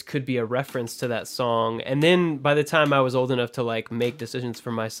that this could be a reference to that song. And then by the time I was old enough to, like, make decisions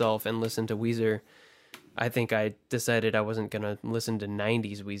for myself and listen to Weezer, I think I decided I wasn't going to listen to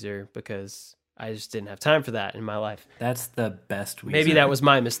 90s Weezer because I just didn't have time for that in my life. That's the best Weezer. Maybe that was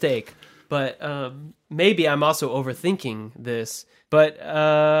my mistake, but maybe I'm also overthinking this. But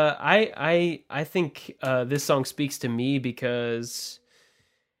I think this song speaks to me because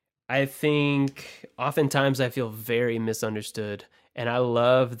I think oftentimes I feel very misunderstood, and I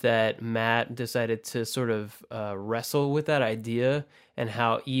love that Matt decided to sort of wrestle with that idea, and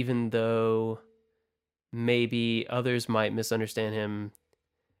how even though maybe others might misunderstand him,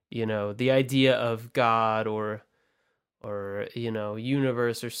 you know, the idea of God or you know,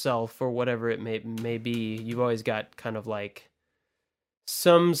 universe or self or whatever it may be, you've always got kind of like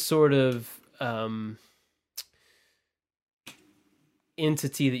some sort of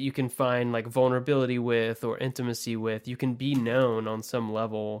entity that you can find like vulnerability with or intimacy with. You can be known on some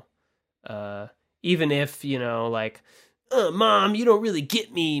level, even if, you know, like, Mom, you don't really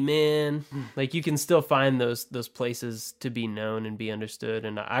get me, man. Like, you can still find those places to be known and be understood.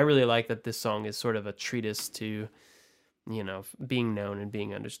 And I really like that this song is sort of a treatise to being known and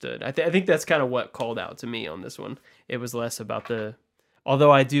being understood. I think that's kind of what called out to me on this one. It was less about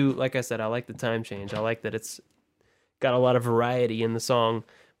although I do, like I said, I like the time change. I like that it's got a lot of variety in the song,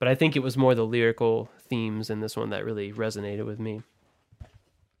 but I think it was more the lyrical themes in this one that really resonated with me.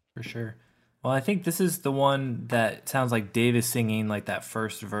 For sure. Well, I think this is the one that sounds like Dave is singing like that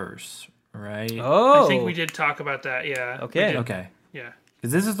first verse, right? Oh, I think we did talk about that. Yeah. Okay. Okay. Yeah.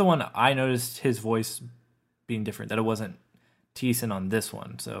 Because this is the one I noticed his voice being different, that it wasn't Thiessen on this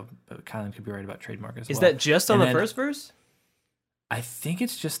one. So, but Kylan could be right about trademark as well. Is that just on And the then first verse? I think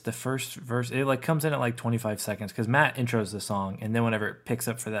it's just the first verse. It like comes in at like 25 seconds because Matt intros the song, and then whenever it picks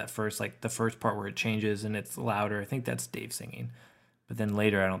up for that first, like the first part where it changes and it's louder, I think that's Dave singing. But then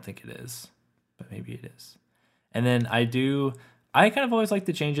later, I don't think it is, but maybe it is. And then I kind of always like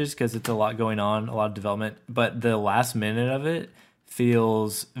the changes because it's a lot going on, a lot of development. But the last minute of it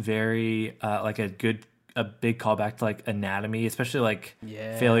feels very like a big callback to like Anatomy, especially like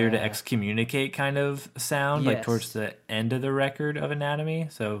failure to excommunicate kind of sound, like towards the end of the record of Anatomy.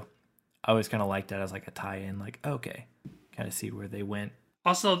 So I always kind of liked that as like a tie-in, like, okay, kind of see where they went.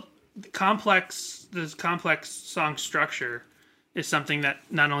 Also, this complex song structure is something that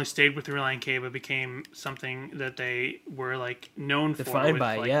not only stayed with Relient K, but became something that they were like known for, Defined with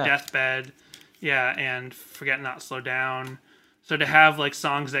by, like yeah. Deathbed, and Forget Not Slow Down. So to have like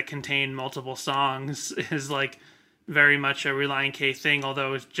songs that contain multiple songs is like very much a Relient K thing,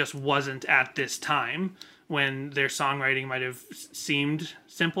 although it just wasn't at this time when their songwriting might have seemed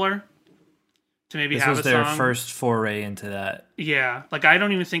simpler to maybe This have was a their song. first foray into that. Yeah, like I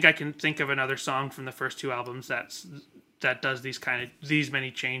don't even think I can think of another song from the first two albums that does these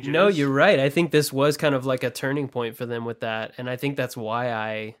many changes. No, you're right. I think this was kind of like a turning point for them with that, and I think that's why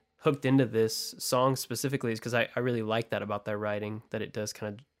I hooked into this song specifically, is because I really like that about their writing, that it does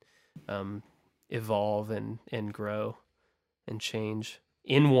kind of evolve and grow and change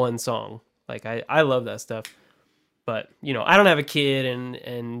in one song. Like I love that stuff. But, I don't have a kid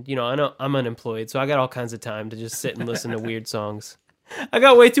and I know I'm unemployed, so I got all kinds of time to just sit and listen to weird songs. I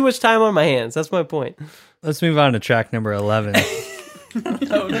got way too much time on my hands. That's my point. Let's move on to track number 11.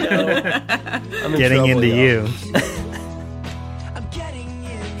 Oh, no. I'm in Getting trouble, into y'all. you. I'm getting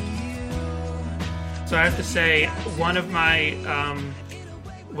into you. So I have to say, one of my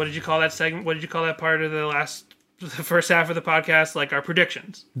what did you call that segment? What did you call that part of the first half of the podcast? Like our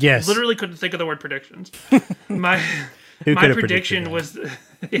predictions. Yes. Literally couldn't think of the word predictions. My Who my could have prediction predicted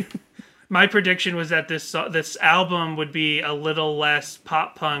was my prediction was that this album would be a little less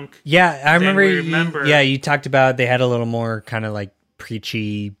pop punk. Yeah, I remember. we remember. You talked about they had a little more kind of like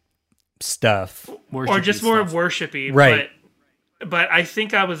preachy stuff. Or just more worshipy, Right. But I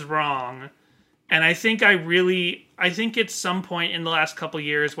think I was wrong, and I think at some point in the last couple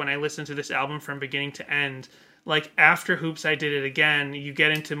years when I listened to this album from beginning to end, like after Hoops I Did It Again, you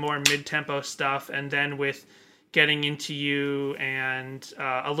get into more mid-tempo stuff, and then with Getting Into You and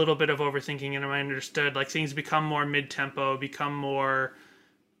a little bit of Overthinking and I Understood, like things become more mid-tempo, become more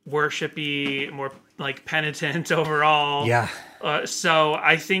worshipy, more like penitent overall. Yeah. So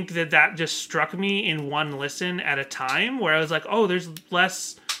I think that just struck me in one listen at a time, where I was like, oh, there's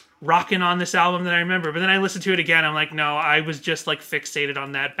less rocking on this album than I remember. But then I listened to it again. I'm like, no, I was just like fixated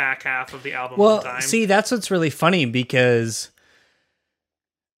on that back half of the album. Well, all the time. see, that's what's really funny, because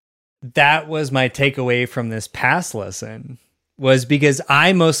that was my takeaway from this past listen, was because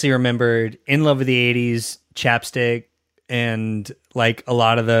I mostly remembered In Love with the 80s, Chapstick, and like a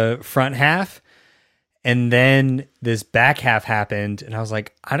lot of the front half. And then this back half happened, and I was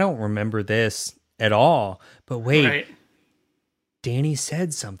like, I don't remember this at all. But wait, Right. Danny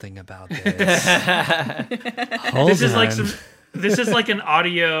said something about this. Hold This is like on. this is like an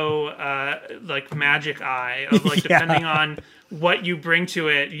audio like magic eye of like Yeah. depending on what you bring to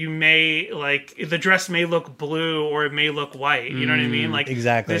it, you may like the dress may look blue or it may look white. You know what I mean? Like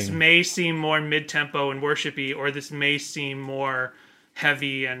exactly. this may seem more mid-tempo and worshipy, or this may seem more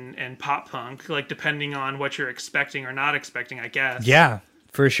heavy and pop punk, like depending on what you're expecting or not expecting, I guess. Yeah,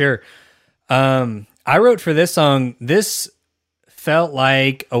 for sure. I wrote for this song, this felt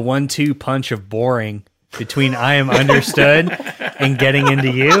like a 1-2 punch of boring between I Am Understood and Getting Into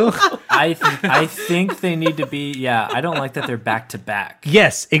You. I think they need to be. Yeah, I don't like that they're back to back.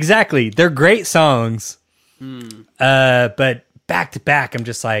 Yes, exactly. They're great songs. But back to back, I'm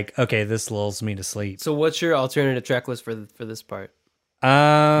just like, okay, this lulls me to sleep. So what's your alternative track list for this part?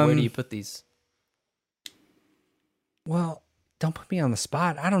 Where do you put these? Well, don't put me on the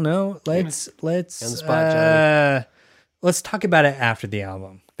spot. I don't know. Let's On the spot, Johnny. let's talk about it after the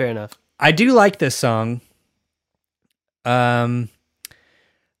album. Fair enough. I do like this song. It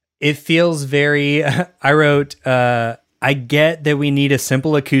feels very I wrote I get that we need a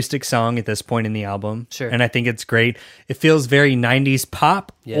simple acoustic song at this point in the album. Sure. And I think it's great. It feels very 90s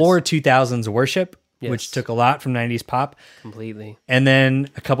pop Yes. or 2000s worship, Yes. which took a lot from 90s pop. Completely. And then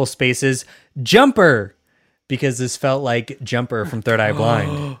a couple spaces, Jumper, because this felt like Jumper from Third Eye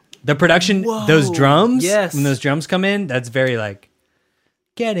Blind. The production, those drums, Yes. when those drums come in, that's very like,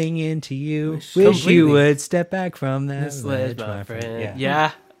 getting into you. Wish Completely. you would step back from that This ledge, ledge, my friend. Yeah.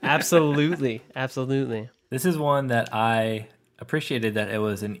 Yeah, absolutely. Absolutely. This is one that I appreciated that it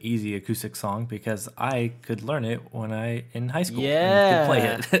was an easy acoustic song because I could learn it when I in high school. Yeah.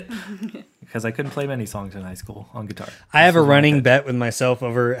 And could play it because I couldn't play many songs in high school on guitar. I have a running bet with myself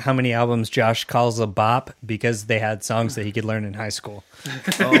over how many albums Josh calls a bop because they had songs that he could learn in high school.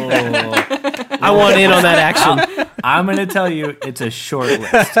 I want in on that action. I'm going to tell you it's a short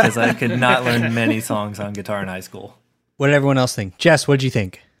list because I could not learn many songs on guitar in high school. What did everyone else think? Jess, what did you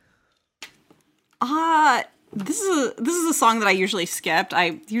think? This is a song that I usually skipped.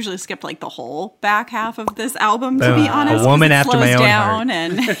 I usually skipped like the whole back half of this album, to be honest. A woman 'cause it after slows my own down heart.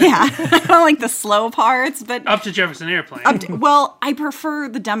 And yeah, I don't like the slow parts, but Up to Jefferson Airplane. well, I prefer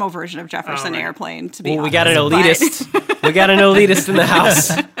the demo version of Jefferson right. Airplane. To be Well, honest, we got an but- elitist. We got an elitist in the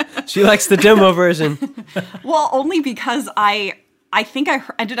house. She likes the demo version. Well, only because I think I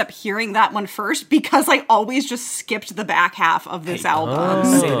ended up hearing that one first because I always just skipped the back half of this album.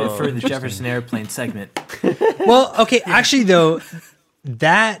 Save it for the Jefferson Airplane segment. Well, okay, actually, though,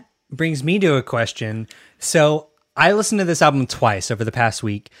 that brings me to a question. So I listened to this album twice over the past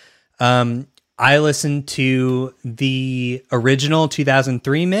week. I listened to the original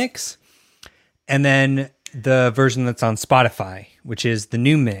 2003 mix and then the version that's on Spotify, which is the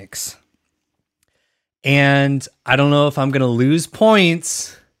new mix. And I don't know if I'm going to lose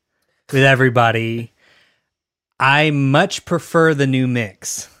points with everybody. I much prefer the new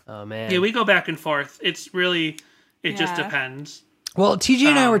mix. Oh, man. Yeah, we go back and forth. It's really, it just Yeah. depends. Well, TJ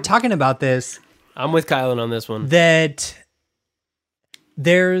and I were talking about this, I'm with Kylan on this one. that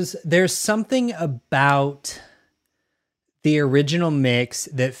there's something about the original mix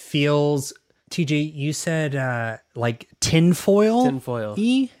that feels, TJ, you said like tinfoil? Tinfoil.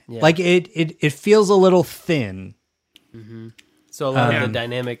 Yeah. Yeah. Like it feels a little thin. So a lot Yeah. of the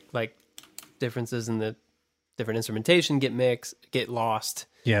dynamic like differences in the different instrumentation get lost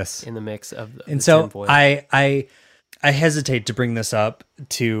Yes. in the mix of the And so tinfoil. I hesitate to bring this up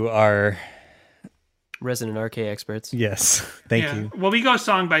to our Resident RK experts. yes. Thank Yeah. you. Well, we go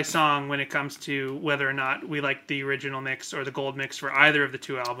song by song when it comes to whether or not we like the original mix or the gold mix for either of the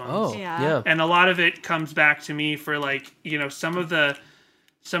two albums. Oh, Yeah. yeah. And a lot of it comes back to me for like, you know, some of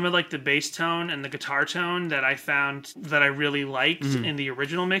like the bass tone and the guitar tone that I found that I really liked in the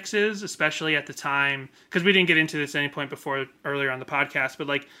original mixes, especially at the time, because we didn't get into this at any point before earlier on the podcast, but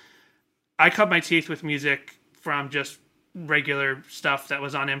like I cut my teeth with music from just regular stuff that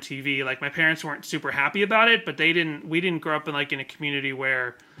was on MTV. Like my parents weren't super happy about it, but we didn't grow up in like in a community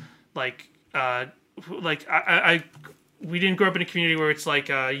where we didn't grow up in a community where it's like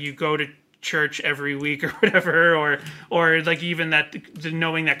you go to church every week or whatever, or like even that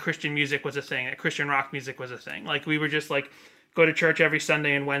knowing that Christian music was a thing, that Christian rock music was a thing. Like we were just like go to church every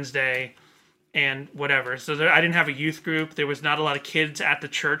Sunday and Wednesday and whatever. So I didn't have a youth group. There was not a lot of kids at the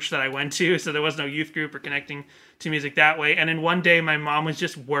church that I went to, so there was no youth group or connecting to music that way. And then one day my mom was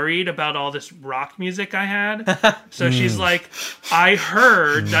just worried about all this rock music I had. So she's like, I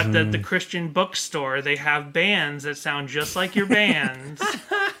heard that the Christian bookstore, they have bands that sound just like your bands.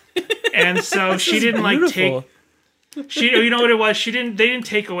 And so she didn't like Beautiful. you know what it was? They didn't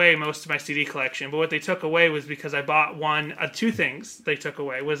take away most of my CD collection, but what they took away was because I bought two things they took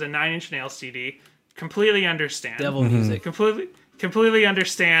away was a 9 Inch Nails CD. Completely understand. Devil music. Completely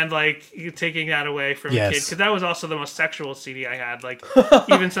understand, like, you taking that away from a Yes. kid. Because that was also the most sexual CD I had. Like,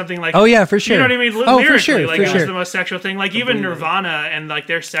 even something like... Oh yeah, for sure. You know what I mean? Oh, Lyrically, for sure. like, For it sure. was the most sexual thing. Like, even Nirvana and, like,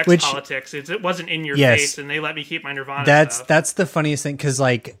 their sex Which- politics, it wasn't in your Yes. face, and they let me keep my Nirvana stuff. That's the funniest thing because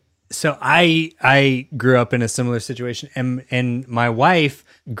like so I grew up in a similar situation and my wife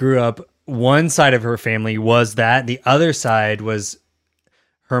grew up, one side of her family was that, the other side was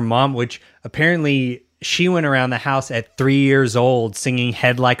her mom, which apparently she went around the house at 3 years old singing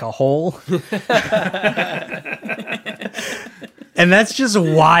Head Like a Hole. And that's just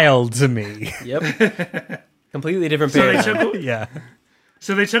wild to me. Yep. Completely different So they paradigm. took... Yeah.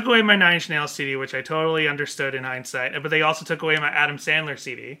 So they took away my 9 Inch Nails CD, which I totally understood in hindsight, but they also took away my Adam Sandler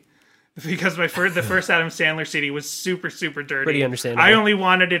CD. Because the first Adam Sandler CD was super, super dirty. Pretty understandable. I only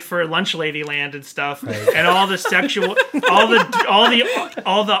wanted it for Lunch Lady Land and stuff, and all the sexual, all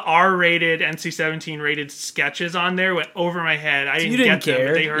the R-rated, NC-17 rated sketches on there went over my head. I You didn't didn't get them, care.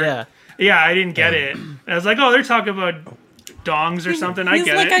 but they hurt. Yeah. Yeah, I didn't get it. I was like, oh, they're talking about dongs or something. I He's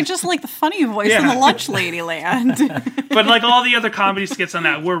get like, it. I just like the funny voice in the Lunch Lady Land. But like all the other comedy skits on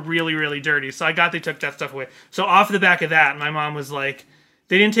that were really, really dirty. So I got they took that stuff away. So off the back of that, my mom was like,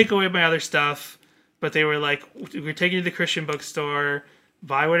 they didn't take away my other stuff, but they were like, we're taking you to the Christian bookstore.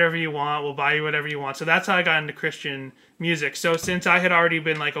 Buy whatever you want. We'll buy you whatever you want. So that's how I got into Christian music. So since I had already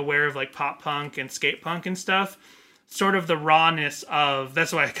been like aware of like pop punk and skate punk and stuff, sort of the rawness of,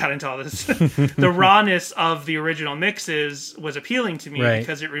 that's why I got into all this. The rawness of the original mixes was appealing to me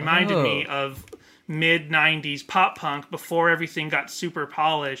because it reminded me of mid 90s pop punk before everything got super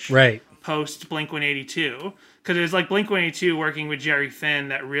polished post Blink 182. Because it was like Blink 182 working with Jerry Finn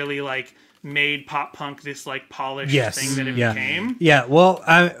that really like made pop punk this like polished thing that it became. Yeah, well,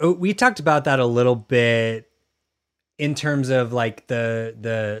 we talked about that a little bit in terms of like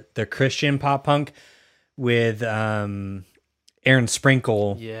the Christian pop punk with Aaron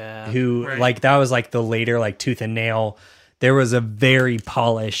Sprinkle, who like that was like the later like Tooth and Nail. There was a very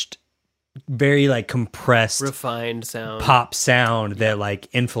polished, very like compressed, refined sound, pop sound that like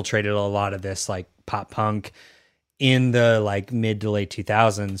infiltrated a lot of this like pop punk in the like mid to late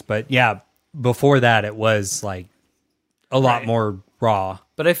 2000s. But yeah, before that it was like a lot more raw.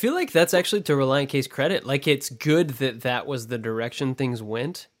 But I feel like that's actually to Relient K's credit. Like, it's good that that was the direction things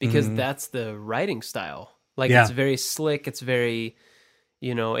went, because that's the writing style. Like, it's very slick. It's very,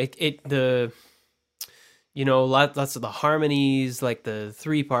 lots of the harmonies, like the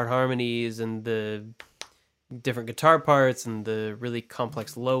 3-part harmonies and the different guitar parts and the really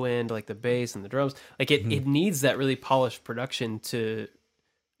complex low end, like the bass and the drums. Like, it needs that really polished production to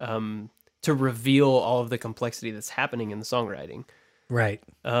reveal all of the complexity that's happening in the songwriting. Right.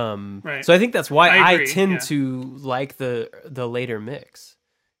 So I think that's why I tend to like the later mix,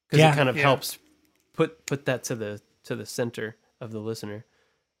 because it kind of helps put that to the center of the listener.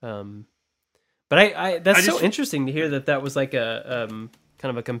 But that's so interesting to hear that was like a kind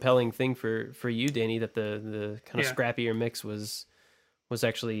of a compelling thing for you, Danny, that the kind of scrappier mix was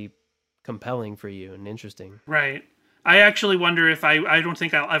actually compelling for you and interesting. Right. I actually wonder if I don't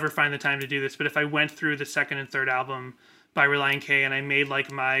think I'll ever find the time to do this, but if I went through the second and third album by Relient K and I made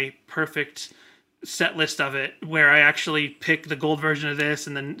like my perfect set list of it, where I actually pick the gold version of this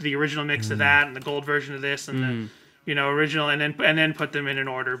and then the original mix of that and the gold version of this and the original, and then put them in an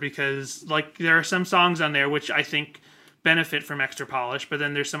order, because like there are some songs on there which I think benefit from extra polish, but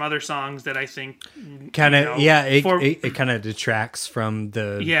then there's some other songs that I think kind of it kind of detracts from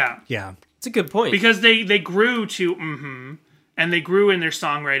the It's a good point, because they grew to and they grew in their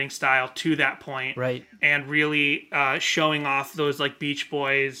songwriting style to that point, right? And really showing off those like Beach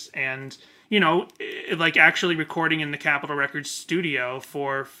Boys and like actually recording in the Capitol Records studio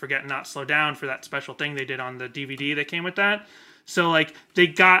for Forget Not Slow Down, for that special thing they did on the DVD that came with that. So like they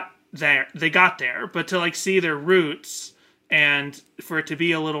got there, but to like see their roots and for it to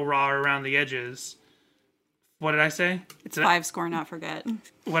be a little raw around the edges. What did I say? It's 5 score, not forget.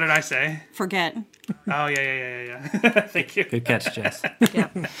 What did I say? Forget. Oh, yeah. Thank you. Good catch, Jess. Yeah.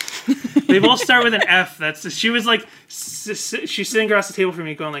 They both start with an F. She was like, she's sitting across the table from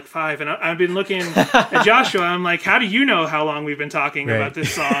me going like 5. And I've been looking at Joshua. I'm like, how do you know how long we've been talking about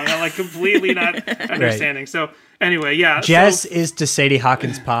this song? I'm like completely not understanding. So anyway, yeah. Jess is to Sadie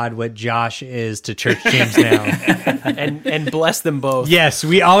Hawkins Pod what Josh is to Church James Now. and bless them both. Yes,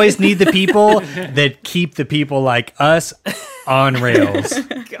 we always need the people that keep the people like us on rails.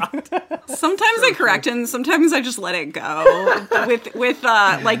 Sometimes I correct and sometimes I just let it go. With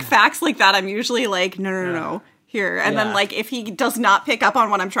like facts like that, I'm usually like, no. Here. And then like if he does not pick up on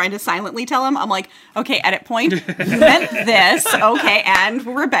what I'm trying to silently tell him, I'm like, okay, edit point. You meant this. Okay, and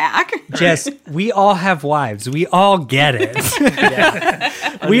we're back. Jess, we all have wives. We all get it.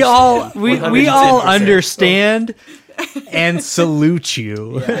 We all understand and salute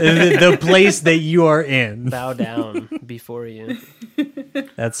you. The place that you are in. Bow down before you.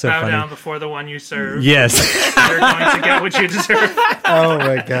 That's so funny. Bow down before the one you serve. Yes. You're going to get what you deserve. Oh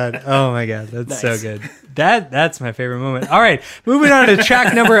my god. That's so good. That's my favorite moment. All right, moving on to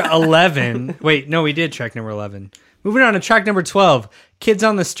track number 11. Wait, no, we did track number 11. Moving on to track number 12, Kids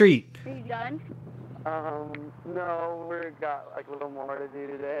on the Street. Are you done? No, we've got like a little more to do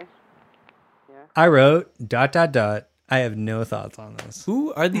today. Yeah. I wrote ... I have no thoughts on this.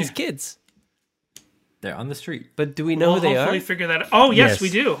 Who are these kids? They're on the street. But do we know who they are? Hopefully figure that out. Oh, yes, we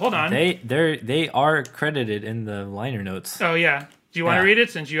do. Hold on. They are credited in the liner notes. Oh, yeah. Do you want to read it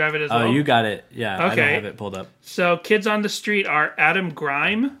since you have it as well? Oh, you got it. Yeah, okay. I don't have it pulled up. So, Kids on the Street are Adam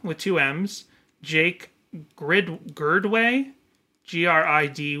Grime with 2 M's, Jake Girdway,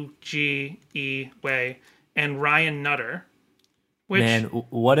 Gridge, and Ryan Nutter Which, Man,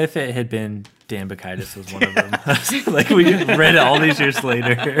 what if it had been Dan Bacchitis was one of them? Like we just read it all these years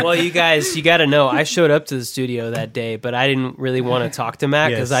later. Well, you guys, you got to know, I showed up to the studio that day, but I didn't really want to talk to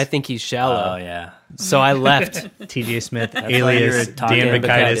Matt because Yes. I think he's shallow. Oh yeah. So I left. TJ Smith, why you alias were talking Dan to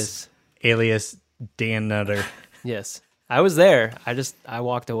Bacchitis, alias Dan Nutter. Yes. I was there. I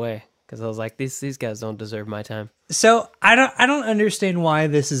walked away because I was like, these guys don't deserve my time. So I don't understand why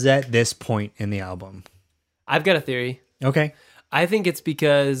this is at this point in the album. I've got a theory. Okay. I think it's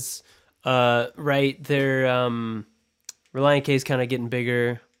because, right, they're Relient K's kind of getting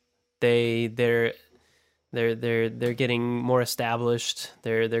bigger. They're getting more established.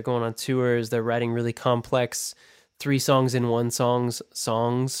 They're going on tours. They're writing really complex 3 songs in 1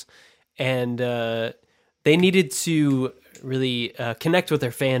 songs, and they needed to really connect with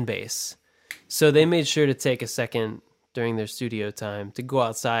their fan base. So they made sure to take a second during their studio time to go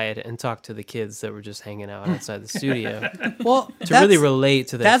outside and talk to the kids that were just hanging out outside the studio Well, to really relate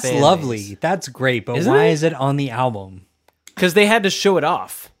to their that's fan lovely. base. That's great. But Isn't why it? is it on the album? Because they had to show it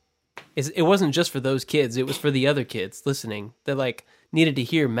off. It wasn't just for those kids. It was for the other kids listening. They like needed to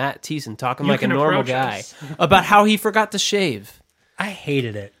hear Matt Thiessen talking You like a can normal approach guy us. about how he forgot to shave. I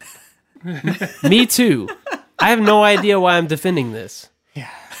hated it. Me too. I have no idea why I'm defending this.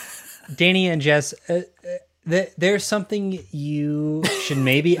 Danny and Jess, there's something you should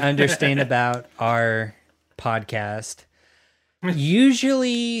maybe understand about our podcast.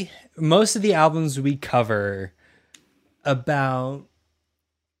 Usually, most of the albums we cover, about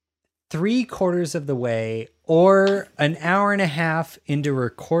 3/4 of the way or an hour and a half into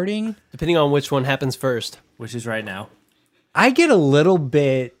recording, Depending on which one happens first. Which is right now. I get a little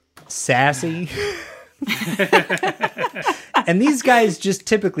bit sassy. And these guys just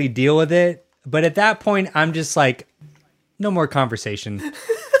typically deal with it. But at that point, I'm just like, no more conversation.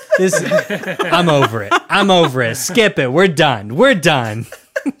 I'm over it. I'm over it. Skip it. We're done. We're done.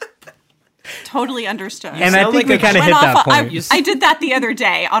 Totally understood. And I sound think like we a- kind of hit Went that off- point. I did that the other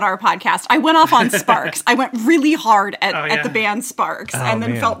day on our podcast. I went off on Sparks. I went really hard yeah. at the band Sparks, and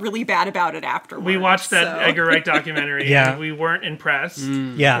then man. felt really bad about it afterwards. we watched that so. Edgar Wright documentary, Yeah. and we weren't impressed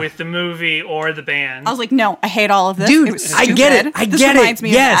Yeah. with the movie or the band. I was like, no, I hate all of this. Dude, It was I get stupid. it. I This get reminds it.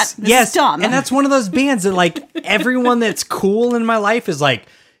 Me Yes, of that. This yes. is dumb. And that's one of those bands that, like, everyone that's cool in my life is like,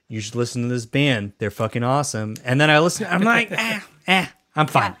 you should listen to this band. They're fucking awesome. And then I listen. I'm like, I'm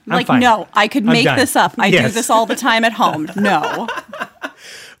fine. I'm like, fine. no, I could I'm make done. this up. I do Yes. this all the time at home. No.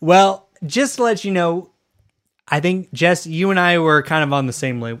 Well, just to let you know, I think, Jess, you and I were kind of on the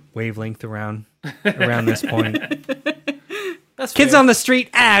same wavelength around this point. That's Kids fair. on the street,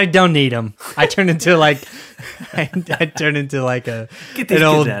 I don't need them. I turned into like, I turned into like Get these an kids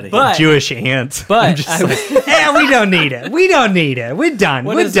old outta here. But- Jewish ant. but I'm just I- like, we don't need it. We don't need it. We're done.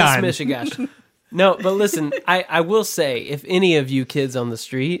 What We're is done. this Mishigash? No, but listen, I will say, if any of you kids on the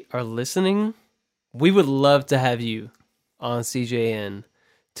street are listening, we would love to have you on CJN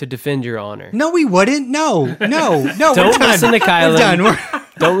to defend your honor. No, we wouldn't. No. Don't we're done. listen to Kylan. We're done.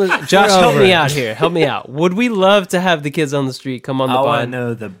 Don't listen. Josh, We're help over me it. out here. Help me out. Would we love to have the kids on the street come on the I want to pod?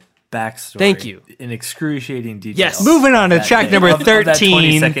 know the backstory. Thank you. In excruciating detail. Yes. Moving on to That track day. number Of that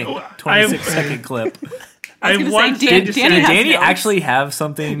 13. 26-second clip. I gonna want say, to Dan- just Danny say- has Did Danny notes. actually have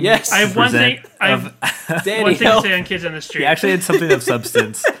something? Yes. I have one thing. present I of- have Danny, one thing to help. say on Kids on the Street. He actually had something of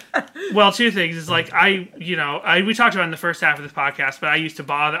substance. Well, 2 things is like we talked about it in the first half of this podcast, but I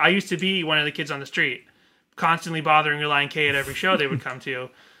used to be one of the kids on the street, constantly bothering Relient K at every show they would come to.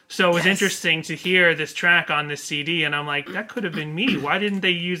 So it was interesting to hear this track on this CD, and I'm like, that could have been me. Why didn't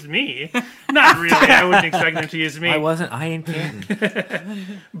they use me? Not really. I wouldn't expect them to use me. I wasn't Ian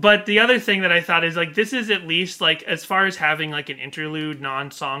Canton. But the other thing that I thought is like this is at least like as far as having like an interlude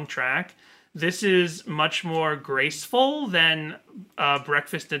non-song track, this is much more graceful than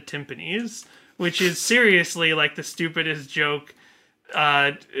Breakfast at Timpani's, which is seriously like the stupidest joke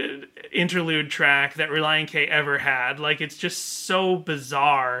interlude track that Relient K ever had. Like it's just so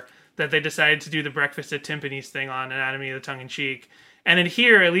bizarre that they decided to do the Breakfast at Timpani's thing on Anatomy of the Tongue in Cheek. And in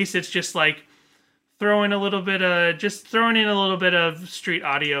here, at least it's just like throwing in a little bit of street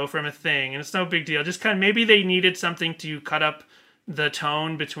audio from a thing, and it's no big deal. Just kind of maybe they needed something to cut up the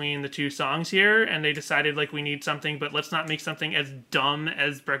tone between the 2 songs here, and they decided like we need something, but let's not make something as dumb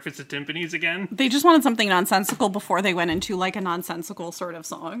as Breakfast at Timpani's again. They just wanted something nonsensical before they went into like a nonsensical sort of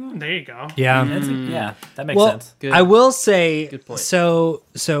song. There you go. Yeah. Yeah, that makes Well, sense. Good. I will say, Good point.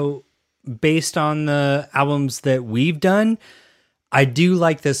 so based on the albums that we've done, I do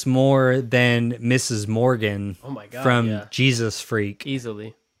like this more than Mrs. Morgan Oh my God, from yeah. Jesus Freak.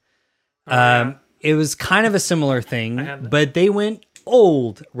 Easily. It was kind of a similar thing, had that. but they went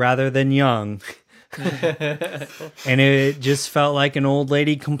old rather than young. And it just felt like an old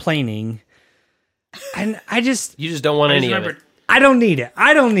lady complaining. And You just don't want any of it. I don't need it.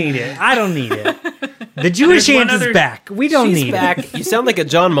 I don't need it. I don't need it. The Jewish There's one aunt is other- back. We don't She's need it. back. You sound like a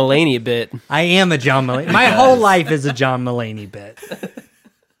John Mulaney bit. I am a John Mulaney. My whole life is a John Mulaney bit.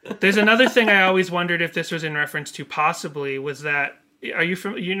 There's another thing I always wondered if this was in reference to possibly was that, are you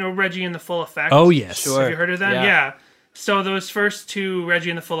from, Reggie and the Full Effect? Oh, yes. Sure. Have you heard of them? Yeah. Yeah. So those first two Reggie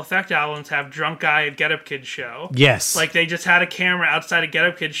and the Full Effect albums have Drunk Guy at Get Up Kids show. Yes. Like they just had a camera outside a Get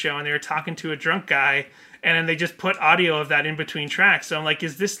Up Kids show and they were talking to a drunk guy and then they just put audio of that in between tracks. So I'm like,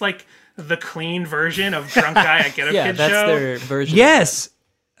 is this like the clean version of Drunk Guy at Get Up Yeah, Kids that's show? their version. Yes.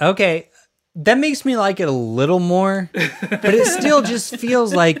 Okay. That makes me like it a little more, but it still just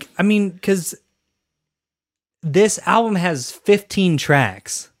feels like, I mean, because this album has 15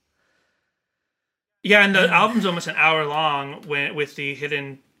 tracks. Yeah, and the album's almost an hour long with the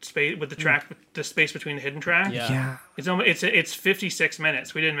hidden space, with the track, the space between the hidden track. Yeah. It's 56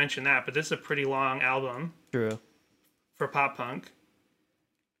 minutes. We didn't mention that, but this is a pretty long album True. for pop punk.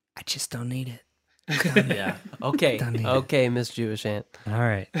 I just don't need it. Yeah. Okay. need it. Okay, Miss Jewish Aunt. All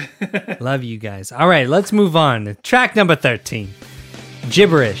right. Love you guys. All right, let's move on. Track number 13.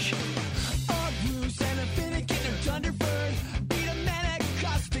 Gibberish.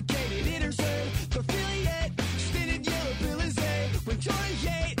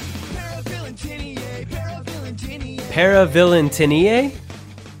 Paravillaintinie?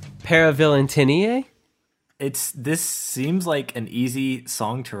 Paravillaintinie? This seems like an easy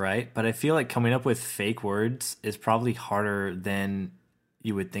song to write, but I feel like coming up with fake words is probably harder than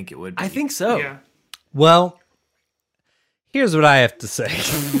you would think it would be. I think so. Yeah. Well, here's what I have to say.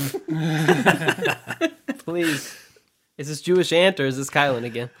 Please. Is this Jewish Aunt or is this Kylan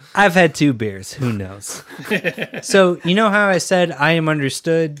again? I've had 2 beers. Who knows? So, you know how I said I Am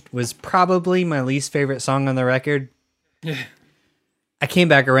Understood was probably my least favorite song on the record? I came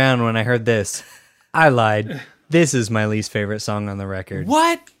back around when I heard this. I lied. This is my least favorite song on the record.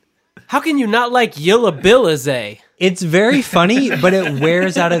 What? How can you not like Yilla Billazay? It's very funny, but it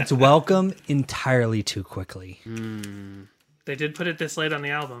wears out its welcome entirely too quickly. They did put it this late on the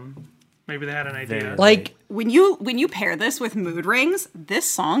album. Maybe they had an idea. Like, When you pair this with Mood Rings, this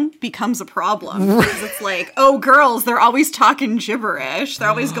song becomes a problem. Because it's like, oh, girls, they're always talking gibberish. They're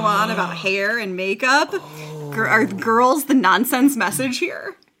always going on about hair and makeup. Are girls the nonsense message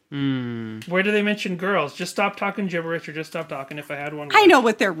here? Where do they mention girls? Just stop talking gibberish or just stop talking if I had one. I know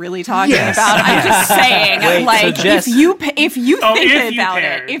what they're really talking Yes. about. I'm just saying, Wait, like, so Jess- if you think if you about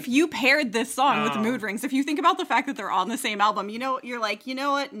paired. it, if you paired this song with Oh. Mood Rings, if you think about the fact that they're on the same album, you're like, you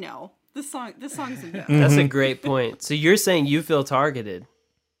know what? No, this song's a no. That's a great point. So you're saying you feel targeted.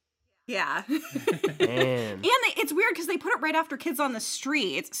 Yeah. Man. And it's weird because they put it right after Kids on the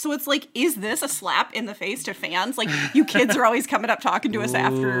Street. So it's like, is this a slap in the face to fans? Like, you kids are always coming up talking to us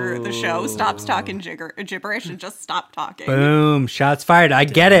after the show. Stop talking gibberish and just stop talking. boom, shots fired. I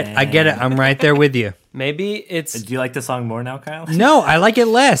get it. I get it. I'm right there with you. Maybe it's... Do you like the song more now, Kyle? No, I like it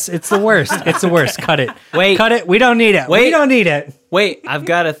less. It's the worst. It's the worst. Cut it. Wait. Cut it. We don't need it. We Wait. don't need it. Wait, I've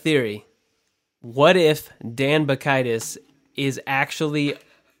got a theory. What if Dan Bacchitis is actually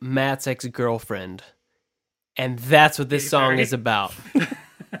Matt's ex-girlfriend? And that's what this song is about.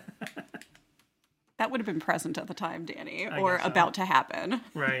 That would have been present at the time, Danny, I or guess so. about to happen.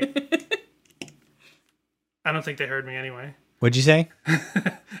 Right. I don't think they heard me anyway. What'd you say?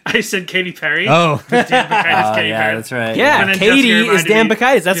 I said Katy Perry. Oh, Dan Bacchitis, Katy Yeah, Perry. that's right. Yeah, And then Katie Jessica is Dan reminded me-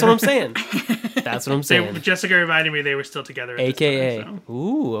 Bacchitis. That's what I'm saying. That's what I'm saying. Jessica reminded me they were still together. At AKA. This time, so.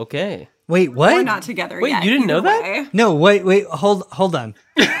 Ooh, okay. wait, We're what? not together Wait, yet. you didn't know either that? way. No, wait. Hold on.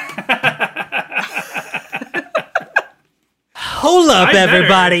 Hold up, I better.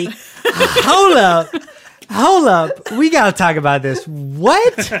 everybody. Hold up. We gotta talk about this.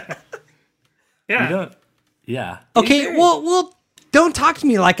 What? Yeah. You don't. Yeah. Okay, well, don't talk to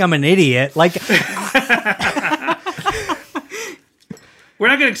me like I'm an idiot. Like, We're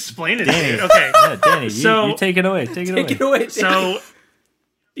not going to explain it. to you. Okay. Yeah, Danny, So- you take it away. Take it away. So,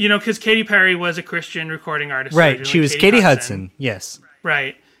 because Katy Perry was a Christian recording artist. right? originally, She was Katie Hudson. Yes.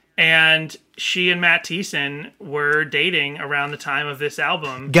 Right. And she and Matt Thiessen were dating around the time of this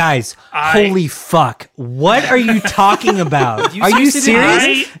album. Guys, holy fuck! What are you talking about? Are you seriously didn't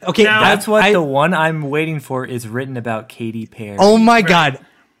serious? I- Okay, now- That's what I- the one I'm waiting for is written about Katy Perry. Oh my god!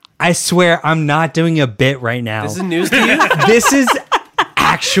 I swear I'm not doing a bit right now. This is news to you? This is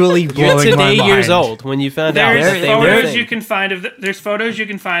actually You're blowing my today mind. years old when you found out There's that they were a photos thing. you can find of there's photos you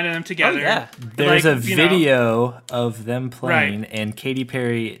can find of them together. Oh, yeah. There's Like, a you know, video of them playing, Right. and Katy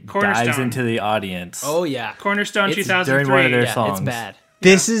Perry dives Cornerstone. into the audience. Oh, yeah. Cornerstone It's 2003. during one of their Yeah, songs. it's bad.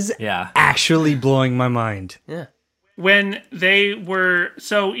 This is Yeah. actually blowing my mind. Yeah. When they were,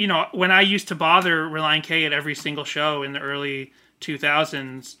 so, you know, when I used to bother Relient K at every single show in the early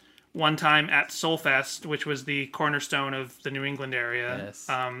 2000s, one time at Soulfest, which was the cornerstone of the New England area, Yes.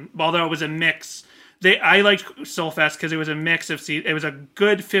 although it was a mix, I liked Soulfest because it was a mix of, it was a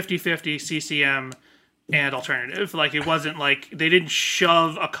good 50-50 CCM and alternative. Like, it wasn't like, they didn't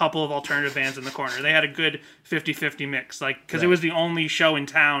shove a couple of alternative bands in the corner. They had a good 50-50 mix, like, because it was the only show in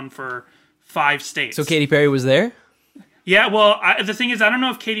town for 5 states. So Katy Perry was there? Yeah, well, the thing is, I don't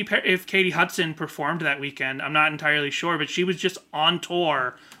know if Katie Hudson performed that weekend. I'm not entirely sure, but she was just on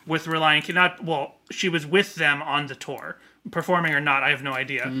tour with Relient K. She was with them on the tour, performing or not. I have no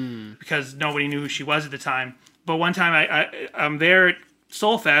idea because nobody knew who she was at the time. But one time, I'm there at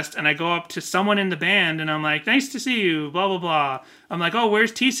Soulfest, and I go up to someone in the band, and I'm like, "Nice to see you." Blah blah blah. I'm like, "Oh,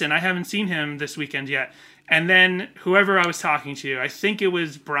 where's Thiessen? I haven't seen him this weekend yet." And then whoever I was talking to, I think it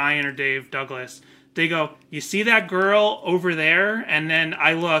was Brian or Dave Douglas. They go, "You see that girl over there?" And then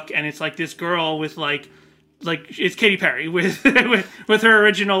I look, and it's like this girl with like it's Katy Perry with with her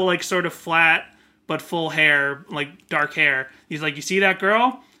original like sort of flat but full hair, like dark hair. He's like, "You see that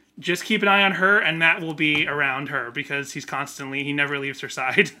girl? Just keep an eye on her, and Matt will be around her because he never leaves her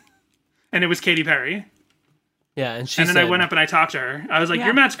side." And it was Katy Perry. Yeah, and she And then I went up and I talked to her. I was like,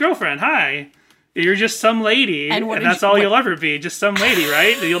 "You're Matt's girlfriend. Hi. You're just some lady, and that's all you'll ever be. Just some lady,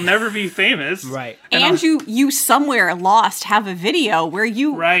 right? You'll never be famous." Right. And you somewhere lost have a video where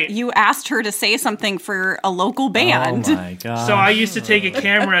you asked her to say something for a local band. Oh my god. So I used to take a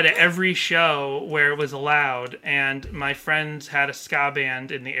camera to every show where it was allowed, and my friends had a ska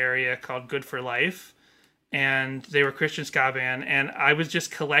band in the area called Good for Life, and they were Christian ska band, and I was just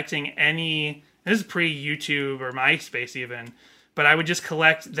collecting this is pre-YouTube or MySpace even, but I would just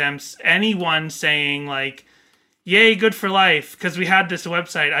collect anyone saying like, "Yay, Good for Life," because we had this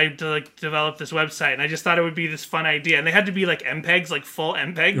website. I developed this website, and I just thought it would be this fun idea. And they had to be like MPEGs, like full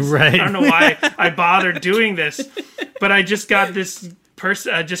MPEGs. Right. I don't know why I bothered doing this, but I just got this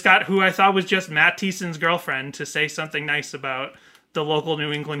person, just got who I thought was just Matt Thiessen's girlfriend to say something nice about the local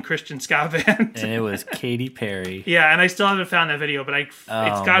New England Christian ska band. And it was Katy Perry. Yeah, and I still haven't found that video, but it's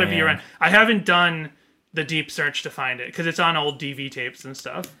got to be around. I haven't done the deep search to find it because it's on old DV tapes and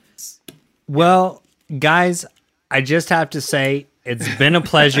stuff. Well, guys, I just have to say it's been a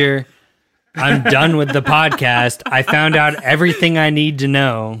pleasure. I'm done with the podcast. I found out everything I need to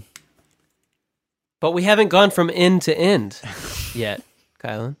know. But we haven't gone from end to end yet,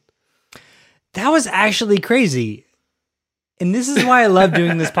 Kylan. That was actually crazy. And this is why I love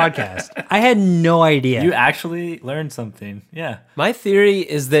doing this podcast. I had no idea. You actually learned something. Yeah. My theory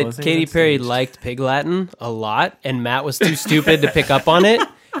is that Wasn't Katy even Perry staged. liked Pig Latin a lot, and Matt was too stupid to pick up on it,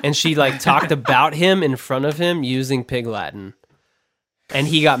 and she like talked about him in front of him using Pig Latin, and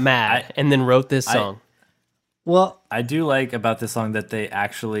he got mad and then wrote this song. Well, I do like about this song that they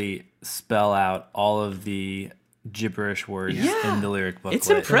actually spell out all of the gibberish words in the lyric booklet. It's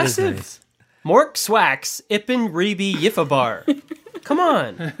impressive. Mork Swax, Ippen Reeby Yiffabar. Come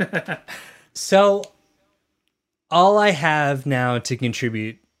on. so all I have now to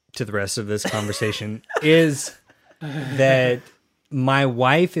contribute to the rest of this conversation is that my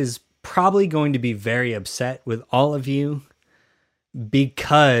wife is probably going to be very upset with all of you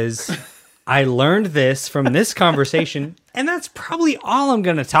because I learned this from this conversation, and that's probably all I'm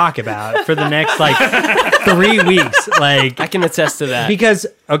going to talk about for the next 3 weeks. I can attest to that. Because,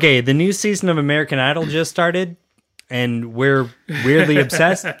 okay, the new season of American Idol just started, and we're weirdly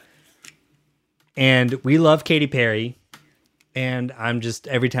obsessed. And we love Katy Perry, and I'm just,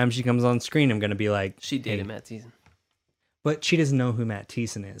 every time she comes on screen, I'm going to be like... She dated Matt Thiessen. But she doesn't know who Matt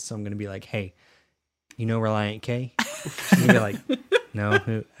Thiessen is, so I'm going to be like, hey, you know Relient K? She's going to be like... No,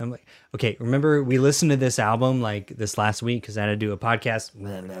 I'm like, okay, remember we listened to this album this last week because I had to do a podcast.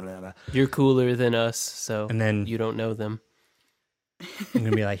 Blah, blah, blah, blah. You're cooler than us, so And then you don't know them. I'm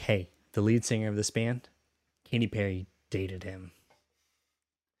going to be like, hey, the lead singer of this band, Katy Perry dated him.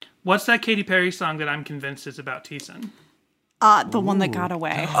 What's that Katy Perry song that I'm convinced is about Thiessen? The one that got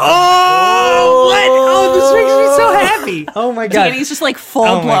away. Oh, what? Oh, this makes me so happy. Oh my God. And he's just full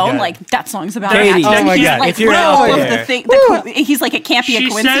Oh my blown, God. that song's about Katie, Matt. oh my He's God. If you're wrote out all of there. the thing. He's like, it can't be a She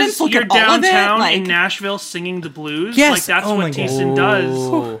coincidence. says Look you're at all of it. downtown in Nashville singing the blues. Yes. That's Oh my what God. Thiessen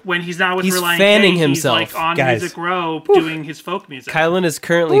does when he's not with He's Relient fanning K. himself. He's on Guys. Music Row doing his folk music. Kylan is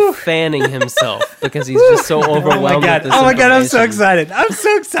currently fanning himself because he's just so overwhelmed Oh my God. with this Oh my God, I'm so information. excited. I'm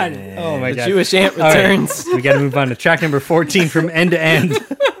so excited. Oh my The God. Jewish ant All right. returns. We got to move on to track number 14 from end to end.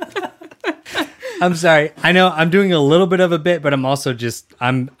 I'm sorry. I know I'm doing a little bit of a bit, but I'm also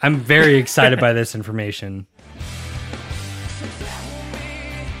I'm very excited by this information.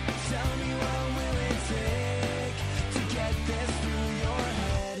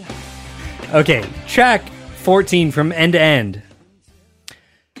 Okay, track 14 from End to End.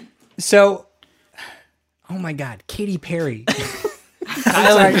 So, oh my God, Katy Perry.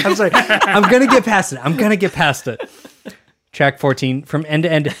 I'm sorry. I'm going to get past it. Track 14 from End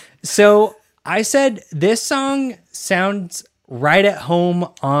to End. So, I said this song sounds right at home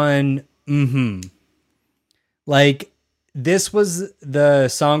on Like, this was the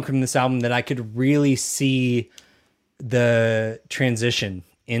song from this album that I could really see the transition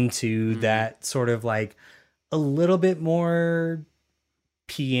into that sort of like a little bit more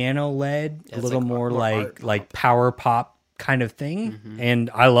piano led, a little more like power pop kind of thing. And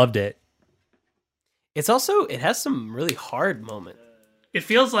I loved it. It's also, it has some really hard moments. It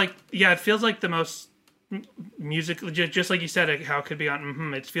feels like the most music, just like you said, how it could be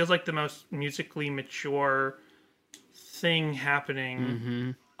on. It feels like the most musically mature thing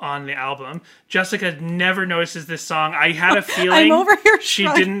happening on the album. Jessica never notices this song. I had a feeling I'm over here she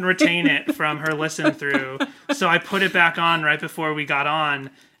trying. didn't retain it from her listen through, so I put it back on right before we got on,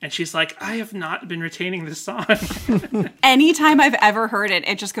 and she's like, I have not been retaining this song. Anytime I've ever heard it,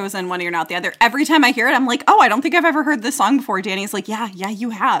 it just goes in one ear and out the other. Every time I hear it, I'm like, oh, I don't think I've ever heard this song before. Danny's like, yeah, you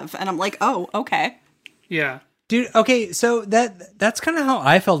have. And I'm like, oh, okay. Yeah. Dude, okay, so that's kind of how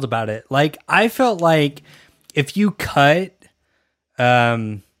I felt about it. Like, I felt like if you cut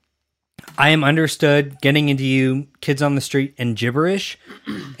I Am Understood, Getting Into You, Kids on the Street, and Gibberish,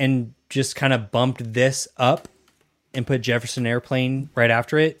 and just kind of bumped this up and put Jefferson Airplane right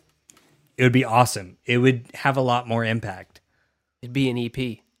after it, it would be awesome. It would have a lot more impact. It'd be an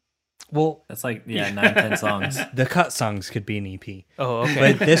EP. Well, That's like 9-10 songs. the cut songs could be an EP. Oh,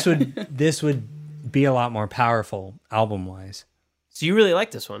 okay. But this would be a lot more powerful album-wise. So you really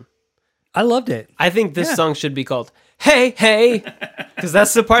like this one? I loved it. I think this song should be called "Hey Hey," because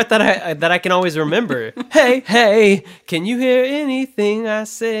that's the part that I can always remember. Hey Hey, can you hear anything I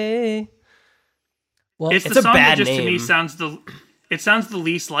say? Well, It's it's the a song bad that just to me name. sounds the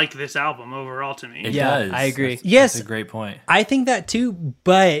least like this album overall to me. It Yeah, does. I agree. Yes. That's a great point. I think that too,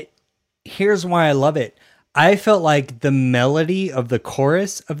 but here's why I love it. I felt like the melody of the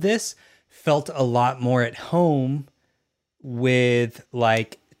chorus of this felt a lot more at home with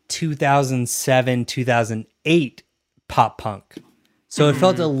like 2007, 2008 pop punk. So it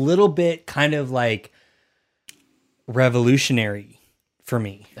felt a little bit kind of like revolutionary for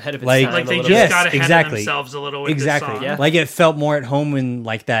me. Ahead of its Like- time Like a they little just bit. Yes, got ahead exactly. of themselves a little with Exactly. this song. Yeah. Like it felt more at home in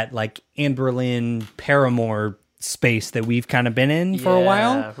like that like Anne Berlin Paramore space that we've kind of been in for a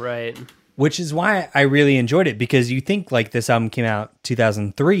while, Yeah, right. which is why I really enjoyed it, because you think like this album came out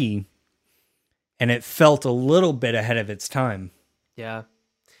 2003 and it felt a little bit ahead of its time. Yeah.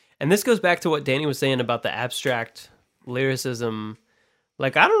 And this goes back to what Danny was saying about the abstract lyricism.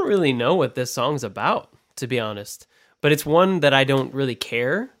 Like, I don't really know what this song's about, to be honest. But it's one that I don't really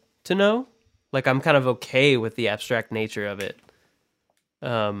care to know. Like, I'm kind of okay with the abstract nature of it.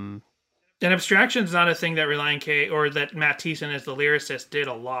 And abstraction's not a thing that Relient K or that Matt Thiessen as the lyricist did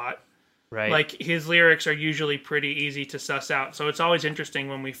a lot. Right. Like his lyrics are usually pretty easy to suss out. So it's always interesting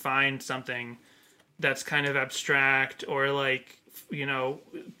when we find something that's kind of abstract or like, you know,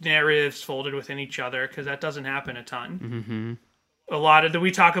 narratives folded within each other, because that doesn't happen a ton. A lot of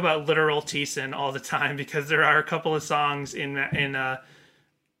we talk about literal Thiessen all the time, because there are a couple of songs in the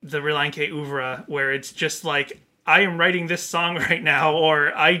Relient K oeuvre where it's just like, I am writing this song right now,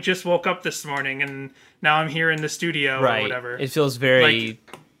 or I just woke up this morning and now I'm here in the studio right. or whatever. It feels very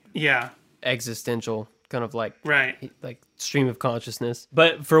Yeah, existential, kind of like right. stream of consciousness.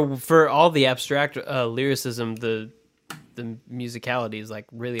 But for all the abstract lyricism, the musicality is like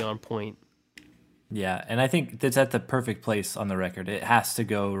really on point. Yeah, and I think that's at the perfect place on the record. It has to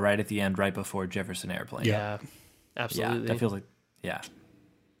go right at the end, right before Jefferson Airplane. Yeah, Yeah, absolutely. that feels like, yeah.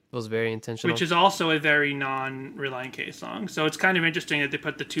 feels very intentional. Which is also a very non-Relient K song. So it's kind of interesting that they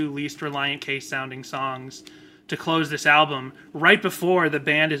put the two least Relient K sounding songs to close this album right before the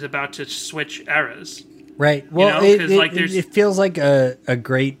band is about to switch eras. Right. Well, know, 'cause, like, there's- it feels like a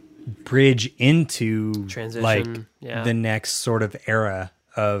great bridge into Transition, like yeah. the next sort of era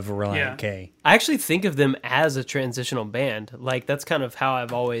of Relient Yeah. K. I actually think of them as a transitional band. Like, that's kind of how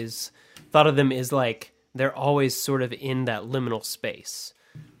I've always thought of them, is like they're always sort of in that liminal space.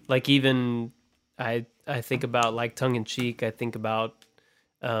 Like, even I think about like Tongue in Cheek. I think about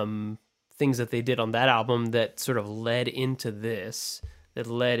things that they did on that album that sort of led into this, that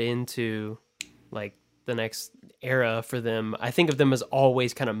led into like the next era for them. I think of them as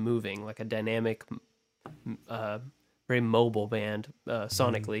always kind of moving, like a dynamic, very mobile band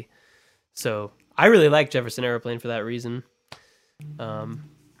sonically. So I really like Jefferson Airplane for that reason.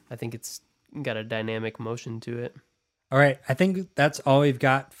 I think it's got a dynamic motion to it. All right, I think that's all we've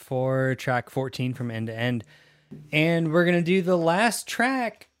got for track 14 from End to End. And we're going to do the last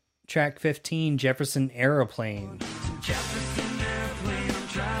track, track 15, Jefferson Aeroplane.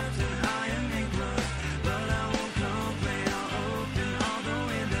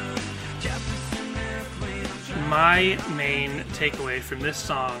 My main takeaway from this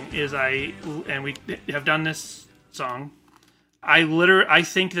song is we have done this song. I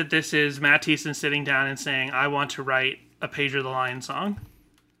think that this is Matt Thiessen sitting down and saying, I want to write a Page of the Lion song.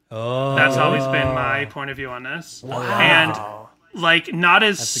 Oh. That's always been my point of view on this. Wow. And like not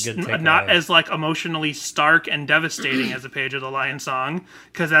That's a good takeaway. as like emotionally stark and devastating as a Page of the Lion song,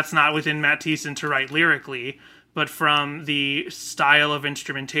 because that's not within Matt Thiessen to write lyrically, but from the style of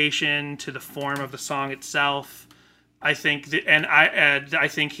instrumentation to the form of the song itself, I think I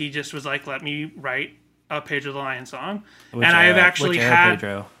think he just was like, let me write a Page of the Lion song. Which, and I have actually which era, had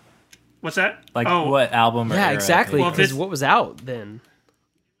Pedro? What's that? Like what album? Or Yeah, era, exactly. Pedro? Because what was out then?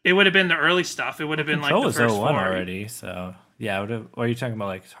 It would have been the early stuff. It would have been like Control the was first 01 four. already, so yeah. What are you talking about?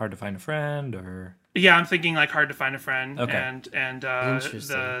 Like It's Hard to Find a Friend, or Yeah, I'm thinking like Hard to Find a Friend Okay. and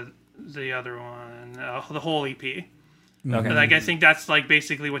Interesting. the other one, the whole EP. okay. Like I think that's like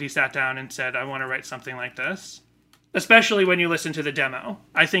basically what he sat down and said, I want to write something like this. Especially when you listen to the demo.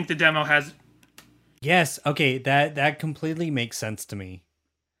 I think the demo has Yes, okay, that completely makes sense to me.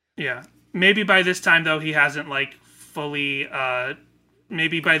 yeah. Maybe by this time though he hasn't like fully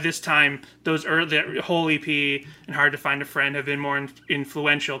maybe by this time those the whole EP and Hard to Find a Friend have been more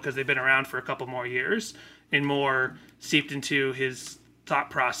influential because they've been around for a couple more years and more seeped into his thought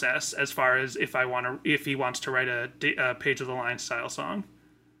process as far as if he wants to write a Page of the Lion style song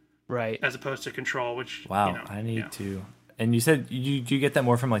Right. as opposed to Control, which Wow, you know, I need yeah. to. And you said you get that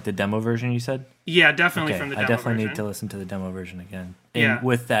more from like the demo version. You said Yeah, definitely okay. from the I demo definitely version. need to listen to the demo version again. Yeah.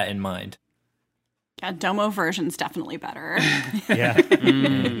 With that in mind, Yeah, Domo version's definitely better.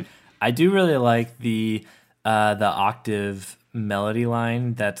 Yeah. I do really like the octave melody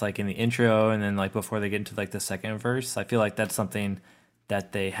line that's like in the intro, and then like before they get into like the second verse. I feel like that's something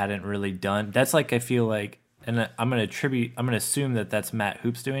that they hadn't really done. That's like I feel like, and I'm gonna assume that that's Matt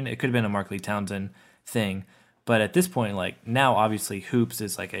Hoops doing. It could have been a Mark Lee Townsend thing. But at this point, like now, obviously, Hoops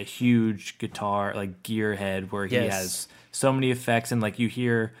is like a huge guitar, like gearhead, where he Yes. has so many effects, and like you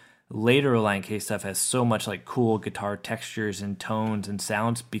hear later Reliant K stuff has so much like cool guitar textures and tones and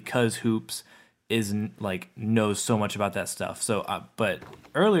sounds because Hoops is like knows so much about that stuff. So, but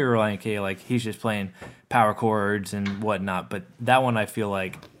earlier Reliant K, like he's just playing power chords and whatnot. But that one, I feel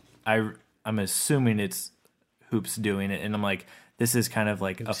like I'm assuming it's Hoops doing it, and I'm like, this is kind of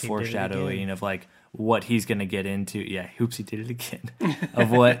like a Oopsie, did it foreshadowing again. of like what he's gonna get into. Yeah, Hoopsie did it again.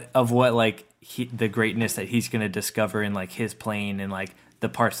 of what like the greatness that he's gonna discover in like his playing and like the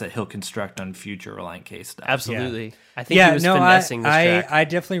parts that he'll construct on future Reliant K stuff. Absolutely. I think he was I, finessing this track. I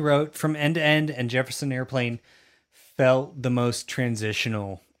definitely wrote from End to End, and Jefferson Airplane felt the most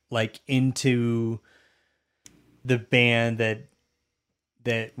transitional, like into the band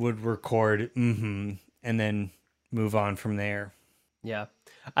that would record and then move on from there. Yeah.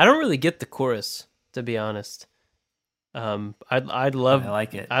 I don't really get the chorus, to be honest. I'd love. I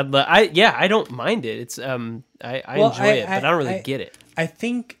like it. I don't mind it. It's I enjoy it, but I don't really get it. I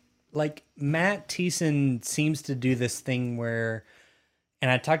think like Matt Thiessen seems to do this thing where, and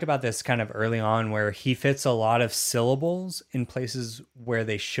I talked about this kind of early on, where he fits a lot of syllables in places where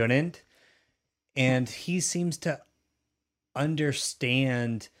they shouldn't, and he seems to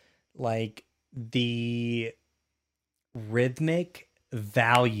understand like the rhythmic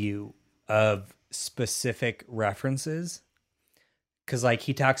value of specific references, because like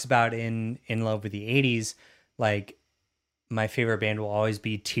he talks about in Love with the 80s, like my favorite band will always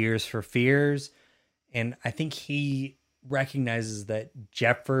be Tears for Fears, and I think he recognizes that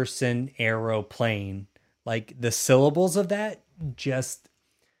Jefferson Aeroplane, like the syllables of that just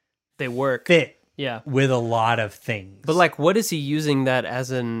They work. fit Yeah. with a lot of things. But like, what is he using that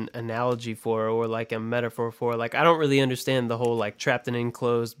as an analogy for, or like a metaphor for? Like, I don't really understand the whole like trapped and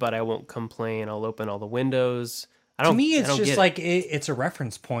enclosed, but I won't complain. I'll open all the windows. I to don't. me, I it's don't just get like it's a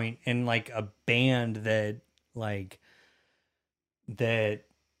reference point in like a band that like that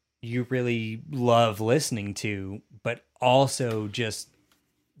you really love listening to, but also just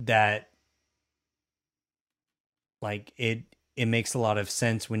that like it makes a lot of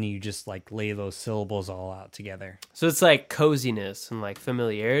sense when you just like lay those syllables all out together. So it's like coziness and like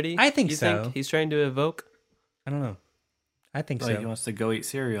familiarity. I think you so. Think he's trying to evoke. I don't know. I think Like so. he wants to go eat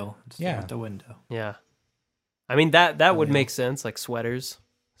cereal and stare Yeah. out the window. Yeah. I mean that would Yeah. make sense. Like sweaters,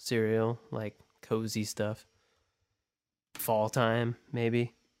 cereal, like cozy stuff. Fall time,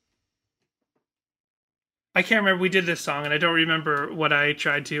 maybe. I can't remember. We did this song, and I don't remember what I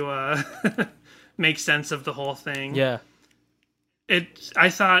tried to make sense of the whole thing. Yeah. I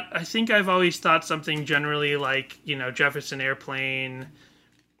think I've always thought something generally like, you know, Jefferson Airplane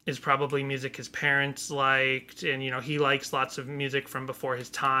is probably music his parents liked, and, you know, he likes lots of music from before his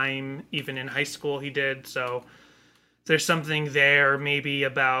time. Even in high school he did. So there's something there maybe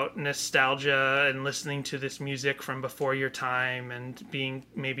about nostalgia and listening to this music from before your time and being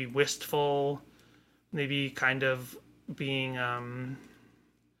maybe wistful, maybe kind of being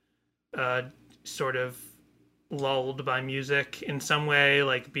sort of lulled by music in some way,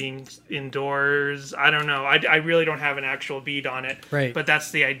 like being indoors. I don't know. I really don't have an actual beat on it. Right. But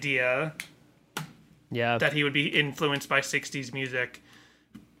that's the idea, Yeah. that he would be influenced by 60s music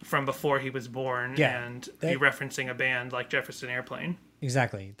from before he was born, Yeah, and be referencing a band like Jefferson Airplane.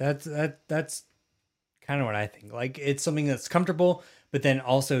 Exactly. That's kind of what I think. Like, it's something that's comfortable, but then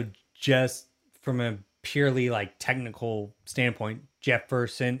also just from a purely like technical standpoint,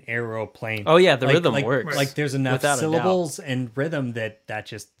 Jefferson Aeroplane. Oh yeah, the rhythm works. Like, there's enough without a doubt. syllables and rhythm that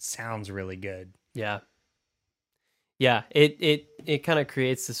just sounds really good. Yeah. Yeah, it kind of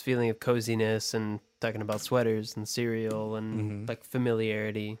creates this feeling of coziness and talking about sweaters and cereal and like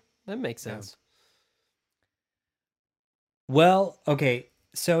familiarity. That makes sense. Well, okay.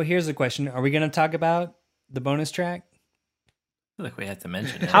 So here's the question: are we going to talk about the bonus track? I feel like we had to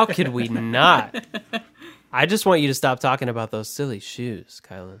mention it. How could we not? I just want you to stop talking about those silly shoes,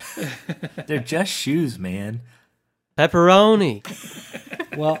 Kylan. They're just shoes, man. Pepperoni.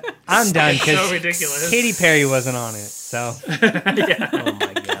 Well, I'm done because So ridiculous. Katy Perry wasn't on it. So Oh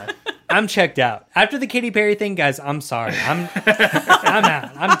my god. I'm checked out. After the Katy Perry thing, guys, I'm sorry. I'm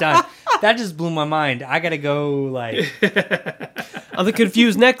out. I'm done. That just blew my mind. I gotta go. Like, On the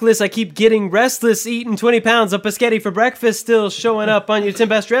confused necklace, I keep getting restless, eating 20 pounds of pescetti for breakfast, still showing up on your 10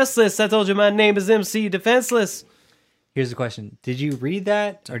 best dress list. I told you my name is MC Defenseless. here's the question: did you read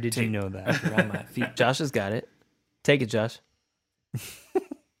that, or did you know that? Around my feet. Josh has got it. Take it, Josh.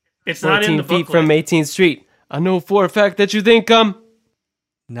 It's not in 14 the feet booklet. from 18th Street. I know for a fact that you think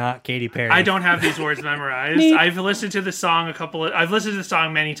Not Katy Perry. I don't have these words memorized. I've listened to the song I've listened to the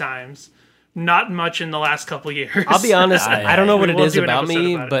song many times. Not much in the last couple years. I'll be honest, I don't know what We it will is do an about episode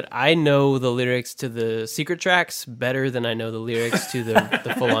me, about it. but I know the lyrics to the secret tracks better than I know the lyrics to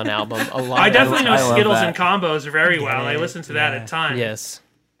the full-on album. A lot. I definitely know I love Skittles that. and Combos very well. I it. listen to that Yeah. a ton. Yes.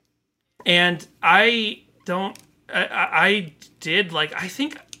 And I don't. I did like. I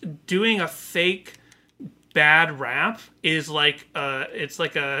think doing a fake bad rap is like it's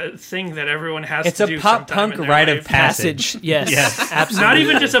like a thing that everyone has It's to a do pop sometime punk in their rite of life. Passage. Yes. Yes. Absolutely. Not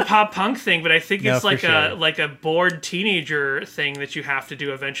even just a pop punk thing, but I think No, it's for like sure. a bored teenager thing that you have to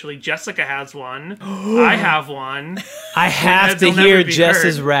do eventually. Jessica has one. I have one. I have to They'll never hear be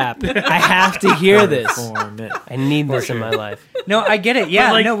Jess's heard. rap. I have to hear this. Form it. I need this in my life. No, I get it.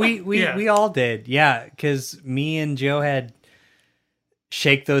 Yeah, like, no, we yeah. all did. Yeah, because me and Joe had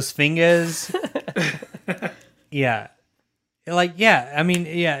shake those fingers. Yeah, like I mean,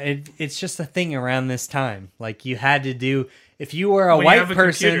 it's just a thing around this time. Like, you had to do, if you were a When you white have a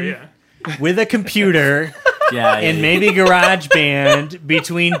person computer, yeah. with a computer Yeah, and maybe GarageBand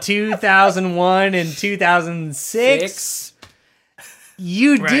between 2001 and 2006,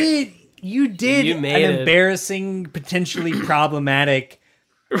 you Right. did You an made it. embarrassing, potentially problematic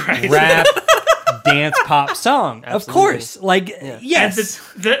Right. rap dance pop song. Of Absolutely. course. Like, yes.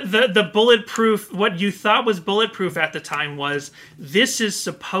 And the bulletproof, what you thought was bulletproof at the time was, this is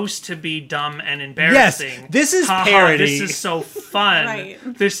supposed to be dumb and embarrassing. this is Ha ha, parody. This is so fun. Right.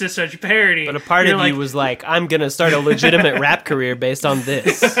 This is such parody. But a part You're of like, you was like, I'm going to start a legitimate rap career based on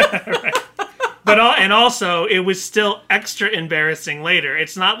this. and also it was still extra embarrassing later.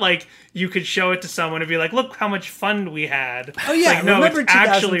 It's not like you could show it to someone and be like, look how much fun we had. Oh, yeah. Like, no, remember it's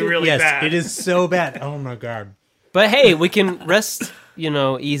actually 2002? really yes, bad. it is so bad. Oh, my God. But hey, we can rest,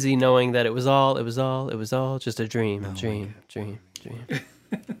 easy knowing that it was all just a dream, dream.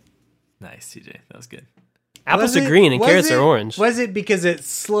 Nice, TJ. That was good. Apples Was are it- green and was carrots it- are orange. Was it because it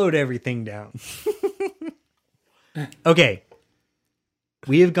slowed everything down? Okay.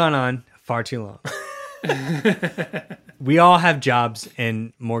 We have gone on far too long. We all have jobs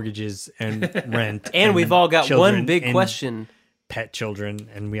and mortgages and rent. And we've all got children one big and question pet children,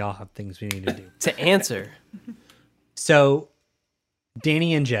 and we all have things we need to do. to answer. So,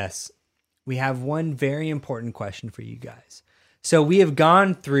 Danny and Jess, we have one very important question for you guys. So, we have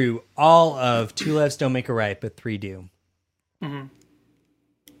gone through all of Two Lefts Don't Make a Right, but Three Do.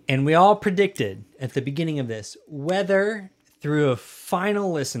 And we all predicted at the beginning of this whether, through a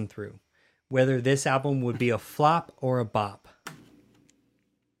final listen through, whether this album would be a flop or a bop.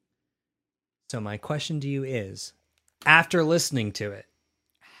 So my question to you is, after listening to it,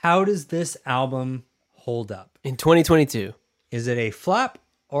 how does this album hold up? In 2022. Is it a flop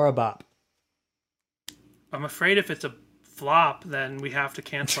or a bop? I'm afraid if it's a flop, then we have to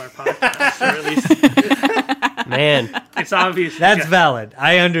cancel our podcast. Or at least Man, it's obvious. That's valid.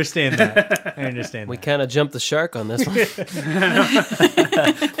 I understand that. I understand we that. kind of jumped the shark on this one.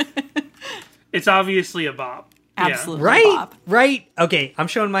 It's obviously a bop. Absolutely. Right? Bob. Right? Okay, I'm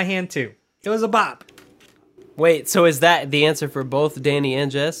showing my hand too. It was a bop. Wait, so is that the answer for both Danny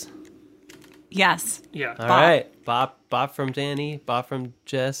and Jess? Yes. Yeah. All right. Bop from Danny, bop from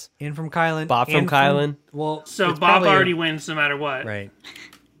Jess. And from Kylan. Bop from and Kylan. Well, So it's Bob probably already wins no matter what. right.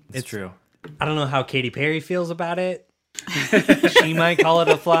 It's true. I don't know how Katy Perry feels about it. She might call it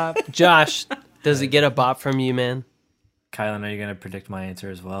a flop. Josh, does it get a bop from you, man? Kylan, are you going to predict my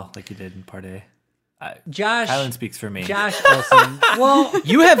answer as well, like you did in part A? Josh. Kylan speaks for me. Josh Olson. Well,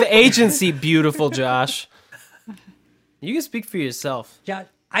 You have agency, beautiful Josh. You can speak for yourself. Josh,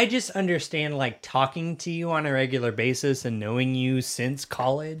 I just understand like talking to you on a regular basis and knowing you since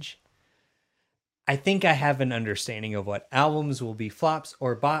college. I think I have an understanding of what albums will be flops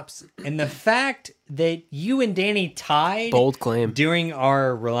or bops. And the fact that you and Danny tied Bold claim. during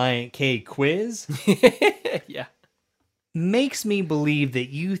our Reliant K quiz Yeah. makes me believe that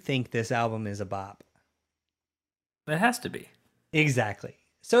you think this album is a bop. It has to be. Exactly.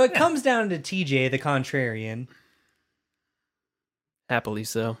 So it comes down to TJ, the contrarian. Happily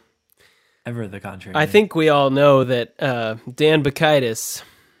so. Ever the contrary. I think we all know that Dan Bacchitis.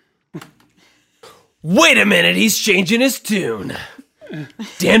 Wait a minute, he's changing his tune.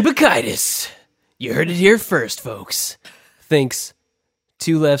 Dan Bacchitis, you heard it here first, folks. Thinks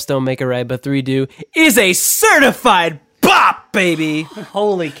two lefts don't make a right, but three do. Is a certified bop, baby.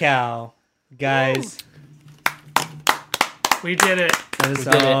 Holy cow. Guys, We did it. that is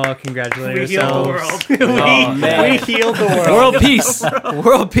did it. all. Congratulate We healed the ourselves. world. Oh, man. We healed the world. World peace.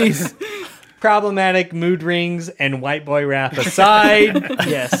 World peace. Problematic mood rings and white boy rap aside,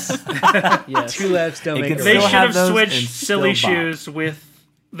 Yes. Yes. two lefts don't It make could a They still right. should have have those switched and silly still bop. shoes with.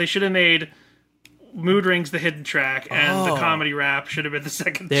 They should have made Mood Rings the hidden track, and the Oh. comedy rap should have been the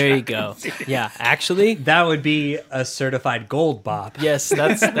second There you track. go. Yeah, actually, That would be a certified gold bop. yes,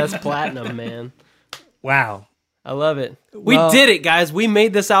 that's platinum, man. Wow. I love it. We Well- did it, guys. We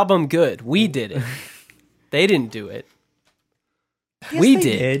made this album good. We did it. They didn't do it. We They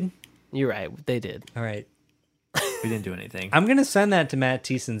did. You're right. They did. All right. we didn't do anything. I'm going to send that to Matt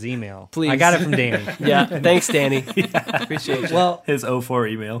Thiessen's email. Please. I got it from Danny. Yeah. Thanks, Danny. Appreciate you. Well, His 04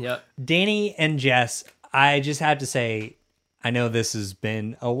 email. Yep. Danny and Jess, I just have to say, I know this has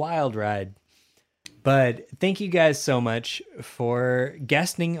been a wild ride, but thank you guys so much for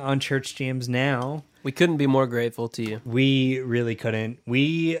guesting on Church Jams Now. We couldn't be more grateful to you. We really couldn't.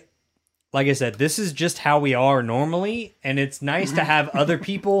 Like I said, this is just how we are normally, and it's nice to have other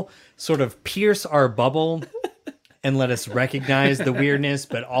people sort of pierce our bubble and let us recognize the weirdness,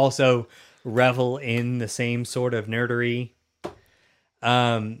 but also revel in the same sort of nerdery.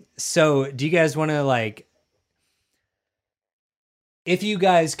 So do you guys want to if you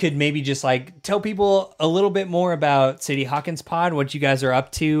guys could maybe just tell people a little bit more about Sadie Hawkins Pod, what you guys are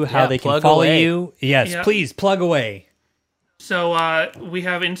up to, how Yeah, they can plug follow away. you. Yes, Yeah. please plug away. So we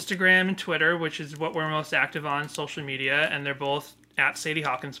have Instagram and Twitter, which is what we're most active on social media, and they're both at Sadie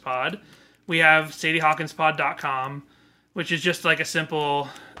Hawkins Pod. We have SadieHawkinspod.com, which is just like a simple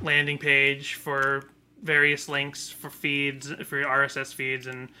landing page for various links for feeds, for RSS feeds,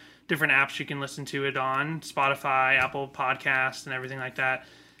 and different apps you can listen to it on, Spotify, Apple Podcasts, and everything like that.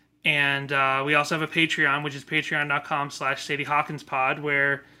 And we also have a Patreon, which is patreon.com/SadieHawkinspod,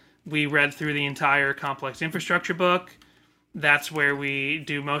 where we read through the entire Complex Infrastructure book. That's where we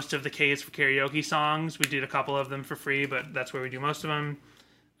do most of the K's for Karaoke songs. We did a couple of them for free, but that's where we do most of them.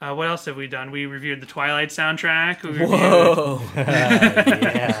 What else have we done? We reviewed the Twilight soundtrack.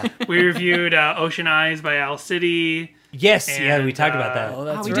 We reviewed Ocean Eyes by Owl City. Yes, yeah, we And, talked about that. Oh,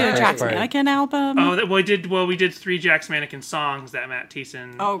 that's we did a right. Jack's Right. Mannequin album. We did 3 Jack's Mannequin songs that Matt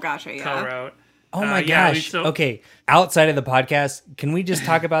Thiessen Oh, gotcha, yeah. co-wrote. Oh my yeah, gosh. so- Okay, outside of the podcast, can we just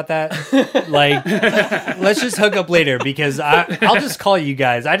talk about that? Let's just hook up later because I'll just call you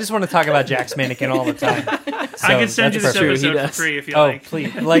guys. I just want to talk about Jack's Mannequin all the time. So I can send you that's this perfect. He episode for does. free if you Oh, like.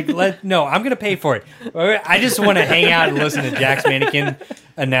 please. No, I'm going to pay for it. I just want to hang out and listen to Jack's Mannequin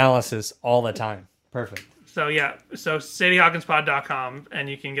analysis all the time. Perfect. So yeah, so SadieHawkinspod.com, and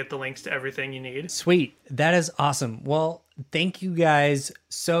you can get the links to everything you need. Sweet. That is awesome. Well, thank you guys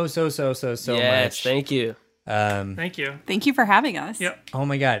so Yes, much. thank you. Thank you. Thank you for having us. Yep. Oh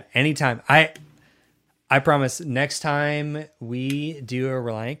my God. Anytime. I promise next time we do a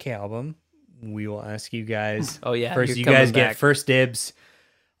Reliant K album, we will ask you guys. Oh, yeah, first you're you coming guys get back. first dibs.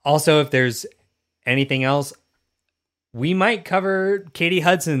 Also, if there's anything else, we might cover Katie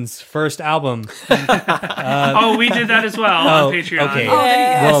Hudson's first album. Oh, we did that as well on Patreon. Okay.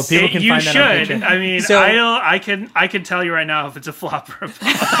 Yes. Well, people can You find that on should. Patreon. I mean, So- I can tell you right now if it's a flop or a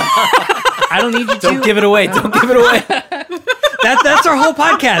flop. I don't need you to. Don't give it away. Don't give it away. That's our whole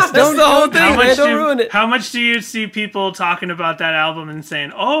podcast. That's the whole thing, man. Don't ruin it. How much do you see people talking about that album and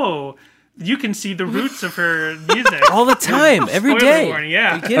saying, "Oh, you can see the roots of her music"? All the time, every Spoiler day. warning,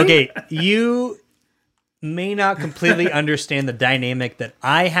 yeah. Are you kidding? Okay, you may not completely understand the dynamic that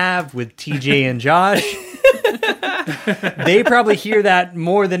I have with TJ and Josh. They probably hear that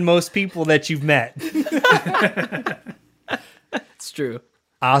more than most people that you've met. It's true.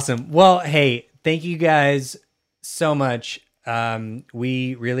 Awesome. Well, hey, thank you guys so much.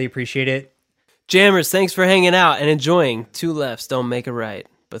 We really appreciate it. Jammers, thanks for hanging out and enjoying Two Lefts Don't Make a Right,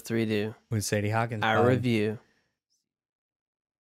 but Three Do. With Sadie Hawkins. Our review.